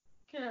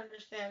 Can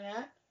understand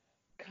that.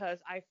 Because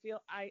I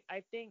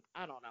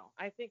don't know.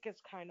 I think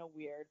it's kind of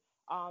weird.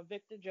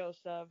 Victor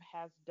Joseph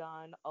has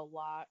done a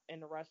lot in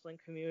the wrestling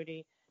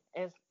community.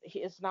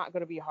 It's not going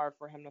to be hard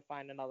for him to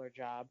find another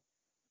job.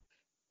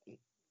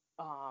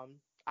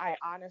 I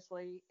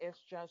honestly, it's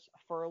just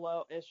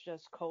furlough. It's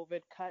just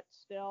COVID cut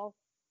still.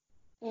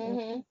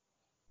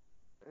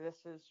 This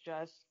is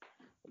just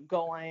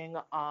going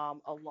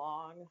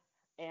along.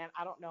 And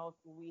I don't know if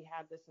we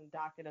had this in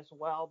docket as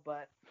well,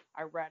 but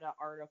I read an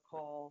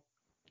article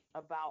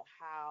about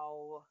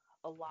how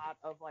a lot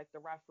of like the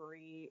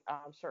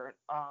certain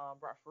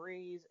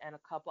referees and a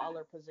couple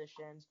other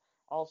positions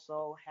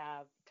also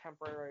have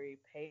temporary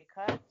pay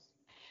cuts.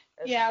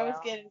 I was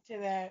getting to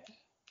that.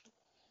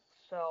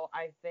 So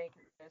I think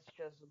this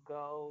just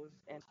goes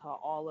into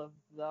all of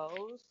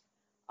those.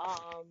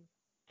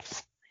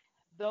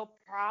 They'll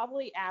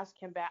probably ask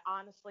him back.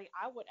 Honestly,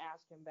 I would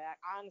ask him back.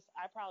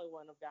 I probably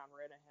wouldn't have gotten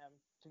rid of him,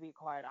 to be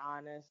quite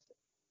honest,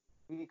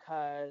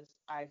 because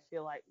I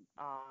feel like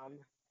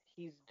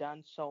he's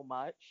done so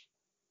much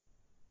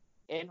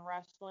in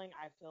wrestling.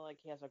 I feel like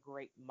he has a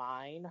great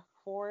mind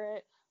for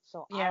it.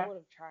 So I would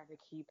have tried to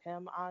keep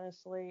him,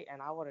 honestly,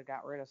 and I would have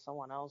got rid of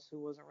someone else who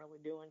wasn't really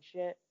doing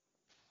shit.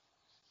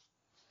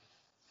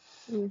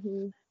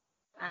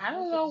 I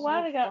don't know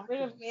why they got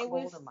rid of him.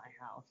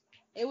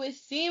 It would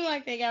seem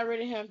like they got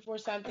rid of him for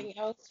something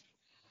else.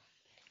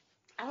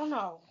 I don't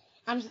know.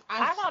 I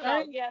don't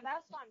know. Yeah,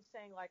 that's what I'm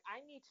saying. Like,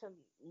 I need to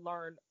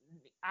learn.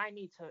 I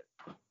need to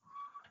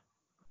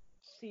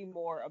see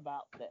more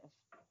about this.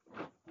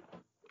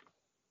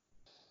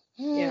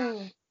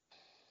 Yeah.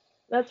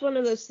 That's one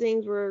of those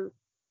things where,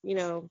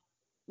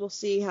 we'll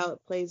see how it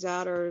plays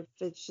out, or if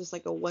it's just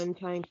like a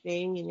one-time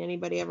thing and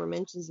anybody ever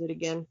mentions it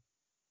again.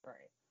 Right.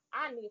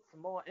 I need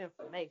some more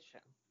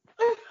information.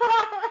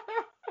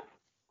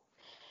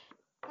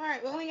 All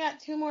right, we only got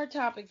 2 more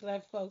topics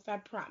left, folks. I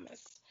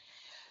promise.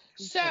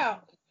 So,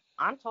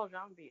 I'm told you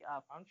I'm gonna be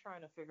up. I'm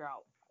trying to figure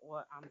out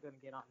what I'm gonna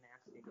get on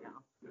Nasty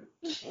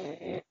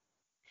now.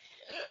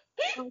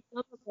 Well,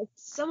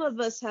 some of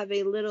us have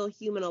a little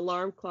human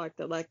alarm clock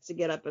that likes to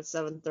get up at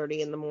 7:30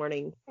 in the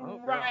morning. Oh,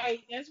 girl.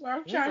 Right. That's where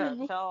I'm You trying gotta to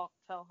move. tell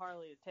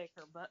Harley to take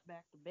her butt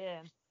back to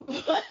bed.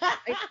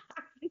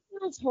 It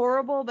sounds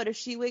horrible, but if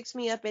she wakes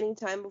me up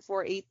anytime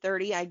before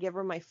 8:30, I give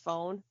her my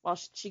phone while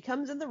she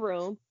comes in the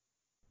room.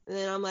 And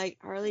then I'm like,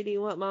 Harley, do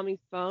you want mommy's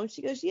phone?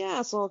 She goes,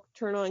 yeah. So I'll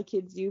turn on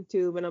kids'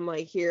 YouTube, and I'm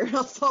like, here, and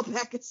I'll fall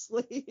back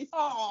asleep.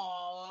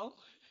 Oh.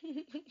 I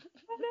know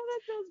that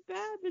sounds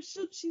bad, but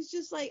she's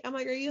just like, I'm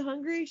like, are you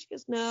hungry? She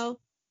goes, no.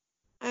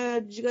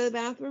 Did you go to the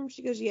bathroom?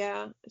 She goes,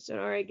 yeah. I said,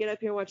 all right, get up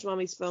here and watch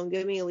mommy's phone.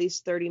 Give me at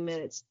least 30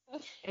 minutes.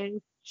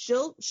 And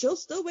she'll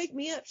still wake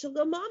me up. She'll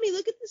go, Mommy,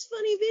 look at this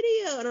funny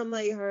video. And I'm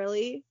like,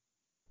 Harley,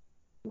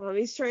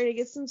 mommy's trying to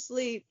get some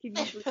sleep. Can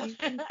you please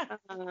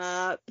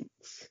stop?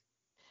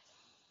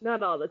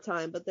 Not all the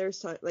time, but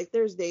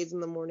there's days in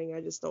the morning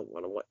I just don't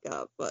want to wake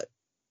up. But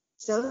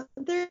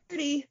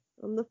 7:30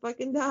 on the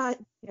fucking dot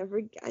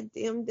every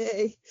goddamn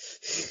day.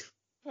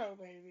 Oh,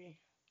 baby.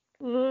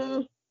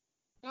 Mm.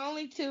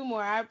 Only two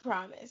more, I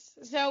promise.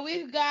 So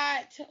we've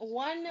got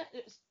one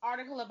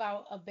article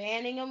about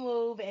banning a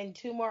move and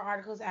two more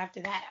articles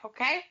after that,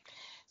 okay?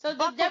 So the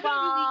Buckle WWE...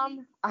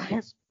 bomb.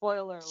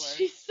 Spoiler alert.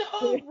 She's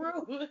so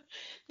rude.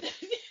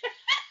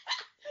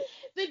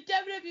 The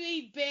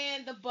WWE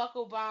banned the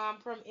buckle bomb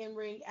from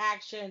in-ring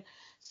action.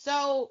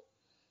 So...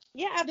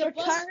 Yeah, after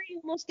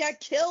Kyrie almost got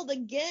killed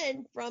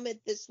again from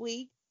it this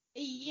week.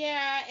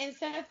 Yeah, and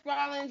Seth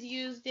Rollins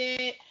used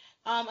it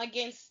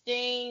against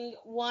Sting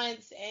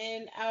once,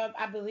 and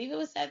I believe it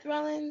was Seth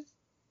Rollins.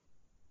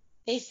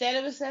 They said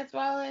it was Seth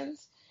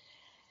Rollins.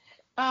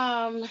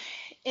 And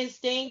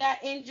Sting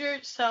got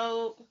injured,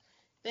 so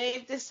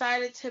they've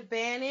decided to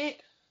ban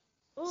it.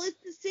 Well, it's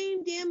the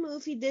same damn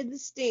move he did to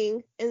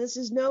Sting, and this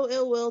is no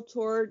ill will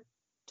toward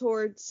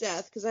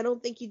Seth, because I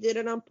don't think he did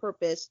it on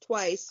purpose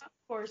twice. Of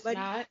course but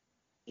not.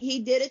 He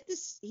did it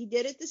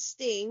to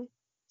Sting.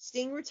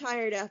 Sting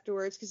retired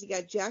afterwards because he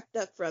got jacked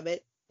up from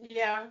it.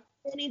 Yeah.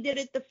 And he did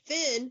it to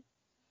Finn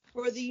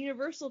for the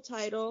Universal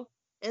title,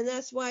 and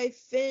that's why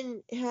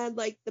Finn had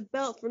like the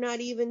belt for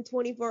not even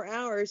 24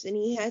 hours, and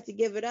he had to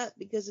give it up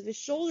because of his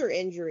shoulder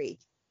injury.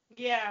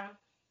 Yeah.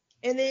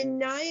 And then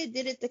Nia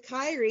did it to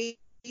Kyrie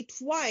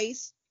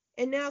twice,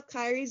 and now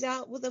Kyrie's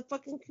out with a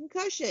fucking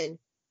concussion.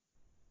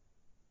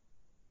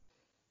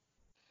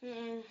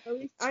 At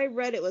least I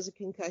read it was a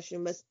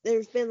concussion, but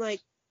there's been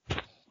like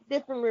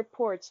different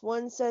reports.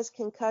 One says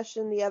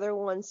concussion, the other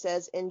one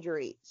says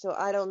injury. So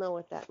I don't know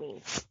what that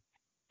means.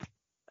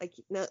 Like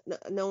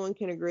no one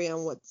can agree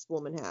on what this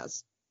woman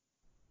has.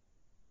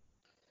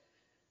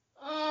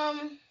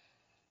 I'm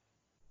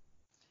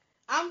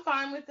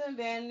fine with them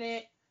banning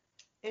it.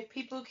 If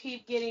people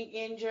keep getting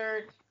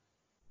injured,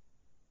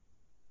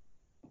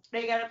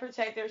 they gotta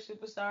protect their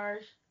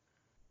superstars.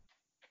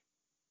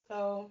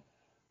 So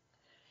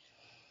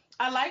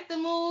I like the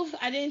move.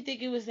 I didn't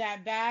think it was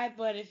that bad,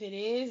 but if it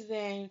is,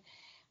 then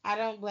I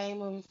don't blame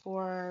them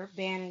for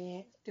banning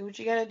it. Do what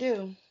you gotta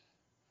do.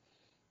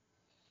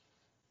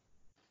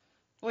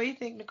 What do you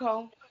think,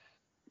 Nicole?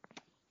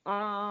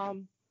 I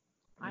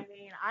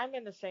mean, I'm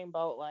in the same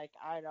boat. Like,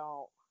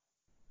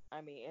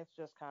 it's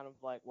just kind of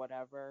like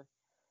whatever.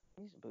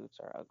 These boots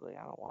are ugly.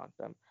 I don't want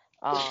them.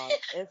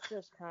 It's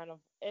just kind of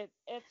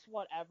it's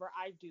whatever.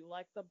 I do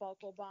like the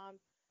buckle bomb.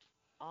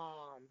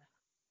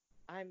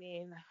 I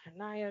mean,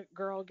 Nia,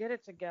 girl, get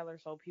it together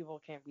so people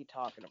can't be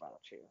talking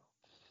about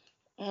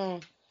you.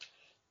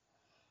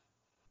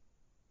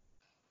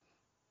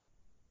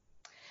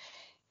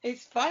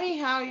 It's funny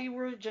how you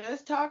were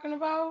just talking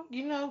about,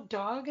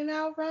 dogging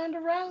out Ronda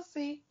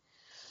Rousey.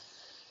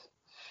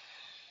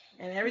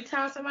 And every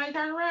time somebody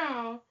turn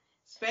around,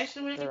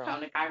 especially when it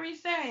comes to Kairi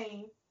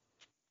Sane.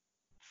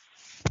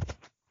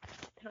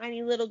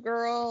 Tiny little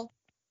girl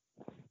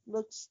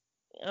looks,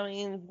 how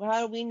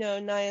do we know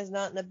Nia's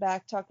not in the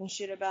back talking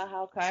shit about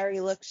how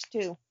Kairi looks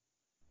too?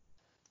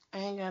 I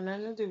ain't got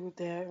nothing to do with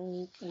that.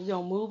 We're going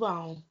to move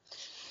on.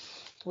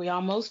 We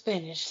almost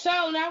finished.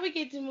 So now we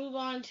get to move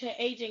on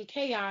to Agent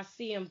Chaos,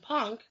 CM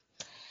Punk.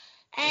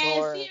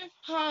 And CM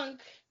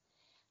Punk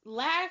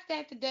laughed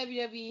at the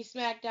WWE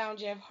SmackDown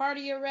Jeff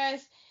Hardy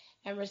arrest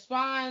and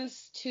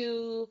responds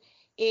to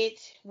it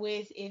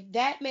with, if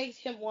that makes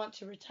him want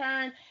to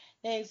return,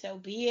 then so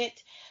be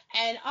it.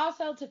 And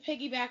also to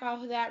piggyback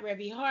off of that,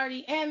 Reby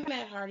Hardy and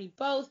Matt Hardy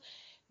both.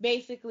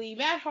 Basically,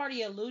 Matt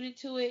Hardy alluded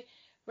to it.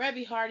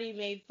 Reby Hardy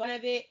made fun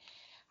of it.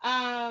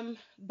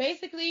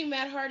 Basically,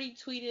 Matt Hardy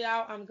tweeted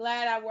out, I'm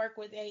glad I work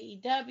with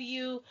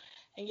AEW,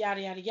 and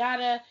yada, yada,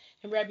 yada.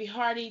 And Reby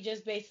Hardy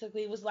just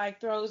basically was like,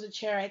 throws a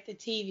chair at the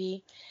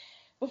TV.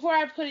 Before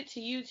I put it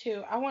to you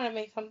two, I want to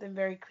make something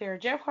very clear.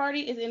 Jeff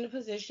Hardy is in a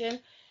position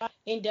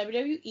in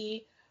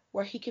WWE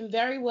where he can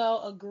very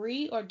well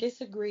agree or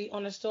disagree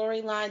on a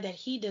storyline that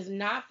he does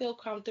not feel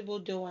comfortable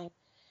doing.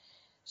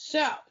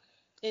 So,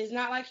 it's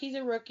not like he's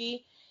a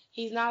rookie.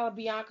 He's not a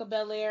Bianca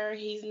Belair.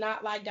 He's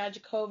not like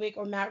Dijakovic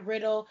or Matt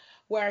Riddle,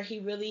 where he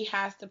really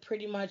has to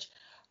pretty much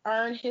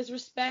earn his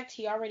respect.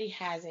 He already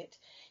has it.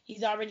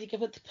 He's already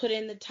put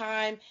in the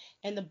time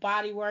and the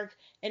body work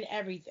and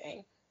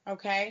everything.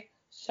 Okay?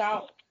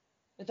 So,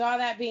 with all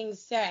that being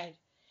said,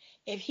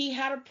 if he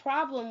had a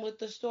problem with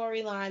the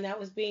storyline that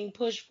was being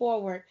pushed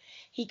forward,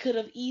 he could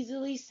have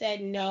easily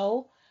said,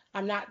 no,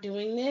 I'm not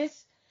doing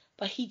this.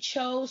 But he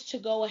chose to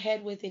go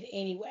ahead with it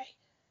anyway.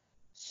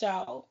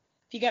 So,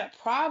 if you got a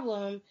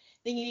problem,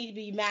 then you need to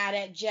be mad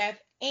at Jeff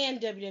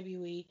and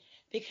WWE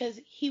because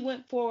he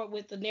went forward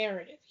with the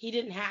narrative. He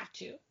didn't have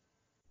to.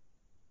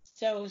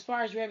 So, as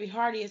far as Reby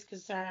Hardy is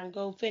concerned,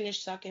 go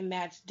finish sucking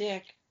Matt's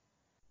dick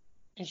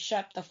and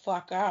shut the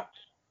fuck up.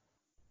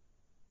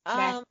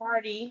 Matt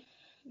Hardy,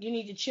 you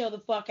need to chill the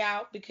fuck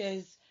out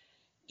because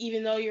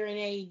even though you're in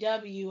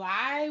AEW,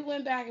 I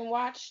went back and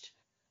watched,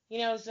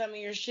 some of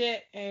your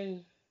shit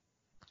and,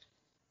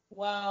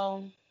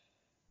 well,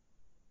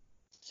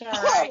 it's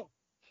alright.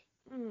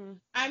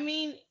 I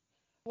mean,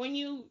 when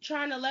you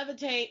trying to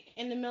levitate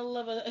in the middle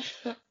of a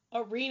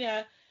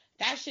arena,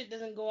 that shit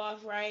doesn't go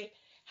off right.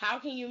 How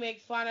can you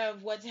make fun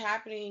of what's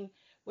happening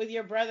with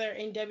your brother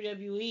in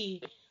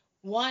WWE?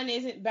 One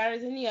isn't better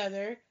than the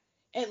other.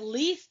 At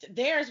least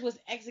theirs was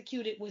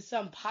executed with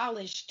some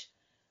polished.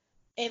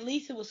 At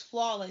least it was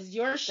flawless.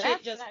 Your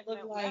shit just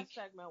looked like.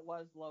 That segment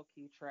was low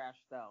key trash,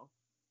 though.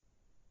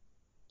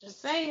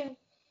 Just saying.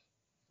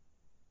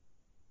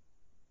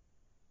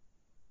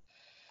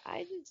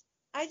 I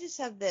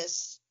just have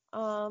this.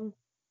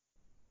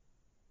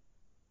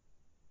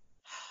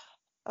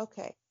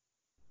 Okay.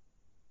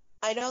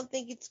 I don't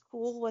think it's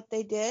cool what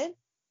they did.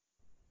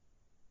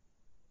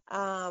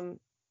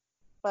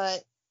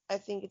 But I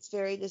think it's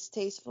very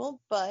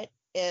distasteful. But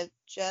if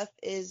Jeff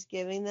is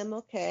giving them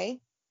okay,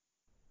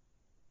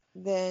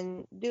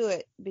 then do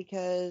it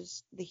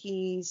because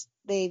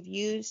they've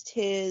used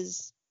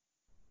his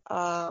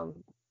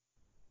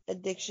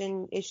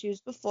addiction issues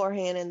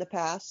beforehand in the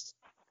past.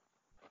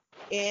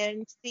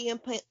 And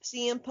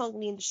CM Punk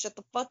needed to shut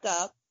the fuck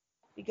up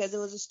because it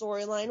was a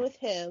storyline with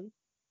him,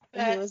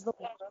 and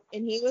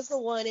he was the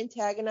one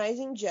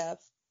antagonizing Jeff.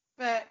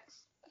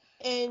 Facts.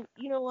 And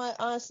you know what?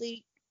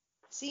 Honestly,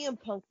 CM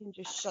Punk can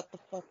just shut the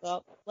fuck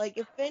up. Like,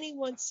 if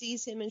anyone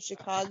sees him in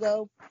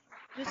Chicago,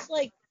 just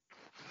like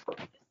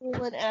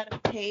pull an Adam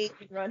Page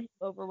and run him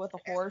over with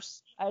a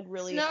horse, I'd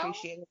really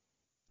appreciate it.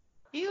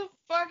 He's a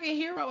fucking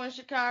hero in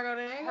Chicago.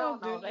 They ain't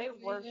gonna do they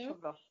worship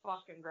the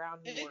fucking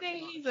ground. They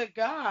think he's a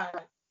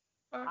god.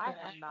 I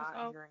am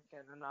not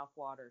drinking enough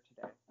water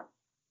today.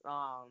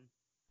 No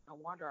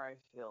wonder I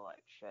feel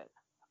like shit.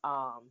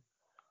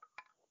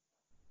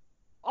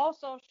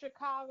 Also,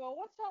 Chicago,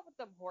 what's up with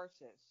them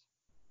horses?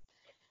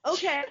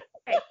 Okay,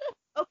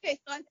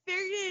 so I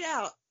figured it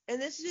out.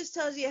 And this just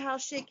tells you how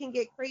shit can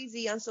get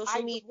crazy on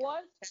social media.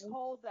 I was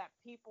told that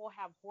people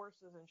have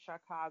horses in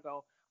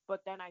Chicago,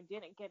 but then I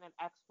didn't get an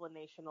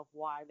explanation of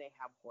why they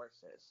have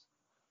horses.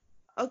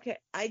 Okay,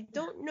 I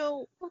don't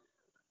know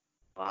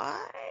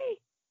why,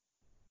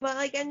 but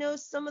I know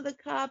some of the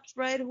cops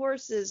ride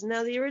horses.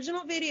 Now, the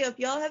original video, if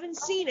y'all haven't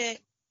seen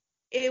it,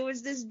 it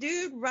was this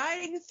dude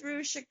riding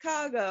through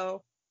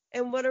Chicago,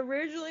 and what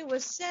originally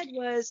was said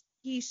was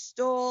he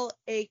stole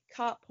a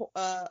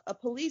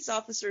police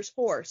officer's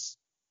horse.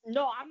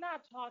 No, I'm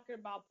not talking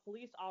about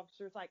police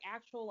officers.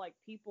 Actual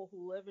people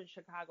who live in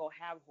Chicago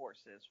have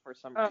horses for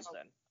some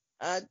reason.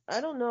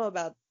 I don't know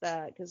about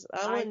that because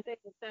I think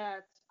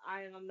that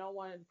no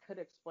one could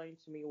explain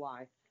to me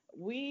why.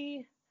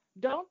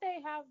 Don't they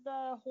have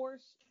the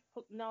horse?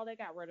 No, they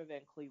got rid of it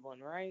in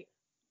Cleveland, right?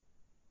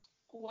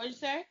 What'd you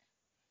say?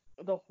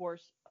 The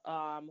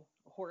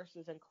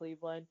horses in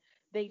Cleveland.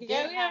 They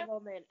did have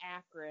them in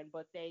Akron,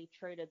 but they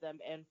traded them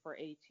in for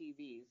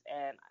ATVs,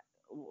 and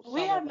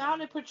we have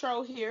mounted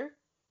patrol here.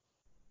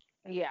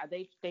 Yeah,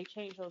 they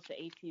changed those to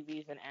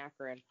ATVs in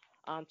Akron.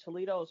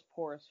 Toledo's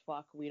poor as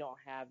fuck. We don't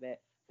have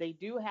it. They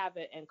do have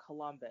it in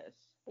Columbus.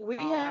 We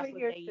have it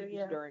here too.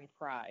 Yeah. During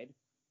Pride.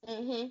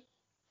 Mhm.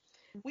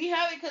 We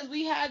have it because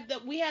we had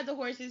the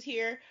horses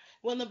here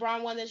when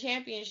LeBron won the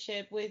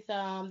championship with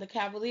the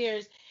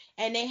Cavaliers,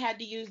 and they had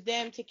to use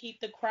them to keep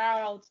the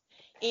crowds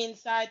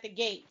inside the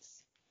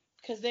gates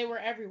because they were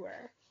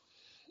everywhere.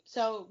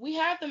 So we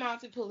have the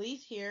mounted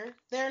police here.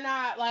 They're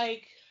not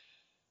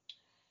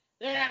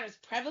as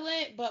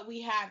prevalent, but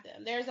we have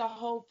them. There's a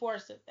whole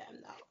force of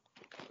them though.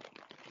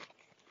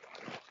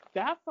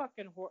 That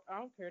fucking horse, I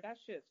don't care. That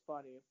shit's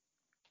funny.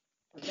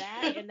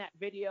 That and that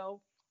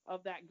video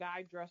of that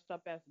guy dressed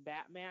up as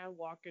Batman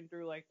walking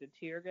through the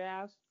tear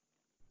gas.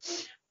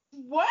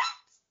 What?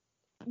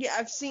 Yeah,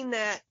 I've seen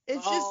that.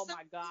 It's just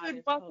my god,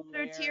 it's walking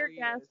through tear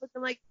gas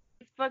looking like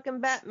fucking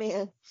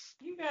Batman.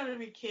 You gotta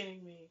be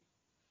kidding me.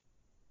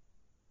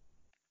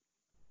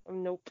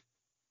 Nope.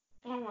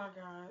 Oh my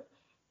god.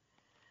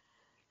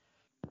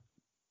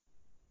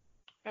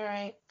 All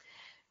right.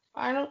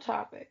 Final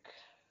topic.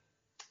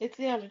 It's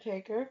The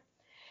Undertaker.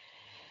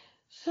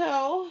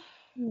 So,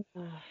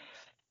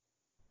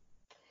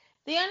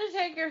 The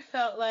Undertaker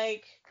felt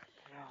like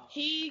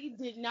he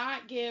did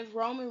not give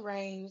Roman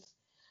Reigns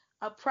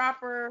a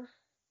proper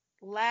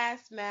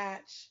last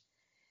match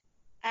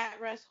at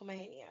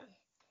WrestleMania.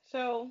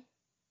 So,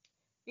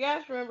 You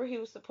guys remember he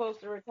was supposed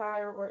to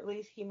retire, or at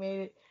least he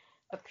made it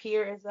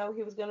appear as though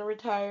he was going to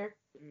retire?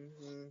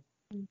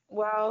 Mm-hmm.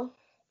 Well,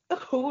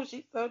 oh,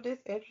 she's so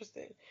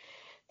disinterested.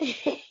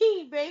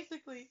 He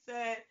basically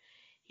said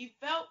he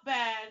felt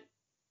bad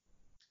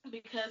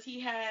because he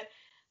had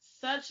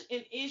such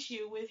an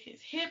issue with his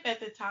hip at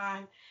the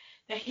time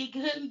that he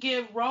couldn't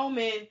give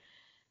Roman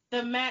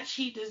the match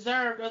he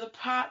deserved or the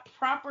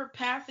proper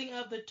passing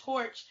of the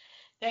torch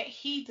that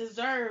he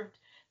deserved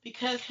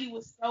because he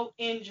was so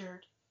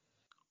injured.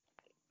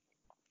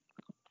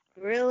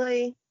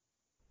 Really?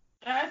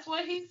 That's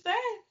what he said.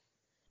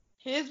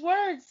 His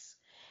words.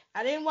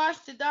 I didn't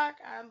watch the doc.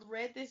 I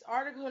read this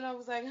article and I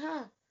was like,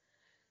 huh,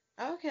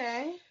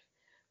 okay.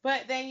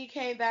 But then you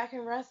came back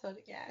and wrestled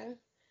again.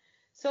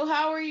 So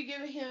how are you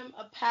giving him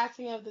a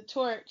passing of the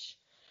torch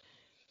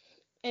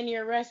in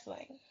your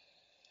wrestling?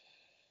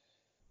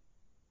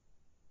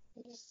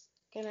 I'm just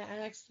gonna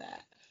ask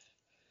that.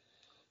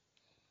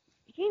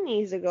 He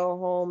needs to go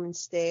home and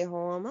stay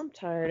home. I'm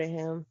tired of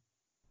him.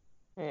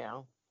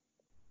 Yeah.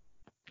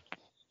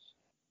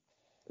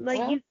 Like,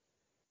 Well,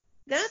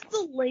 that's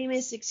the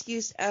lamest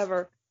excuse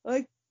ever.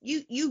 Like,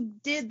 you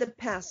did the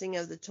passing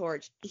of the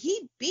torch.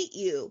 He beat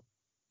you.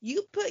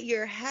 You put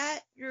your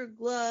hat, your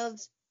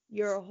gloves,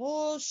 your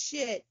whole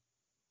shit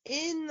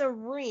in the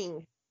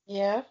ring.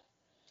 yeah.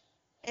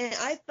 And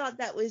I thought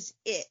that was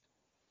it.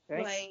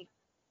 Right. Like,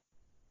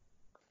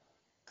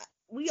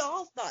 we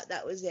all thought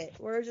that was it.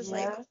 We're just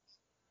like,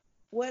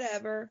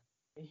 whatever.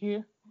 Yeah.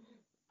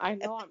 I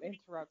know I'm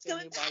interrupting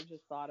you, but I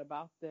just thought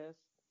about this.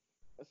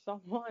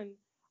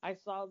 I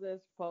saw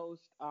this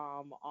post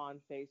on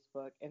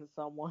Facebook, and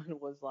someone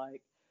was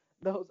like,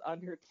 those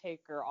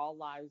Undertaker All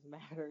Lives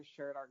Matter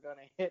shirt are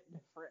gonna hit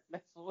different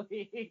this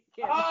week.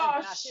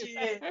 Oh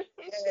shit.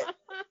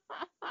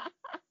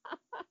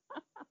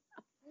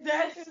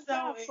 That's It's so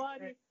not ignorant.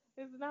 funny.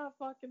 It's not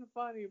fucking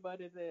funny,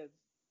 but it is.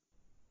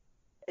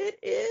 It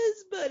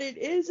is, but it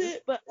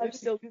isn't. But I'm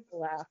still gonna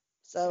laugh.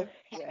 So,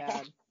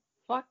 Sad.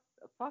 Fuck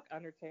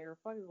Undertaker.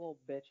 Fuck his little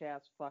bitch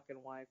ass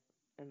fucking wife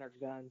and their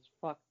guns.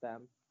 Fuck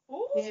them.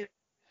 Ooh. yeah.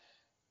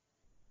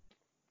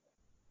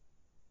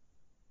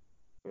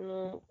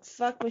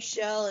 Fuck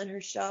Michelle and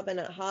her shopping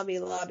at Hobby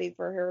Lobby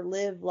for her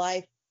live,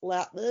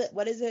 laugh,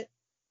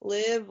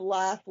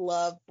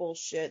 love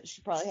bullshit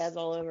she probably has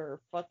all over her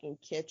fucking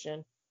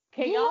kitchen.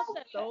 Can y'all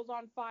set those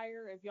on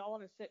fire if y'all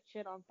want to set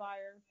shit on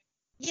fire?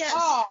 Yes.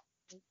 Oh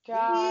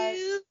God.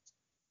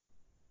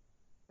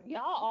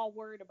 Y'all all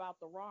worried about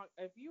the wrong.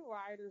 If you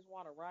rioters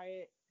want to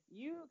riot,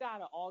 you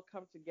gotta all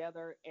come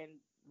together and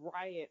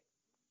riot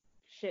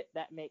shit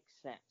that makes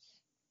sense.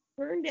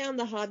 Burn down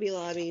the Hobby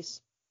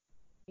Lobbies.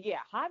 Yeah,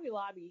 Hobby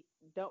Lobby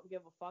don't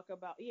give a fuck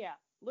about. Yeah,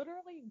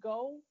 literally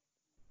go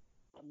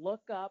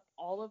look up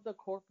all of the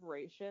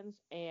corporations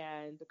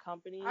and the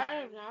companies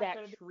that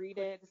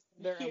treated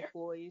their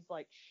employees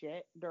like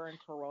shit during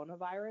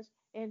coronavirus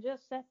and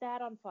just set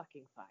that on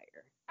fucking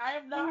fire. I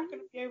am not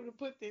going to be able to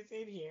put this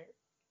in here.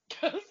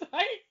 Because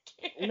I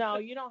can't. No,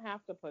 you don't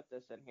have to put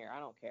this in here. I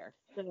don't care.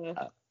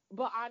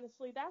 But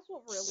honestly, that's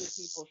what really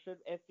people should.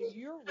 If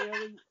you're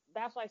really,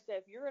 that's why I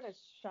said, if you're in a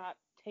shot,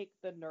 take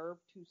the nerve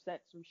to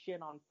set some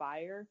shit on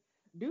fire.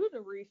 Do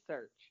the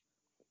research.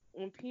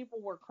 When people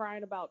were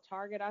crying about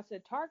Target, I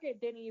said Target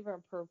didn't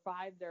even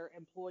provide their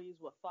employees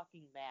with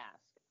fucking masks.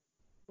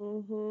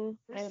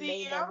 Mm-hmm. And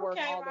made them work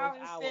all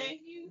those hours.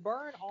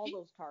 Burn all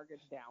those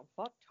Targets down.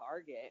 Fuck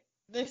Target.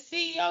 The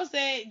CEO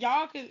said,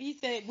 he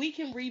said, we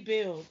can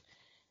rebuild.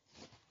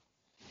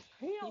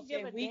 He don't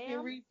give a damn. We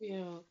can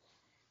rebuild.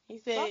 He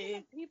said, some of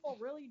the people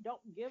really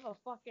don't give a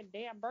fucking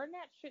damn. Burn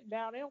that shit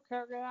down. They don't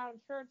care about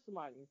insurance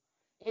money.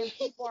 And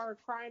people are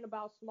crying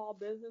about small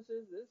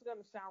businesses. This is going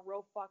to sound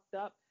real fucked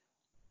up.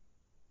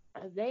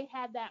 They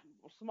had that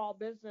small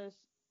business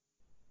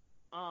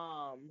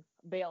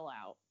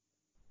bailout.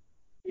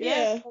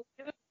 Yeah.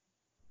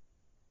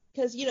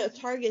 Because,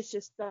 Target's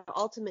just the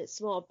ultimate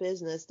small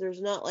business.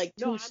 There's not like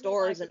two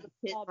stores in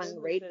a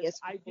 10-mile radius.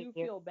 I do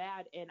feel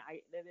bad, and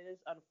it is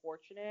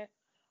unfortunate.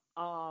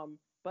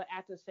 But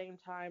at the same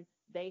time,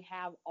 they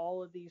have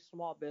all of these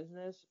small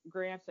business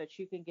grants that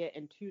you can get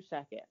in 2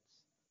 seconds.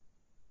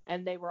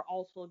 And they were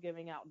also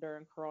giving out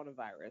during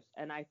coronavirus.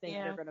 And I think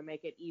they're going to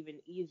make it even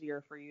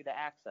easier for you to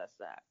access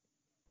that.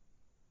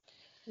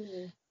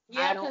 Mm-hmm.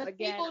 Yeah, because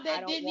people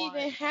that didn't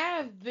even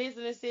have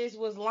businesses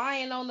was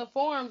lying on the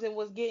forums and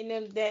was getting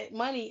them that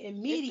money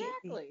immediately.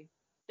 Exactly.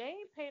 They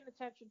ain't paying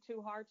attention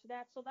too hard to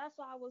that. So that's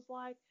why I was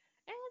like,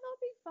 they'll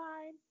be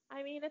fine.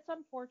 I mean, it's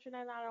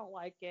unfortunate. I don't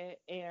like it.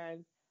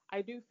 And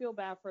I do feel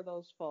bad for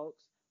those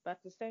folks. But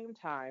at the same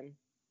time,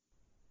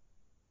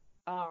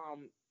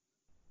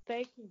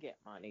 they can get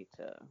money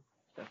to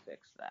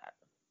fix that.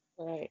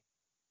 Right.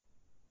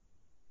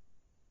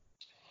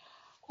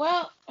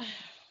 Well,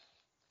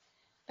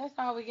 that's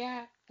all we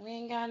got. We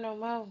ain't got no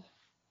more.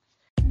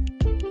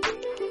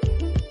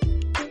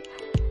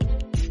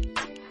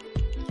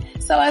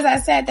 So as I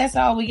said, that's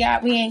all we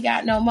got. We ain't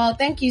got no more.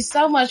 Thank you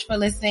so much for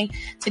listening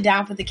to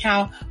Down for the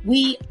Count.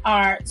 We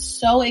are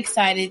so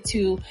excited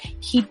to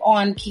keep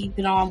on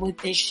keeping on with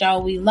this show.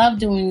 We love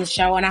doing the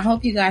show, and I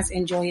hope you guys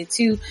enjoy it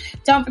too.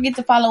 Don't forget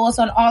to follow us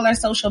on all our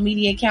social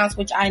media accounts,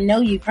 which I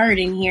know you've heard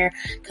in here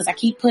because I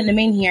keep putting them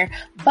in here.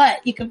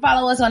 But you can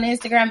follow us on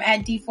Instagram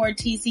at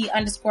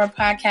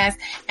D4TC_podcast,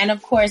 and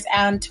of course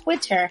on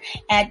Twitter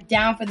at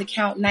Down for the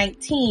Count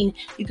 19.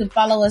 You can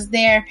follow us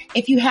there.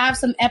 If you have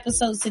some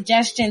episode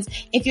suggestions,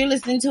 if you're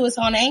listening to us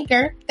on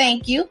Anchor,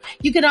 thank you.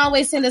 You can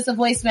always send us a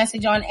voice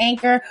message on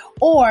Anchor,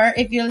 or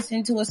if you're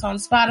listening to us on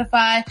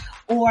Spotify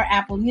or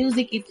Apple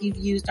Music, if you've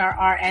used our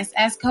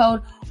RSS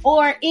code,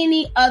 or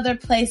any other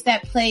place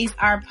that plays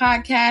our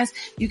podcast,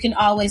 you can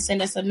always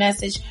send us a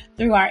message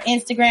through our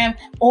Instagram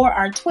or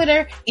our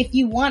Twitter if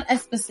you want a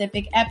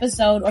specific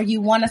episode or you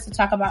want us to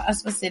talk about a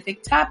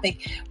specific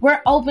topic.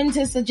 We're open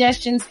to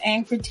suggestions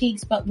and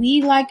critiques, but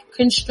we like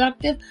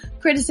constructive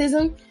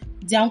criticism.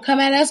 Don't come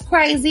at us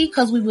crazy,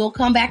 because we will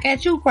come back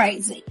at you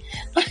crazy.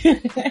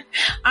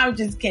 I'm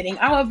just kidding.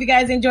 I hope you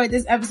guys enjoyed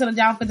this episode of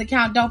Down for the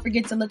Count. Don't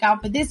forget to look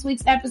out for this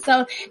week's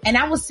episode, and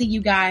I will see you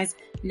guys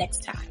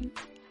next time.